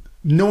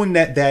knowing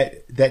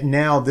that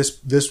now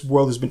this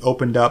world has been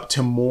opened up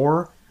to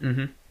more,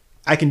 mm-hmm.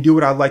 I can do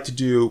what I like to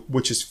do,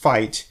 which is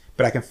fight.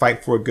 But I can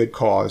fight for a good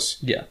cause.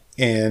 Yeah.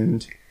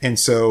 And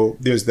so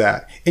there's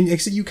that. And like I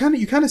said, you kind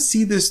of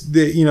see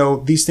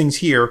these things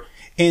here.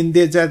 And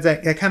there's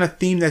that kind of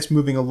theme that's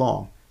moving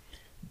along.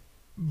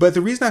 But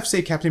the reason I've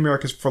saved Captain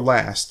America for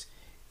last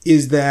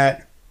is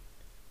that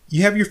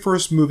you have your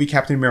first movie,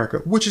 Captain America,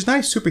 which is not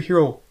a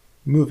superhero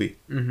movie.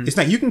 Mm-hmm. It's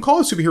not. You can call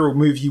it a superhero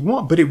movie if you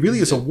want, but it really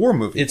is a war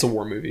movie. It's a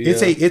war movie.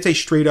 It's a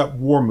straight up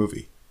war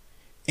movie.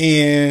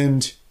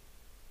 And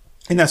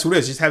that's what it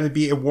is. Just having to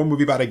be a war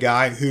movie about a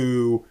guy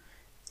who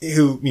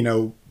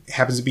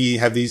happens to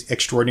have these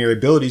extraordinary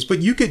abilities. But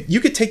you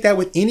could take that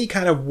with any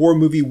kind of war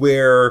movie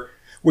where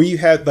you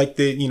had like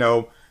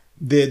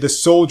the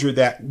soldier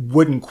that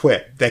wouldn't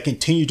quit, that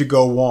continued to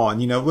go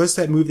on. What's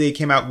that movie they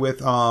came out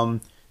with?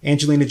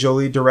 Angelina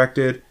Jolie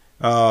directed.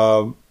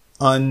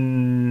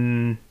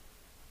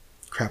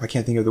 Crap, I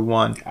can't think of the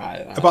one.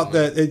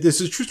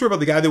 This is a true story about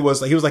the guy that was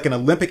like, he was like an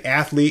Olympic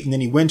athlete, and then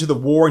he went to the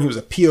war, and he was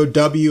a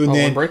POW, and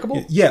then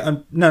Unbreakable? Yeah,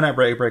 no, not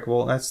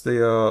Breakable. That's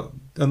the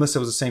unless it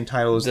was the same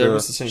title as the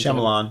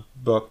Shyamalan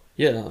book.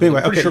 Yeah, but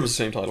anyway, I'm pretty sure it was the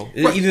same title.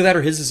 Right. Either that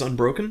or his is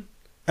Unbroken.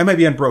 It might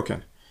be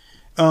Unbroken.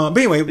 But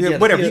anyway,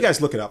 whatever. You guys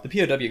look it up. The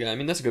POW guy. I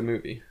mean, that's a good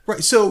movie.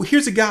 Right. So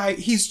here's a guy.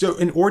 He's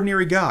an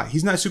ordinary guy.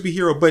 He's not a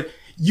superhero, but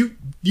you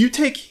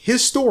take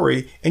his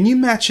story and you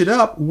match it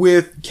up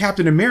with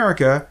Captain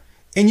America.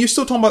 And you're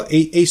still talking about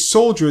a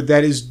soldier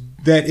that is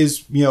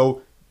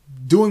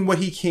doing what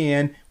he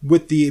can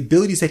with the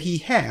abilities that he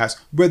has,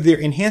 whether they're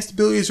enhanced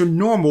abilities or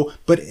normal,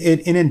 but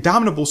an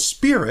indomitable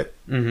spirit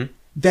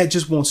that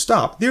just won't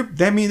stop. They're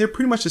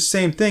pretty much the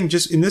same thing.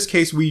 Just in this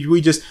case,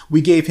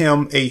 we gave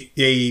him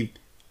a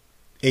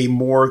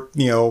more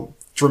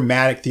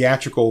dramatic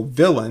theatrical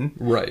villain,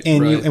 right?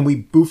 And we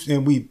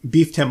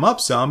beefed him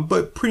up some,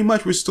 but pretty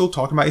much we're still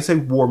talking about, it's a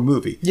war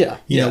movie. Yeah,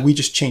 we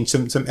just changed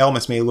some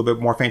elements, made it a little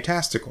bit more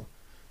fantastical.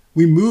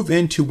 We move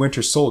into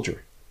Winter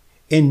Soldier,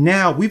 and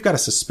now we've got a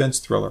suspense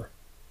thriller.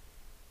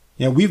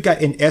 We've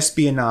got an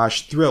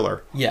espionage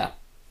thriller. Yeah.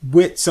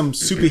 With some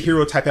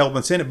superhero type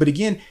elements in it. But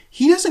again,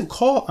 he doesn't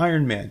call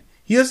Iron Man.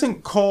 He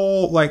doesn't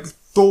call like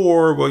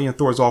Thor. Well,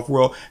 Thor's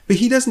off-world, but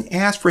he doesn't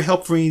ask for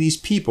help from any of these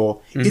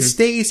people. It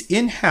stays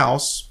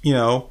in-house,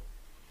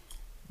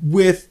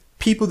 with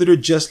people that are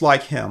just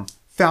like him.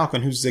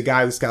 Falcon, who's the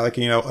guy that's got like,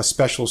 a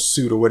special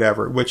suit or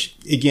whatever, which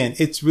again,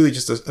 it's really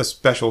just a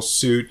special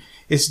suit.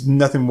 It's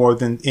nothing more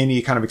than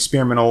any kind of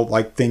experimental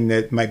like thing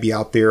that might be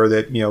out there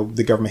that,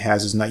 the government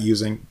is not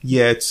using.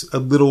 Yeah, it's a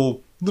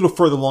little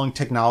further along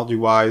technology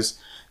wise,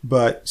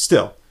 but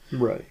still.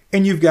 Right.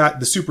 And you've got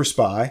the super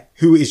spy,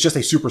 who is just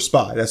a super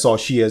spy. That's all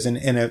she is, and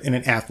an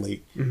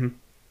athlete. Mm-hmm.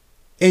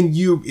 And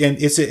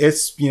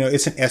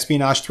it's an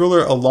espionage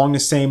thriller along the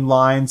same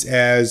lines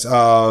as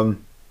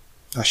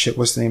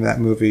what's the name of that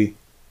movie?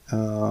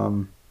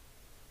 I'm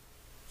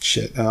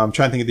trying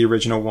to think of the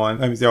original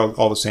one. I mean, they're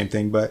all the same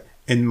thing, but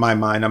in my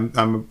mind,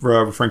 I'm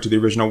referring to the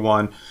original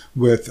one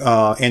with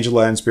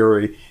Angela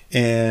Lansbury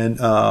and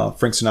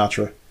Frank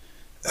Sinatra.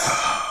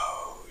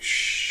 Oh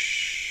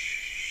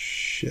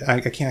shit! I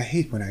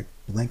hate when I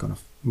blank on a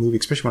movie,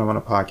 especially when I'm on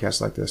a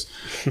podcast like this.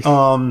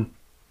 And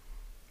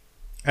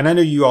I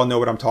know you all know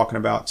what I'm talking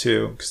about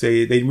too, because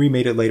they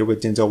remade it later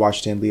with Denzel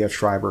Washington, Liev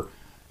Schreiber.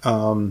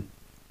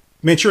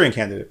 Manchurian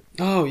Candidate.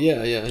 Oh,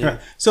 yeah. Right.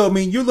 So, I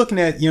mean, you're looking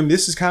at,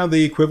 this is kind of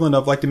the equivalent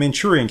of like the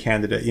Manchurian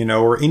Candidate,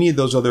 or any of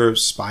those other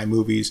spy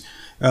movies,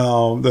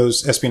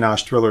 those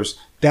espionage thrillers.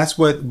 That's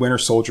what Winter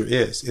Soldier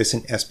is. It's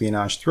an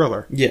espionage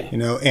thriller. Yeah.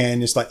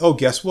 And it's like, oh,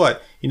 guess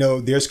what?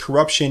 There's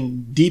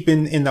corruption deep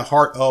in the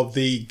heart of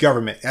the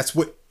government. That's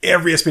what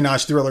every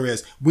espionage thriller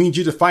is. We need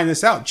you to find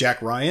this out,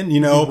 Jack Ryan,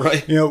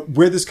 right.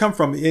 Where this come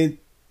from. And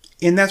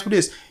that's what it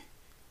is.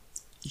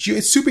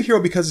 It's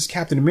superhero because it's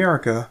Captain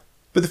America.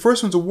 But the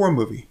first one's a war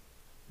movie.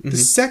 The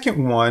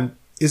second one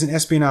is an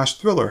espionage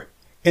thriller.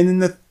 And then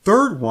the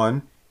third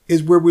one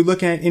is where we're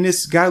looking at, and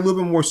it's got a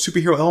little bit more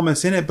superhero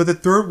elements in it, but the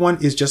third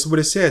one is just what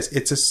it says.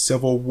 It's a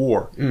civil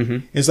war.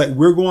 Mm-hmm. It's like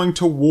we're going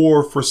to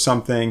war for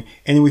something,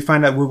 and then we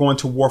find out we're going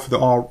to war for the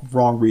all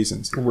wrong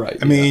reasons. Right.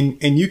 I mean,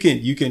 and you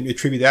can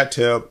attribute that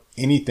to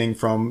anything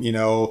from,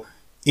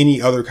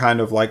 any other kind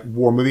of like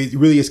war movie. It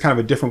really is kind of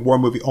a different war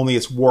movie, only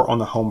it's war on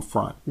the home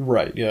front.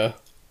 Right, yeah.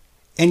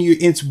 And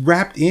it's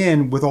wrapped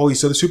in with all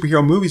these other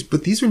superhero movies,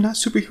 but these are not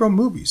superhero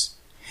movies.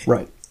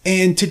 Right.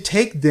 And to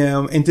take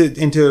them and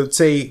to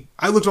say,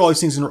 I looked at all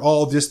these things and they're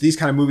all these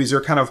kind of movies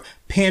are kind of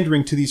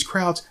pandering to these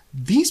crowds.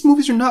 These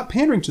movies are not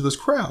pandering to those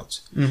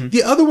crowds. Mm-hmm.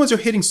 The other ones are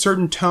hitting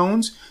certain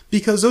tones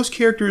because those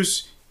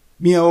characters,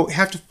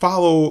 have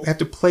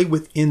to play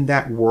within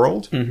that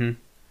world. Mm-hmm.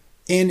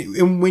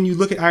 And when you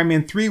look at Iron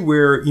Man 3,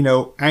 where,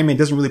 Iron Man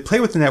doesn't really play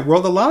within that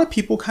world, a lot of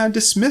people kind of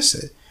dismiss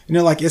it.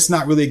 Like it's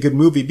not really a good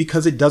movie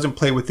because it doesn't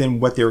play within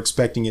what they're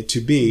expecting it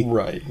to be.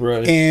 Right.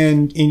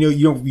 And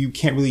you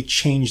can't really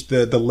change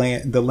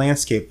the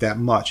landscape that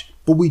much.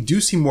 But we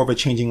do see more of a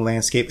changing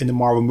landscape in the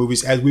Marvel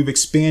movies as we've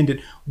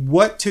expanded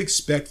what to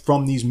expect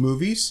from these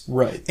movies.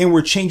 Right. And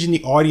we're changing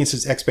the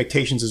audience's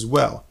expectations as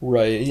well.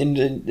 Right.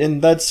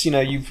 And that's,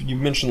 you've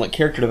mentioned like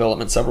character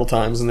development several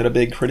times, and that a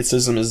big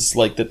criticism is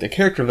like that the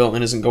character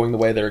development isn't going the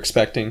way they're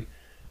expecting.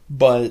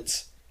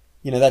 But,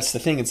 that's the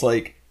thing. It's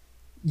like,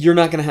 you're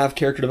not going to have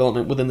character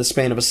development within the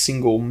span of a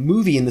single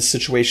movie in this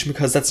situation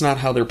because that's not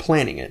how they're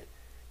planning it.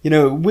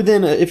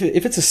 Within if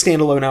it's a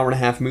standalone hour and a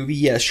half movie,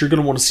 yes, you're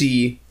going to want to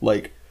see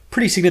like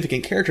pretty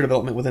significant character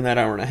development within that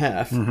hour and a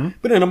half. Mm-hmm.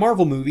 But in a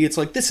Marvel movie, it's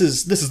like this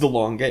is the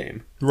long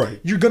game. Right.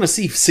 You're going to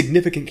see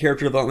significant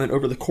character development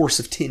over the course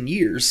of 10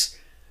 years,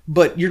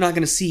 but you're not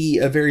going to see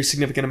a very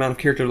significant amount of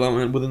character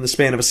development within the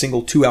span of a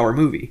single 2-hour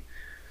movie.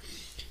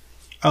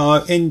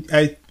 And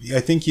I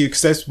think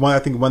because that's one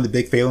of the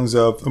big failings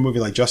of a movie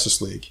like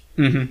Justice League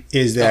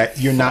is that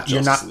you're not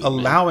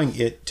allowing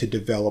it to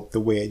develop the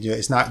way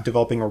it's not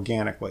developing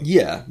organically.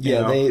 Yeah, you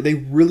know? they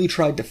really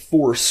tried to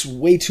force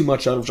way too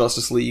much out of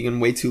Justice League in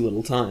way too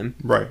little time.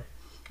 Right.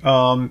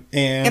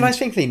 And I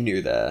think they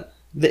knew that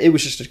it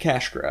was just a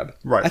cash grab.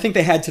 Right. I think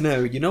they had to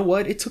know, you know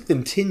what? It took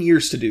them 10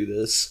 years to do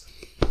this.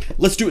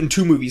 Let's do it in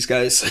 2 movies,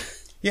 guys.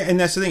 Yeah, and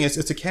that's the thing.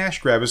 It's a cash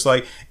grab. It's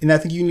like, and I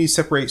think you need to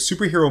separate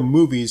superhero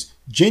movies,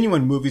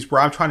 genuine movies,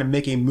 where I'm trying to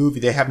make a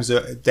movie that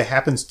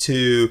happens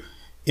to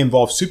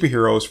involve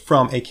superheroes,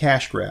 from a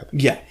cash grab.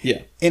 Yeah.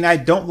 And I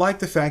don't like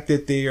the fact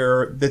that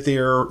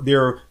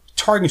they're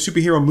targeting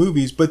superhero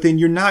movies, but then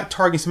you're not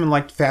targeting something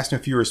like Fast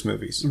and Furious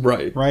movies,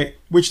 Right.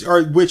 Which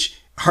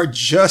are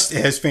just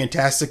as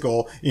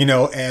fantastical,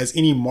 as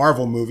any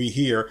Marvel movie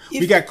here.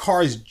 We got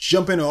cars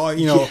jumping,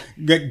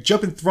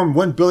 jumping from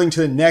one building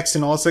to the next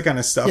and all that kind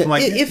of stuff. Yeah, I'm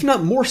like, if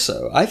not more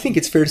so. I think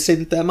it's fair to say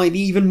that might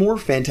be even more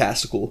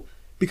fantastical,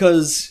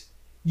 because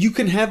you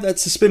can have that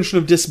suspension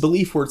of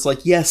disbelief where it's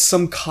like, yes,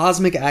 some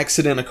cosmic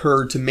accident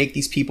occurred to make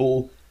these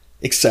people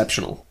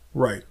exceptional.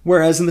 right.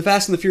 Whereas in the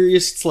Fast and the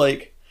Furious, it's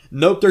like,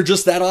 nope, they're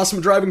just that awesome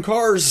at driving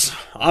cars.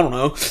 I don't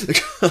know.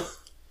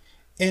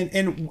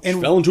 And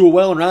Fell into a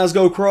well and eyes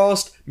go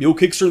crossed. Mule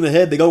kicks her in the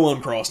head. They go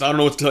uncrossed. I don't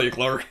know what to tell you,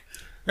 Clark.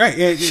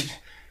 right.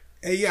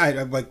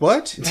 I'm like,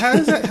 what?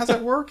 How's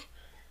that work?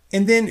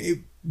 And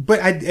then, but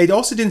I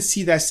also didn't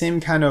see that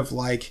same kind of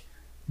like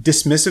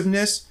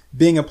dismissiveness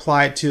being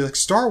applied to like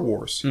Star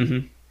Wars.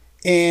 Mm-hmm.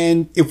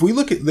 And if we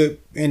look at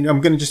and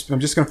I'm just going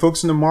to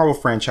focus on the Marvel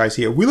franchise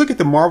here. If we look at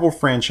the Marvel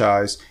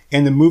franchise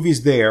and the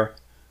movies there,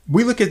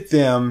 we look at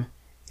them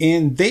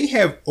and they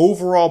have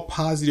overall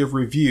positive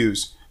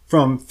reviews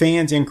from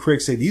fans and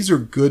critics. Say these are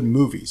good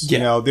movies.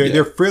 Yeah,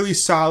 they're fairly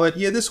solid.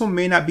 Yeah, this one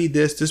may not be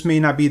this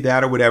may not be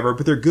that or whatever,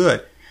 but they're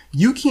good.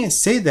 You can't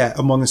say that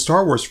among the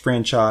Star Wars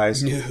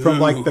franchise from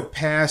like the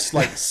past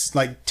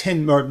like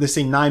 10 or let's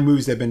say 9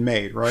 movies that have been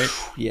made, right?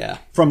 Yeah.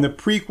 From the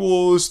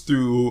prequels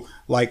through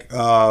like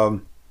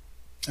Rogue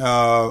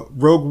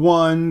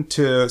One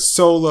to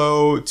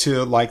Solo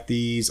to like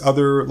these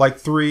other like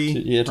 3.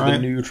 Yeah, to the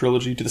new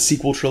trilogy, to the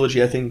sequel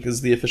trilogy, I think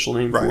is the official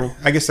name for them.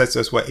 I guess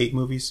that's what, 8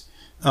 movies.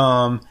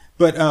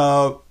 But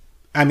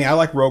I mean, I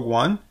like Rogue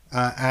One.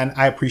 And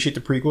I appreciate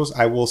the prequels.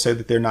 I will say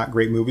that they're not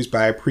great movies,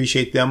 but I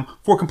appreciate them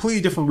for a completely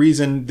different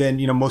reason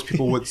than, most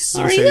people would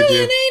say they do. Are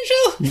you an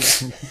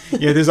angel?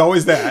 Yeah, there's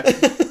always that.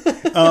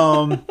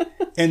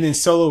 And then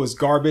Solo is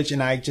garbage,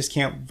 and I just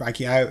can't.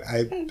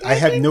 I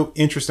have no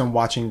interest in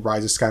watching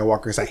Rise of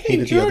Skywalker because I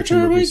hated the other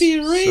 2 movies. Might be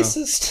a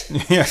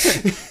racist.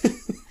 So.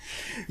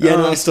 Yeah,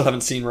 no, I still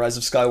haven't seen Rise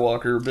of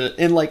Skywalker, but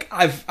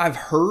I've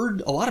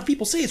heard a lot of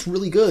people say it's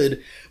really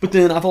good, but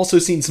then I've also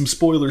seen some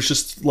spoilers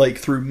just like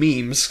through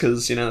memes,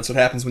 because that's what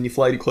happens when you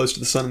fly too close to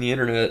the sun on the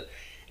internet,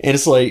 and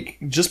it's like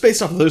just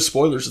based off of those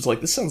spoilers, it's like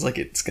this sounds like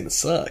it's gonna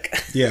suck.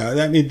 Yeah,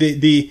 I mean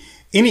the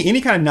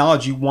any kind of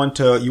knowledge you want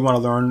to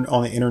learn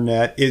on the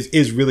internet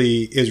is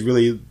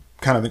really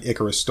kind of an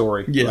Icarus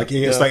story. Yeah, like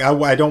it's like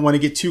I don't want to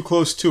get too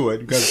close to it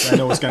because I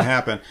know what's going to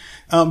happen.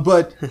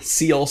 But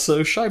see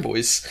also Shy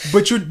Boys.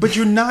 But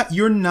you're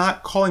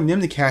not calling them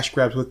the cash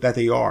grabs that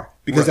they are,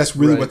 because that's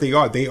really what they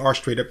are. They are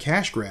straight up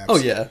cash grabs. Oh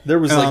yeah, there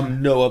was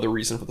no other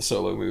reason for the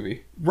Solo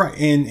movie. Right,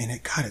 and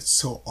it's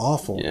so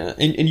awful. Yeah,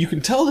 and you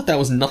can tell that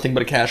was nothing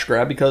but a cash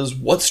grab, because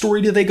what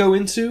story did they go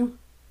into?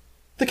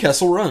 The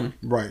Kessel Run.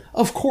 Right.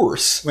 Of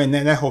course. And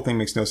that whole thing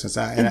makes no sense.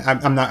 And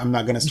I'm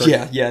not going to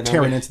start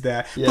tearing into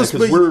that. Yeah,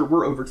 because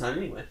we're over time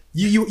anyway.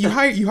 You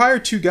hire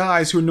 2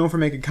 guys who are known for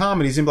making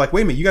comedies and be like,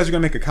 wait a minute, you guys are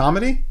going to make a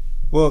comedy?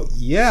 Well,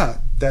 yeah,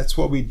 that's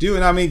what we do.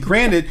 And I mean,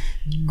 granted,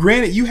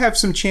 you have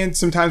some chance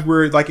sometimes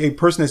where like a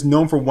person that's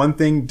known for one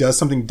thing does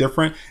something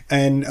different.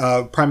 And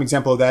prime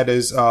example of that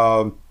is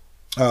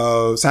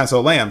Silence of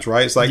the Lambs,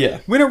 right? It's like,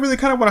 we don't really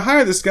kind of want to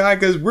hire this guy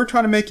because we're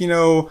trying to make,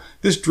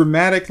 this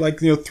dramatic,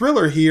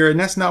 thriller here, and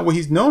that's not what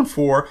he's known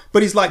for.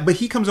 But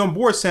he comes on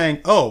board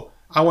saying, oh,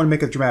 I want to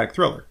make a dramatic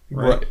thriller.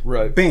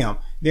 Right. Bam.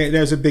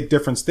 There's a big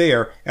difference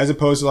there, as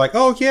opposed to like,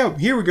 oh yeah,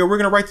 here we go, we're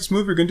going to write this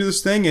movie, we're going to do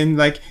this thing, and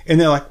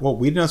they're like, well,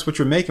 we didn't know that's what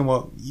you're making.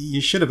 Well,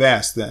 you should have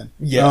asked then.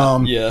 Yeah.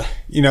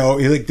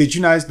 Like, did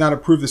you guys not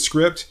approve the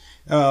script?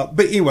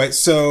 But anyway,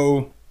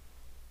 so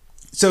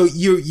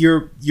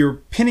you're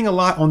pinning a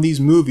lot on these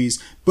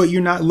movies, but you're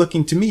not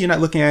looking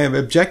at it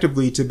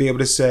objectively to be able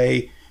to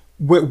say,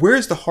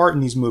 where's the heart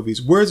in these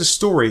movies? Where's the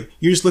story?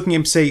 You're just looking at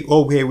them and say,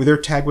 oh, okay, well, they're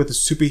tagged with a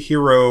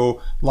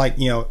superhero,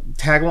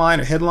 tagline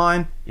or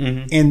headline,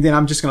 and then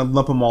I'm just going to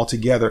lump them all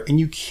together. And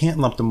you can't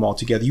lump them all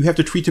together. You have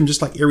to treat them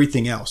just like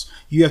everything else.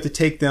 You have to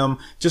take them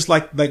just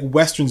like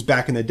Westerns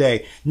back in the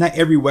day. Not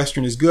every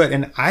Western is good,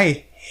 and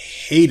I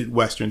hated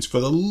Westerns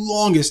for the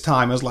longest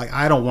time. I was like,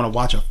 I don't want to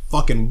watch a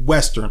fucking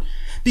Western.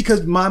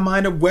 Because my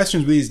mind of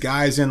Westerns with these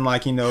guys in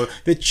like, you know,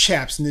 the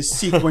chaps and the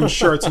sequin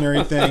shirts and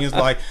everything is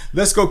like,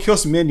 let's go kill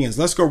some Indians.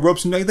 Let's go rope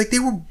some, like they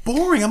were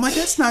boring. I'm like,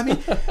 that's not me.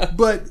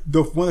 But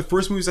one of the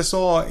first movies I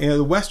saw in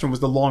the Western was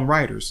The Long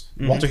Riders,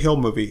 Walter Hill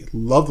movie.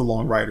 Love The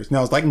Long Riders.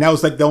 Now it's like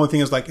the only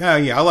thing is like, oh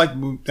yeah,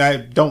 I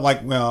don't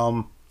like,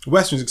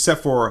 Westerns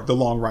except for The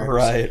Long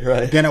Riders.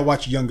 Right. Then I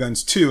watched Young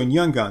Guns 2 and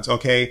Young Guns.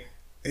 Okay.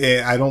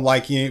 I don't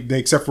like it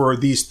except for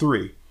these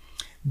three.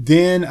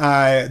 Then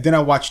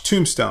I watched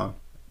Tombstone.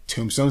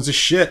 Tombstone's a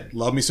shit.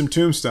 Love me some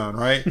Tombstone,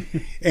 right?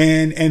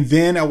 and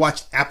then I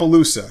watched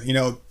Appaloosa, you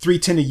know,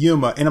 3:10 to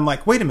Yuma, and I'm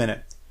like, wait a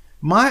minute.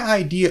 My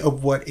idea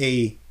of what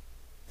a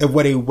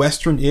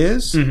Western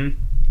is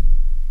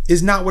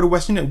not what a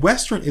Western is.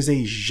 Western is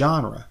a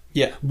genre.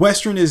 Yeah.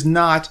 Western is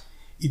not,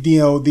 you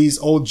know, these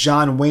old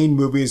John Wayne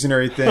movies and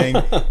everything.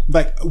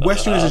 Like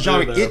Western is a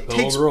genre.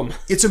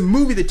 It's a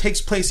movie that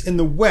takes place in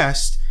the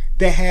West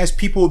that has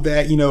people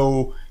that, you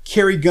know,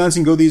 carry guns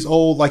and go these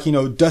old, like, you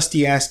know,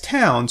 dusty ass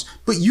towns,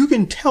 but you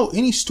can tell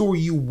any story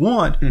you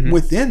want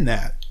within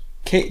that.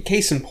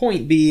 Case in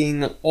point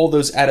being all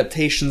those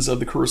adaptations of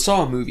the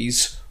Kurosawa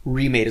movies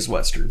remade as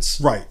Westerns.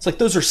 Right. It's like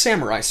those are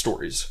samurai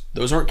stories.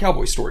 Those aren't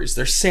cowboy stories.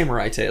 They're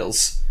samurai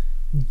tales,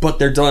 but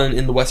they're done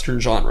in the Western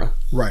genre.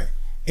 Right.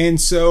 And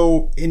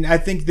so, and I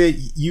think that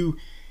you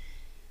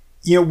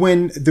know,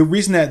 when the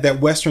reason that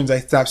Westerns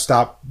I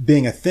stopped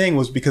being a thing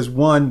was because,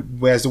 one,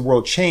 as the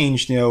world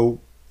changed, you know,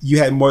 you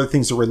had more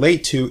things to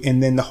relate to,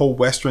 and then the whole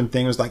Western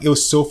thing was like, it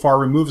was so far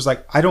removed. It's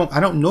like, I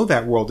don't know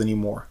that world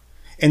anymore.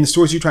 And the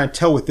stories you're trying to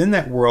tell within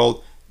that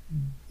world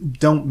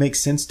don't make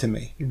sense to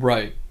me.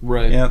 Right.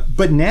 Yeah.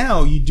 But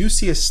now you do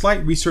see a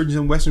slight resurgence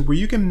in Western where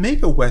you can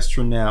make a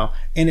Western now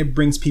and it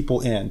brings people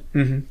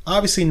in.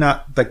 Obviously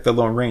not like The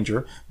Lone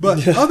Ranger,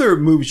 but other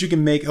movies you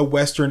can make a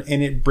Western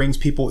and it brings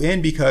people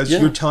in because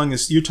you're telling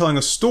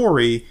a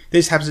story that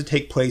just happens to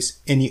take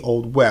place in the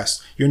Old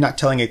West. You're not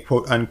telling a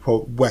quote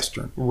unquote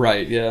Western.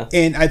 Right, yeah.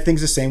 And I think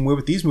it's the same way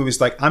with these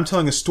movies. Like, I'm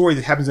telling a story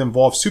that happens to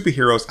involve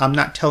superheroes. I'm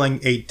not telling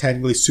a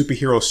technically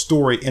superhero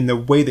story in the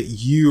way that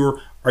you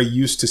are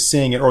used to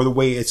seeing it or the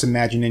way it's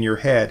imagined in your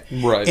head.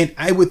 Right. And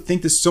I would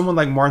think that someone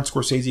like Martin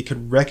Scorsese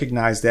could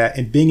recognize that,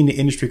 and being in the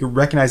industry could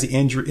recognize the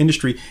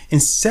industry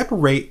and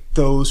separate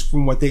those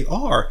from what they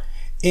are.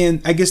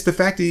 And I guess the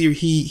fact that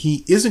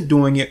he isn't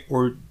doing it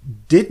or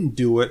didn't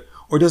do it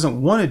or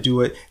doesn't want to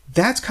do it,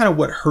 that's kind of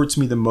what hurts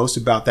me the most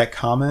about that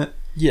comment.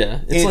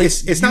 Yeah.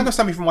 It's not going to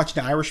stop me from watching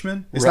The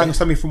Irishman. It's not going to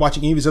stop me from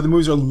watching any of his other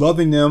movies or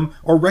loving them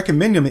or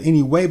recommending them in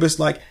any way. But it's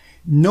like,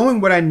 knowing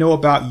what I know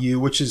about you,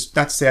 which is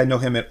not to say I know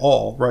him at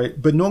all,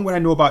 right? But knowing what I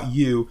know about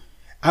you,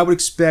 I would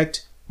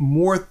expect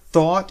more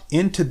thought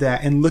into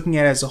that and looking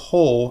at it as a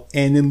whole,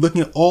 and then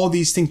looking at all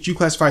these things you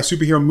classify as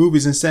superhero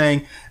movies and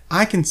saying,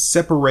 I can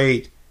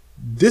separate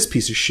this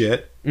piece of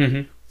shit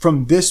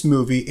from this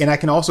movie, and I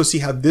can also see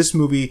how this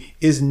movie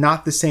is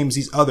not the same as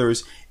these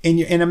others. And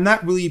I'm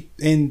not really,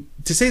 and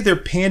to say they're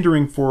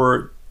pandering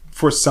for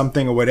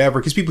something or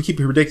whatever, because people keep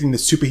predicting the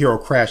superhero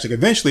crash. Like,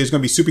 eventually there's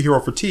going to be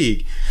superhero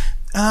fatigue.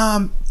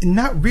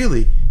 Not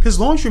really. Because as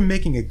long as you're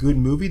making a good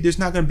movie, there's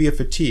not going to be a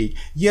fatigue.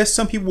 Yes,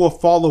 some people will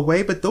fall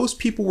away, but those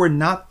people were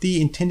not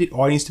the intended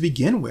audience to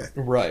begin with.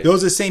 Right.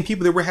 Those are the same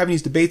people that we're having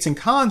these debates and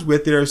cons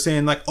with that are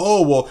saying like,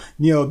 oh, well,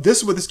 you know, this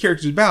is what this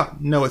character is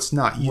about. No, it's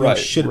not. You know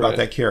shit about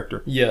that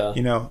character. Yeah.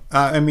 You know,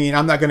 I mean,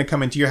 I'm not going to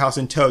come into your house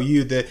and tell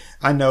you that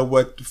I know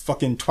what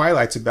fucking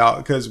Twilight's about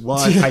because,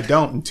 one, I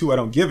don't, and two, I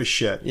don't give a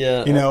shit.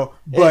 Yeah. You know,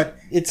 but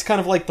it's kind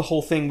of like the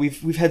whole thing.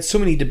 We've had so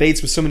many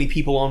debates with so many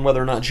people on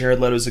whether or not Jared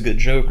Leto's a good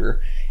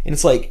Joker. And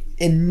it's like,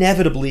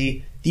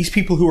 inevitably, these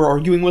people who are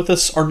arguing with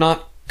us are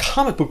not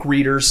comic book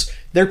readers.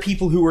 They're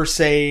people who are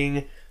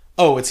saying,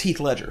 oh, it's Heath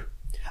Ledger.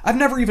 I've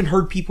never even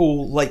heard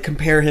people like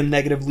compare him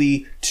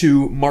negatively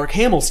to Mark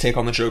Hamill's take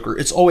on the Joker.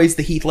 It's always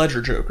the Heath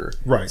Ledger Joker.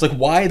 Right. It's like,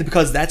 why?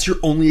 Because that's your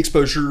only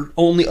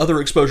other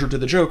exposure to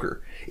the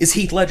Joker is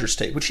Heath Ledger's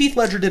take, which Heath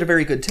Ledger did a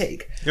very good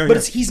take.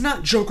 He's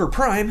not Joker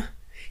Prime.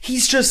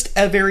 He's just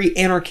a very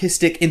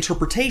anarchistic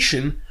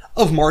interpretation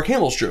of Mark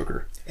Hamill's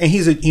Joker. And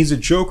he's a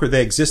Joker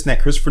that exists in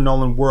that Christopher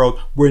Nolan world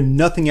where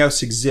nothing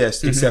else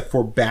exists except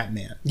for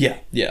Batman. Yeah.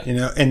 You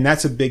know, and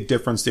that's a big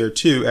difference there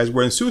too. As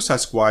where in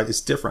Suicide Squad,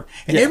 it's different.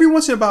 And every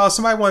once in a while,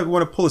 somebody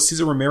want to pull a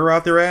Cesar Romero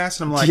out their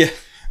ass, and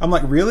I'm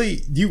like,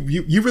 really? You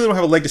really don't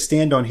have a leg to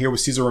stand on here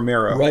with Cesar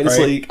Romero, right? It's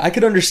like, I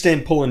could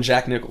understand pulling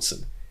Jack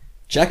Nicholson.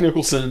 Jack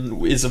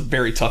Nicholson is a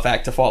very tough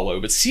act to follow,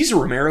 but Cesar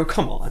Romero,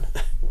 come on.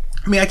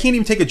 I mean, I can't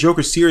even take a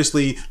Joker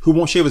seriously who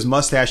won't shave his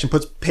mustache and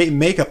puts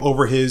makeup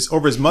over his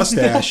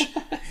mustache,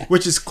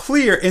 which is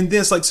clear. And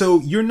this, like,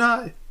 so you're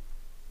not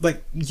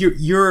like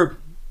you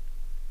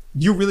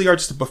really are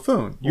just a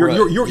buffoon. You're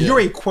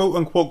a quote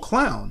unquote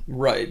clown.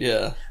 Right.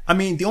 Yeah. I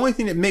mean, the only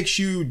thing that makes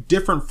you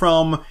different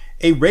from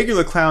a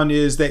regular clown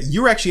is that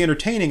you're actually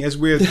entertaining, as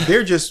where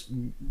they're just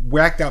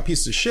whacked out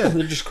pieces of shit.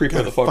 They're just creepy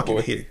with the fuck boy.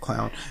 I hated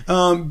clown.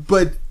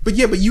 But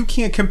you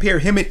can't compare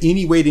him in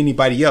any way to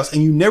anybody else,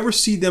 and you never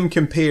see them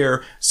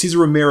compare Cesar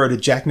Romero to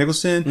Jack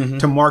Nicholson,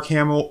 to Mark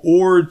Hamill,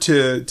 or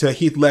to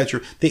Heath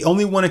Ledger. They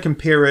only want to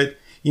compare it.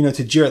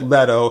 to Jared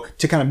Leto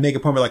to kind of make a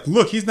point like,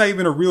 look, he's not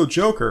even a real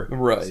Joker.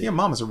 Right. See, your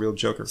mom is a real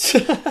Joker.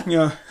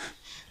 Yeah.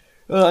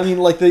 I mean,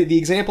 like, the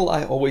example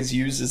I always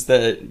use is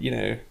that,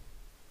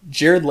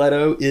 Jared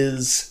Leto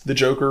is the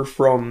Joker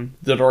from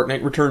the Dark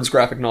Knight Returns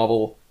graphic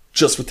novel,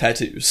 just with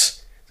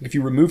tattoos. If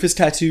you remove his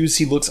tattoos,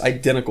 he looks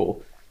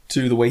identical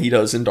to the way he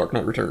does in Dark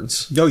Knight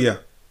Returns. Oh, yeah.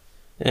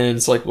 And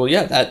it's like, well,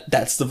 yeah,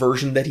 that's the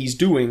version that he's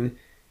doing.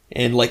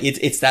 And, like,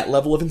 it's that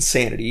level of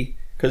insanity.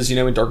 Because,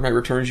 in Dark Knight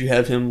Returns, you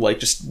have him, like,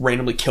 just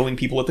randomly killing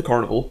people at the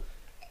carnival.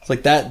 It's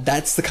like,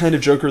 that's the kind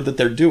of Joker that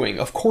they're doing.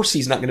 Of course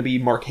he's not going to be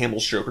Mark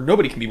Hamill's Joker.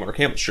 Nobody can be Mark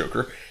Hamill's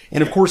Joker.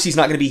 And, of course, he's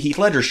not going to be Heath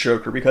Ledger's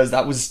Joker, because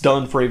that was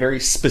done for a very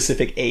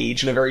specific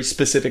age and a very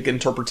specific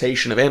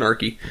interpretation of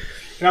anarchy.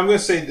 And I'm going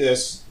to say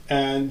this,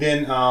 and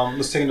then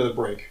let's take another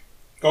break.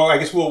 Oh, I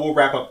guess we'll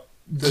wrap up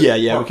we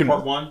can,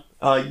 part one.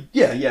 I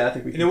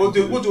think we can. And then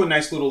we'll do a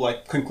nice little,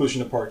 like,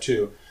 conclusion to part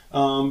two. But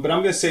I'm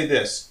going to say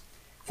this.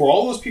 For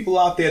all those people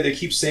out there that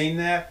keep saying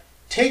that,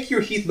 take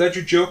your Heath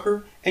Ledger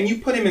Joker and you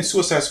put him in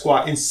Suicide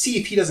Squad and see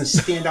if he doesn't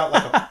stand out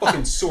like a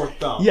fucking sore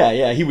thumb.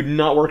 Yeah, he would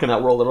not work in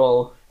that world at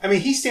all. I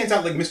mean, he stands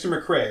out like Mr.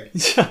 McCraig.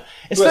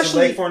 Especially who has a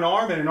leg for an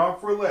arm and an arm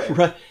for a leg.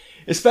 Right.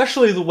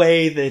 Especially the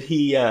way that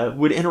he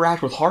would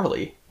interact with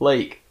Harley.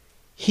 Like,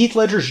 Heath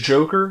Ledger's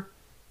Joker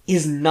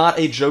is not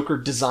a Joker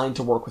designed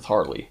to work with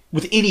Harley.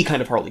 With any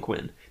kind of Harley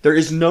Quinn. There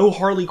is no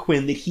Harley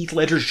Quinn that Heath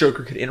Ledger's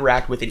Joker could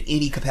interact with in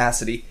any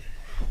capacity.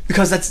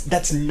 Because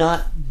that's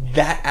not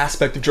that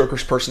aspect of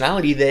Joker's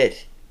personality that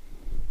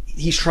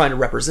he's trying to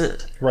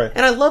represent. Right.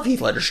 And I love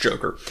Heath Ledger's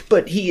Joker,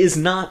 but he is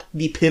not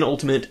the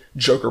penultimate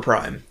Joker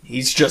Prime.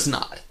 He's just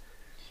not.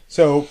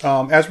 So,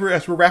 as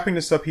we're wrapping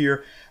this up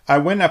here, I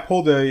went and I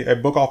pulled a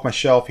book off my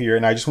shelf here,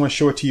 and I just want to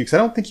show it to you because I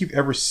don't think you've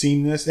ever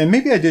seen this. And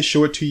maybe I did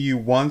show it to you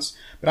once,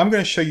 but I'm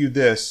going to show you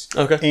this.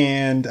 Okay.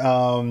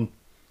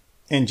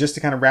 And just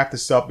to kind of wrap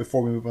this up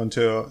before we move on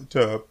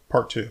to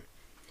part two.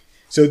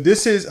 So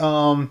this is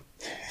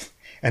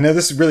I know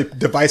this is a really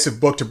divisive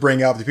book to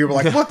bring up. People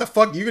are like, what the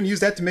fuck? You're going to use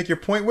that to make your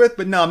point with?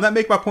 But no, I'm not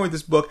making my point with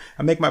this book.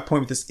 I'm making my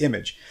point with this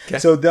image. Okay.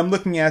 So I'm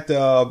looking at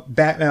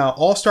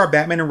All-Star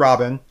Batman and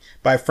Robin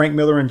by Frank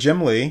Miller and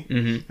Jim Lee.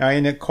 Mm-hmm. All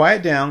right, and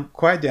quiet down.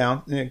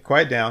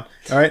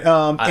 All right.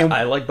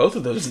 I like both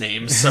of those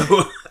names.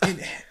 So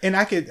and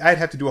I'd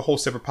have to do a whole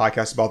separate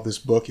podcast about this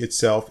book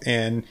itself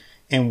and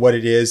what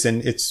it is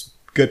and its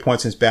good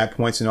points and its bad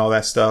points and all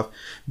that stuff.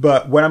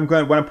 But what I'm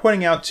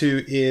pointing out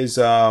to is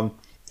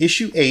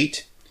issue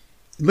 8.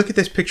 Look at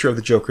this picture of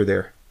the Joker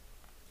there.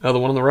 Oh, the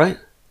one on the right?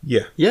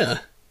 Yeah.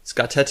 Yeah. He's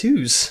got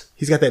tattoos.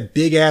 He's got that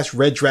big ass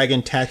red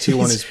dragon tattoo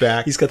on his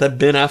back. He's got that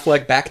Ben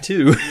Affleck back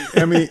too.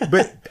 I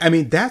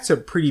mean, that's a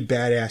pretty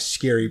badass,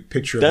 scary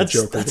picture of the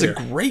Joker. That's a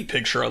great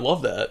picture. I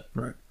love that.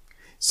 Right.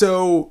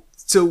 So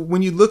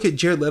when you look at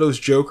Jared Leto's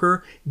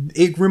Joker,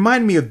 it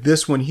reminded me of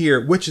this one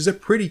here, which is a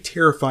pretty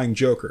terrifying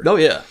Joker. Oh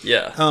yeah.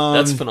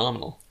 That's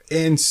phenomenal.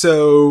 And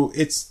so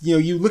it's,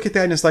 you look at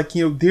that and it's like,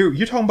 you're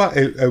talking about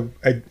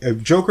a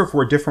Joker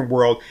for a different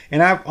world.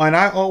 And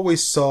I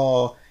always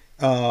saw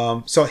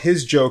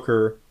his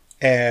Joker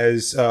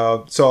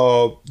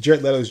saw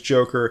Jared Leto's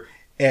Joker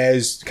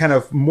as kind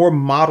of more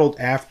modeled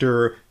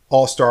after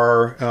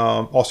All-Star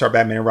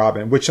Batman and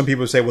Robin, which some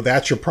people say, well,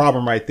 that's your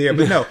problem right there.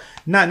 But no,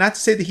 not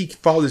to say that he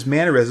followed his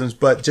mannerisms,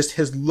 but just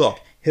his look.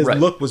 His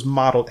look was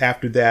modeled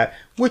after that,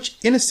 which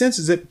in a sense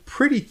is a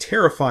pretty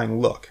terrifying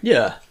look.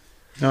 Yeah.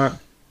 All right.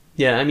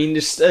 Yeah, I mean,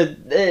 just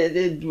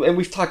and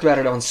we've talked about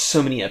it on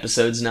so many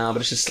episodes now, but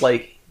it's just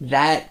like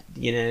that,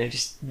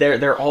 just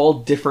they're all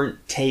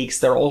different takes.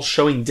 They're all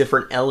showing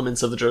different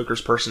elements of the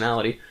Joker's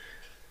personality.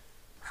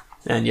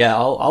 And yeah,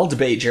 I'll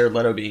debate Jared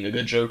Leto being a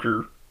good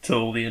Joker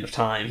till the end of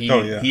time.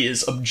 He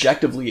is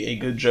objectively a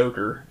good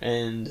Joker,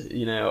 and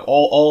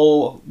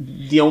all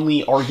the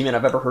only argument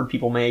I've ever heard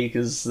people make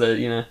is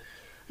that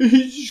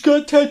he's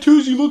got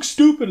tattoos, he looks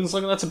stupid. And it's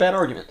like, well, that's a bad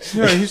argument.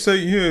 Yeah, he's like,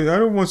 I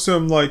don't want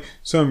some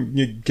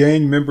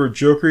gang member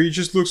Joker. He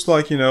just looks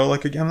like, I'm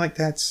like,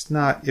 that's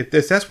not, if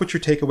that's what your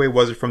takeaway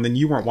was from, then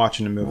you weren't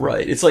watching the movie.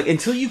 Right. It's like,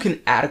 until you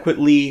can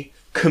adequately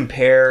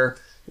compare,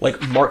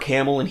 like, Mark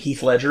Hamill and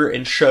Heath Ledger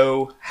and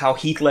show how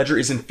Heath Ledger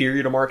is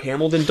inferior to Mark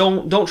Hamill, then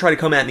don't try to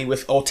come at me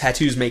with,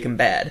 tattoos make him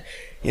bad.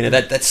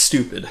 That's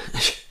stupid.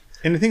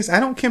 And the thing is, I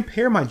don't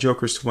compare my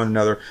Jokers to one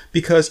another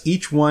because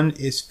each one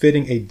is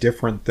fitting a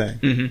different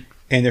thing,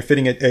 and they're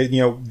fitting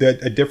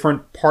a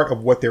different part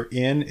of what they're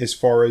in as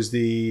far as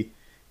the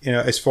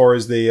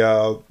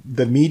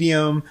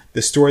medium,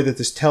 the story that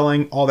it's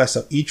telling, all that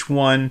stuff. Each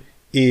one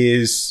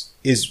is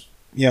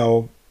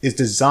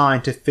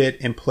designed to fit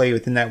and play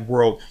within that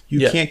world.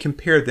 You can't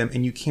compare them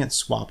and you can't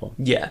swap them.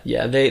 Yeah.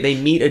 They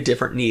meet a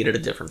different need at a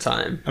different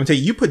time. I'm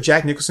telling you put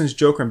Jack Nicholson's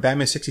Joker in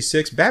Batman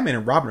 66, Batman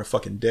and Robin are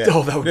fucking dead.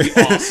 Oh, that would be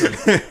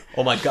awesome.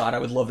 Oh my god, I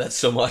would love that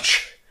so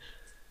much.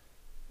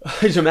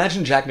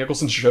 Imagine Jack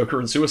Nicholson's Joker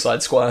in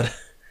Suicide Squad.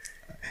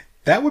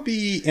 That would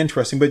be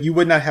interesting, but you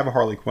would not have a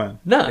Harley Quinn.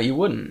 No, you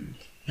wouldn't.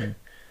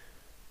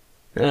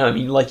 No, I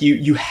mean, like,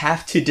 you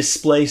have to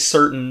display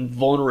certain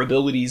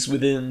vulnerabilities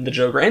within the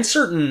Joker and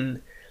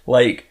certain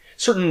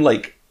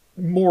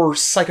more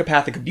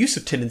psychopathic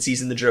abusive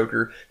tendencies in the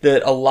Joker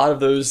that a lot of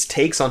those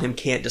takes on him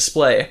can't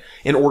display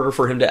in order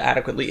for him to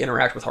adequately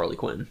interact with Harley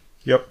Quinn.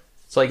 Yep.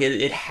 It's like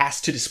it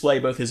has to display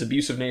both his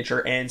abusive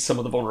nature and some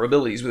of the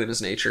vulnerabilities within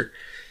his nature.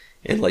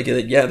 And like,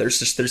 yeah,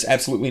 there's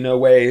absolutely no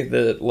way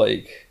that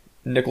like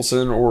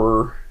Nicholson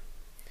or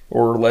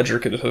Ledger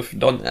could have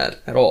done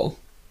that at all.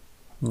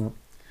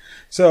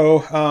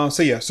 So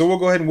we'll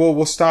go ahead and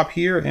we'll stop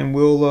here, and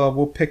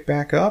we'll pick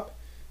back up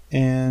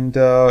and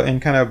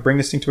kind of bring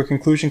this thing to a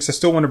conclusion.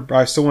 Because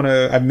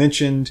I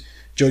mentioned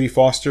Jodie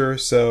Foster,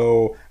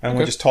 so I don't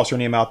want to just toss her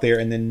name out there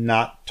and then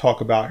not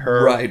talk about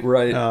her. Right.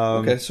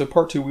 Okay, so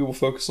part 2 we will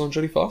focus on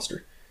Jodie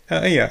Foster.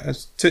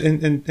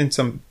 In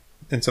some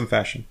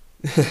fashion.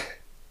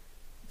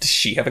 Does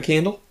she have a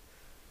candle?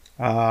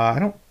 I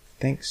don't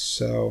think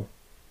so.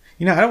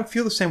 I don't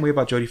feel the same way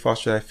about Jodie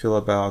Foster that I feel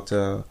about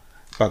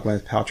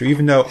Gwyneth Paltrow.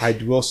 Even though I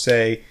will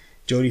say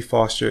Jodie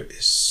Foster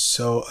is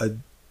so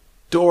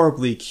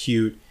adorably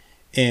cute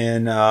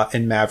in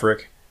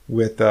Maverick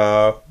with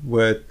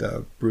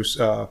Bruce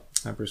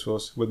not Bruce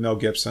Willis, with Mel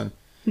Gibson,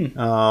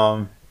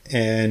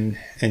 and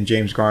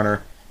James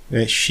Garner.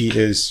 She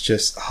is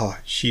just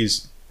she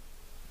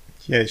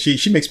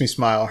makes me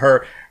smile.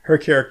 Her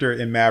character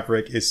in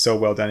Maverick is so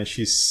well done, and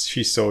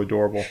she's so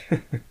adorable.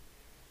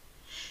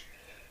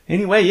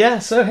 Anyway, yeah,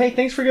 so hey,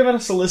 thanks for giving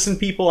us a listen,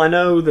 people. I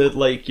know that,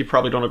 like, you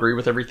probably don't agree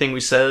with everything we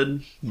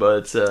said,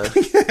 but...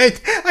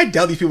 I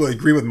doubt these people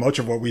agree with much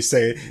of what we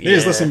say. They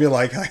just listen to me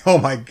like, oh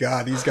my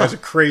god, these guys are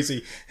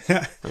crazy.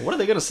 What are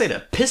they going to say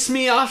to piss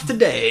me off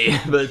today?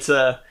 But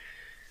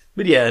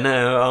yeah,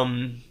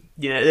 no,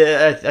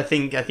 I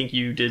think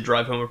you did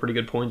drive home a pretty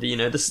good point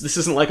that, this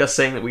isn't like us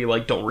saying that we,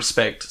 like, don't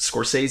respect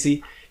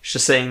Scorsese. It's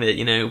just saying that,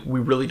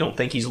 we really don't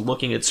think he's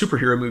looking at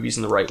superhero movies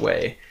in the right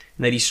way.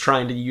 And that he's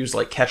trying to use,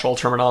 like, catch-all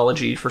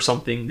terminology for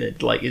something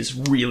that, like, is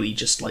really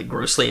just, like,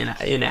 grossly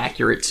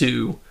inaccurate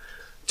to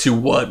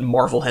what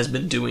Marvel has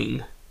been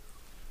doing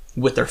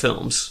with their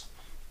films.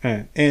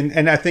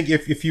 And I think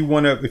if you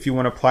want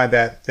to apply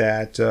that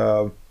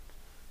kind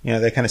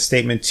of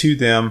statement to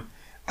them,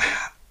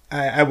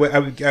 I would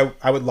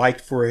have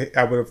liked for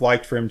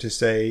him to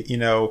say,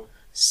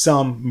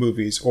 some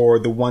movies or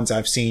the ones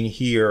I've seen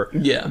here.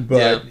 Yeah.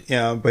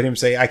 But him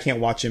say, I can't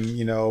watch him,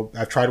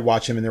 I've tried to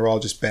watch him and they're all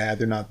just bad.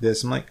 They're not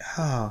this. I'm like,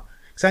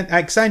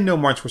 because I know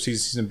Martin Scorsese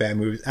sees some bad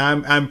movies.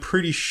 I'm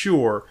pretty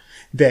sure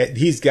that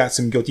he's got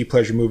some guilty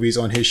pleasure movies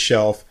on his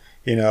shelf,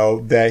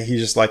 that he's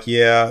just like,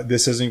 yeah,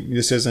 this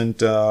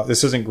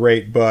isn't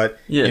great, but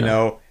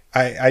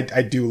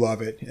I do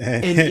love it,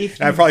 and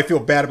I probably feel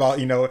bad about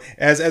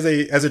as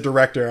a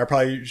director, I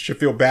probably should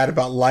feel bad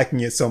about liking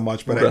it so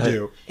much, but I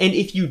do. And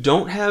if you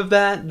don't have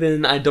that,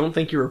 then I don't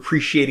think you're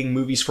appreciating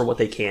movies for what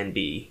they can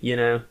be.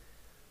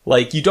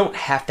 Like, you don't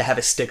have to have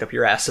a stick up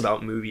your ass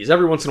about movies.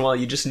 Every once in a while,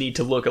 you just need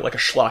to look at like a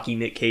schlocky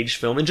Nick Cage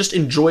film and just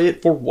enjoy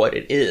it for what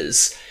it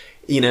is.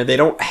 They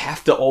don't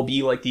have to all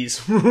be like these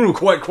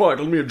quiet,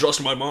 let me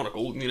adjust my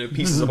monocle,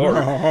 pieces of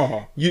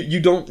art.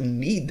 You don't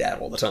need that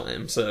all the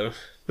time. So.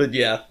 But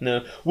yeah,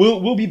 no,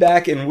 we'll be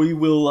back and we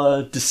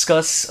will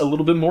discuss a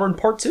little bit more in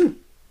part 2.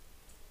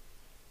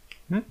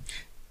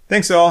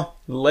 Thanks all.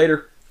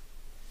 Later.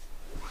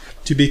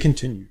 To be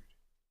continued.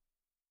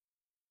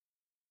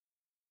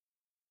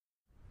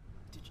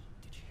 Did you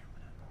hear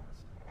when I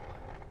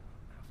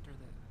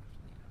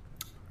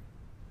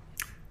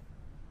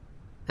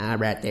paused? All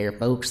right there,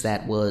 folks.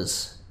 That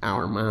was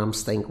Our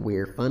Moms Think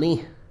We're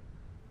Funny.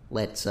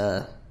 Let's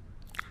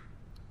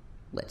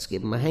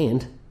give them a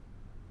hand.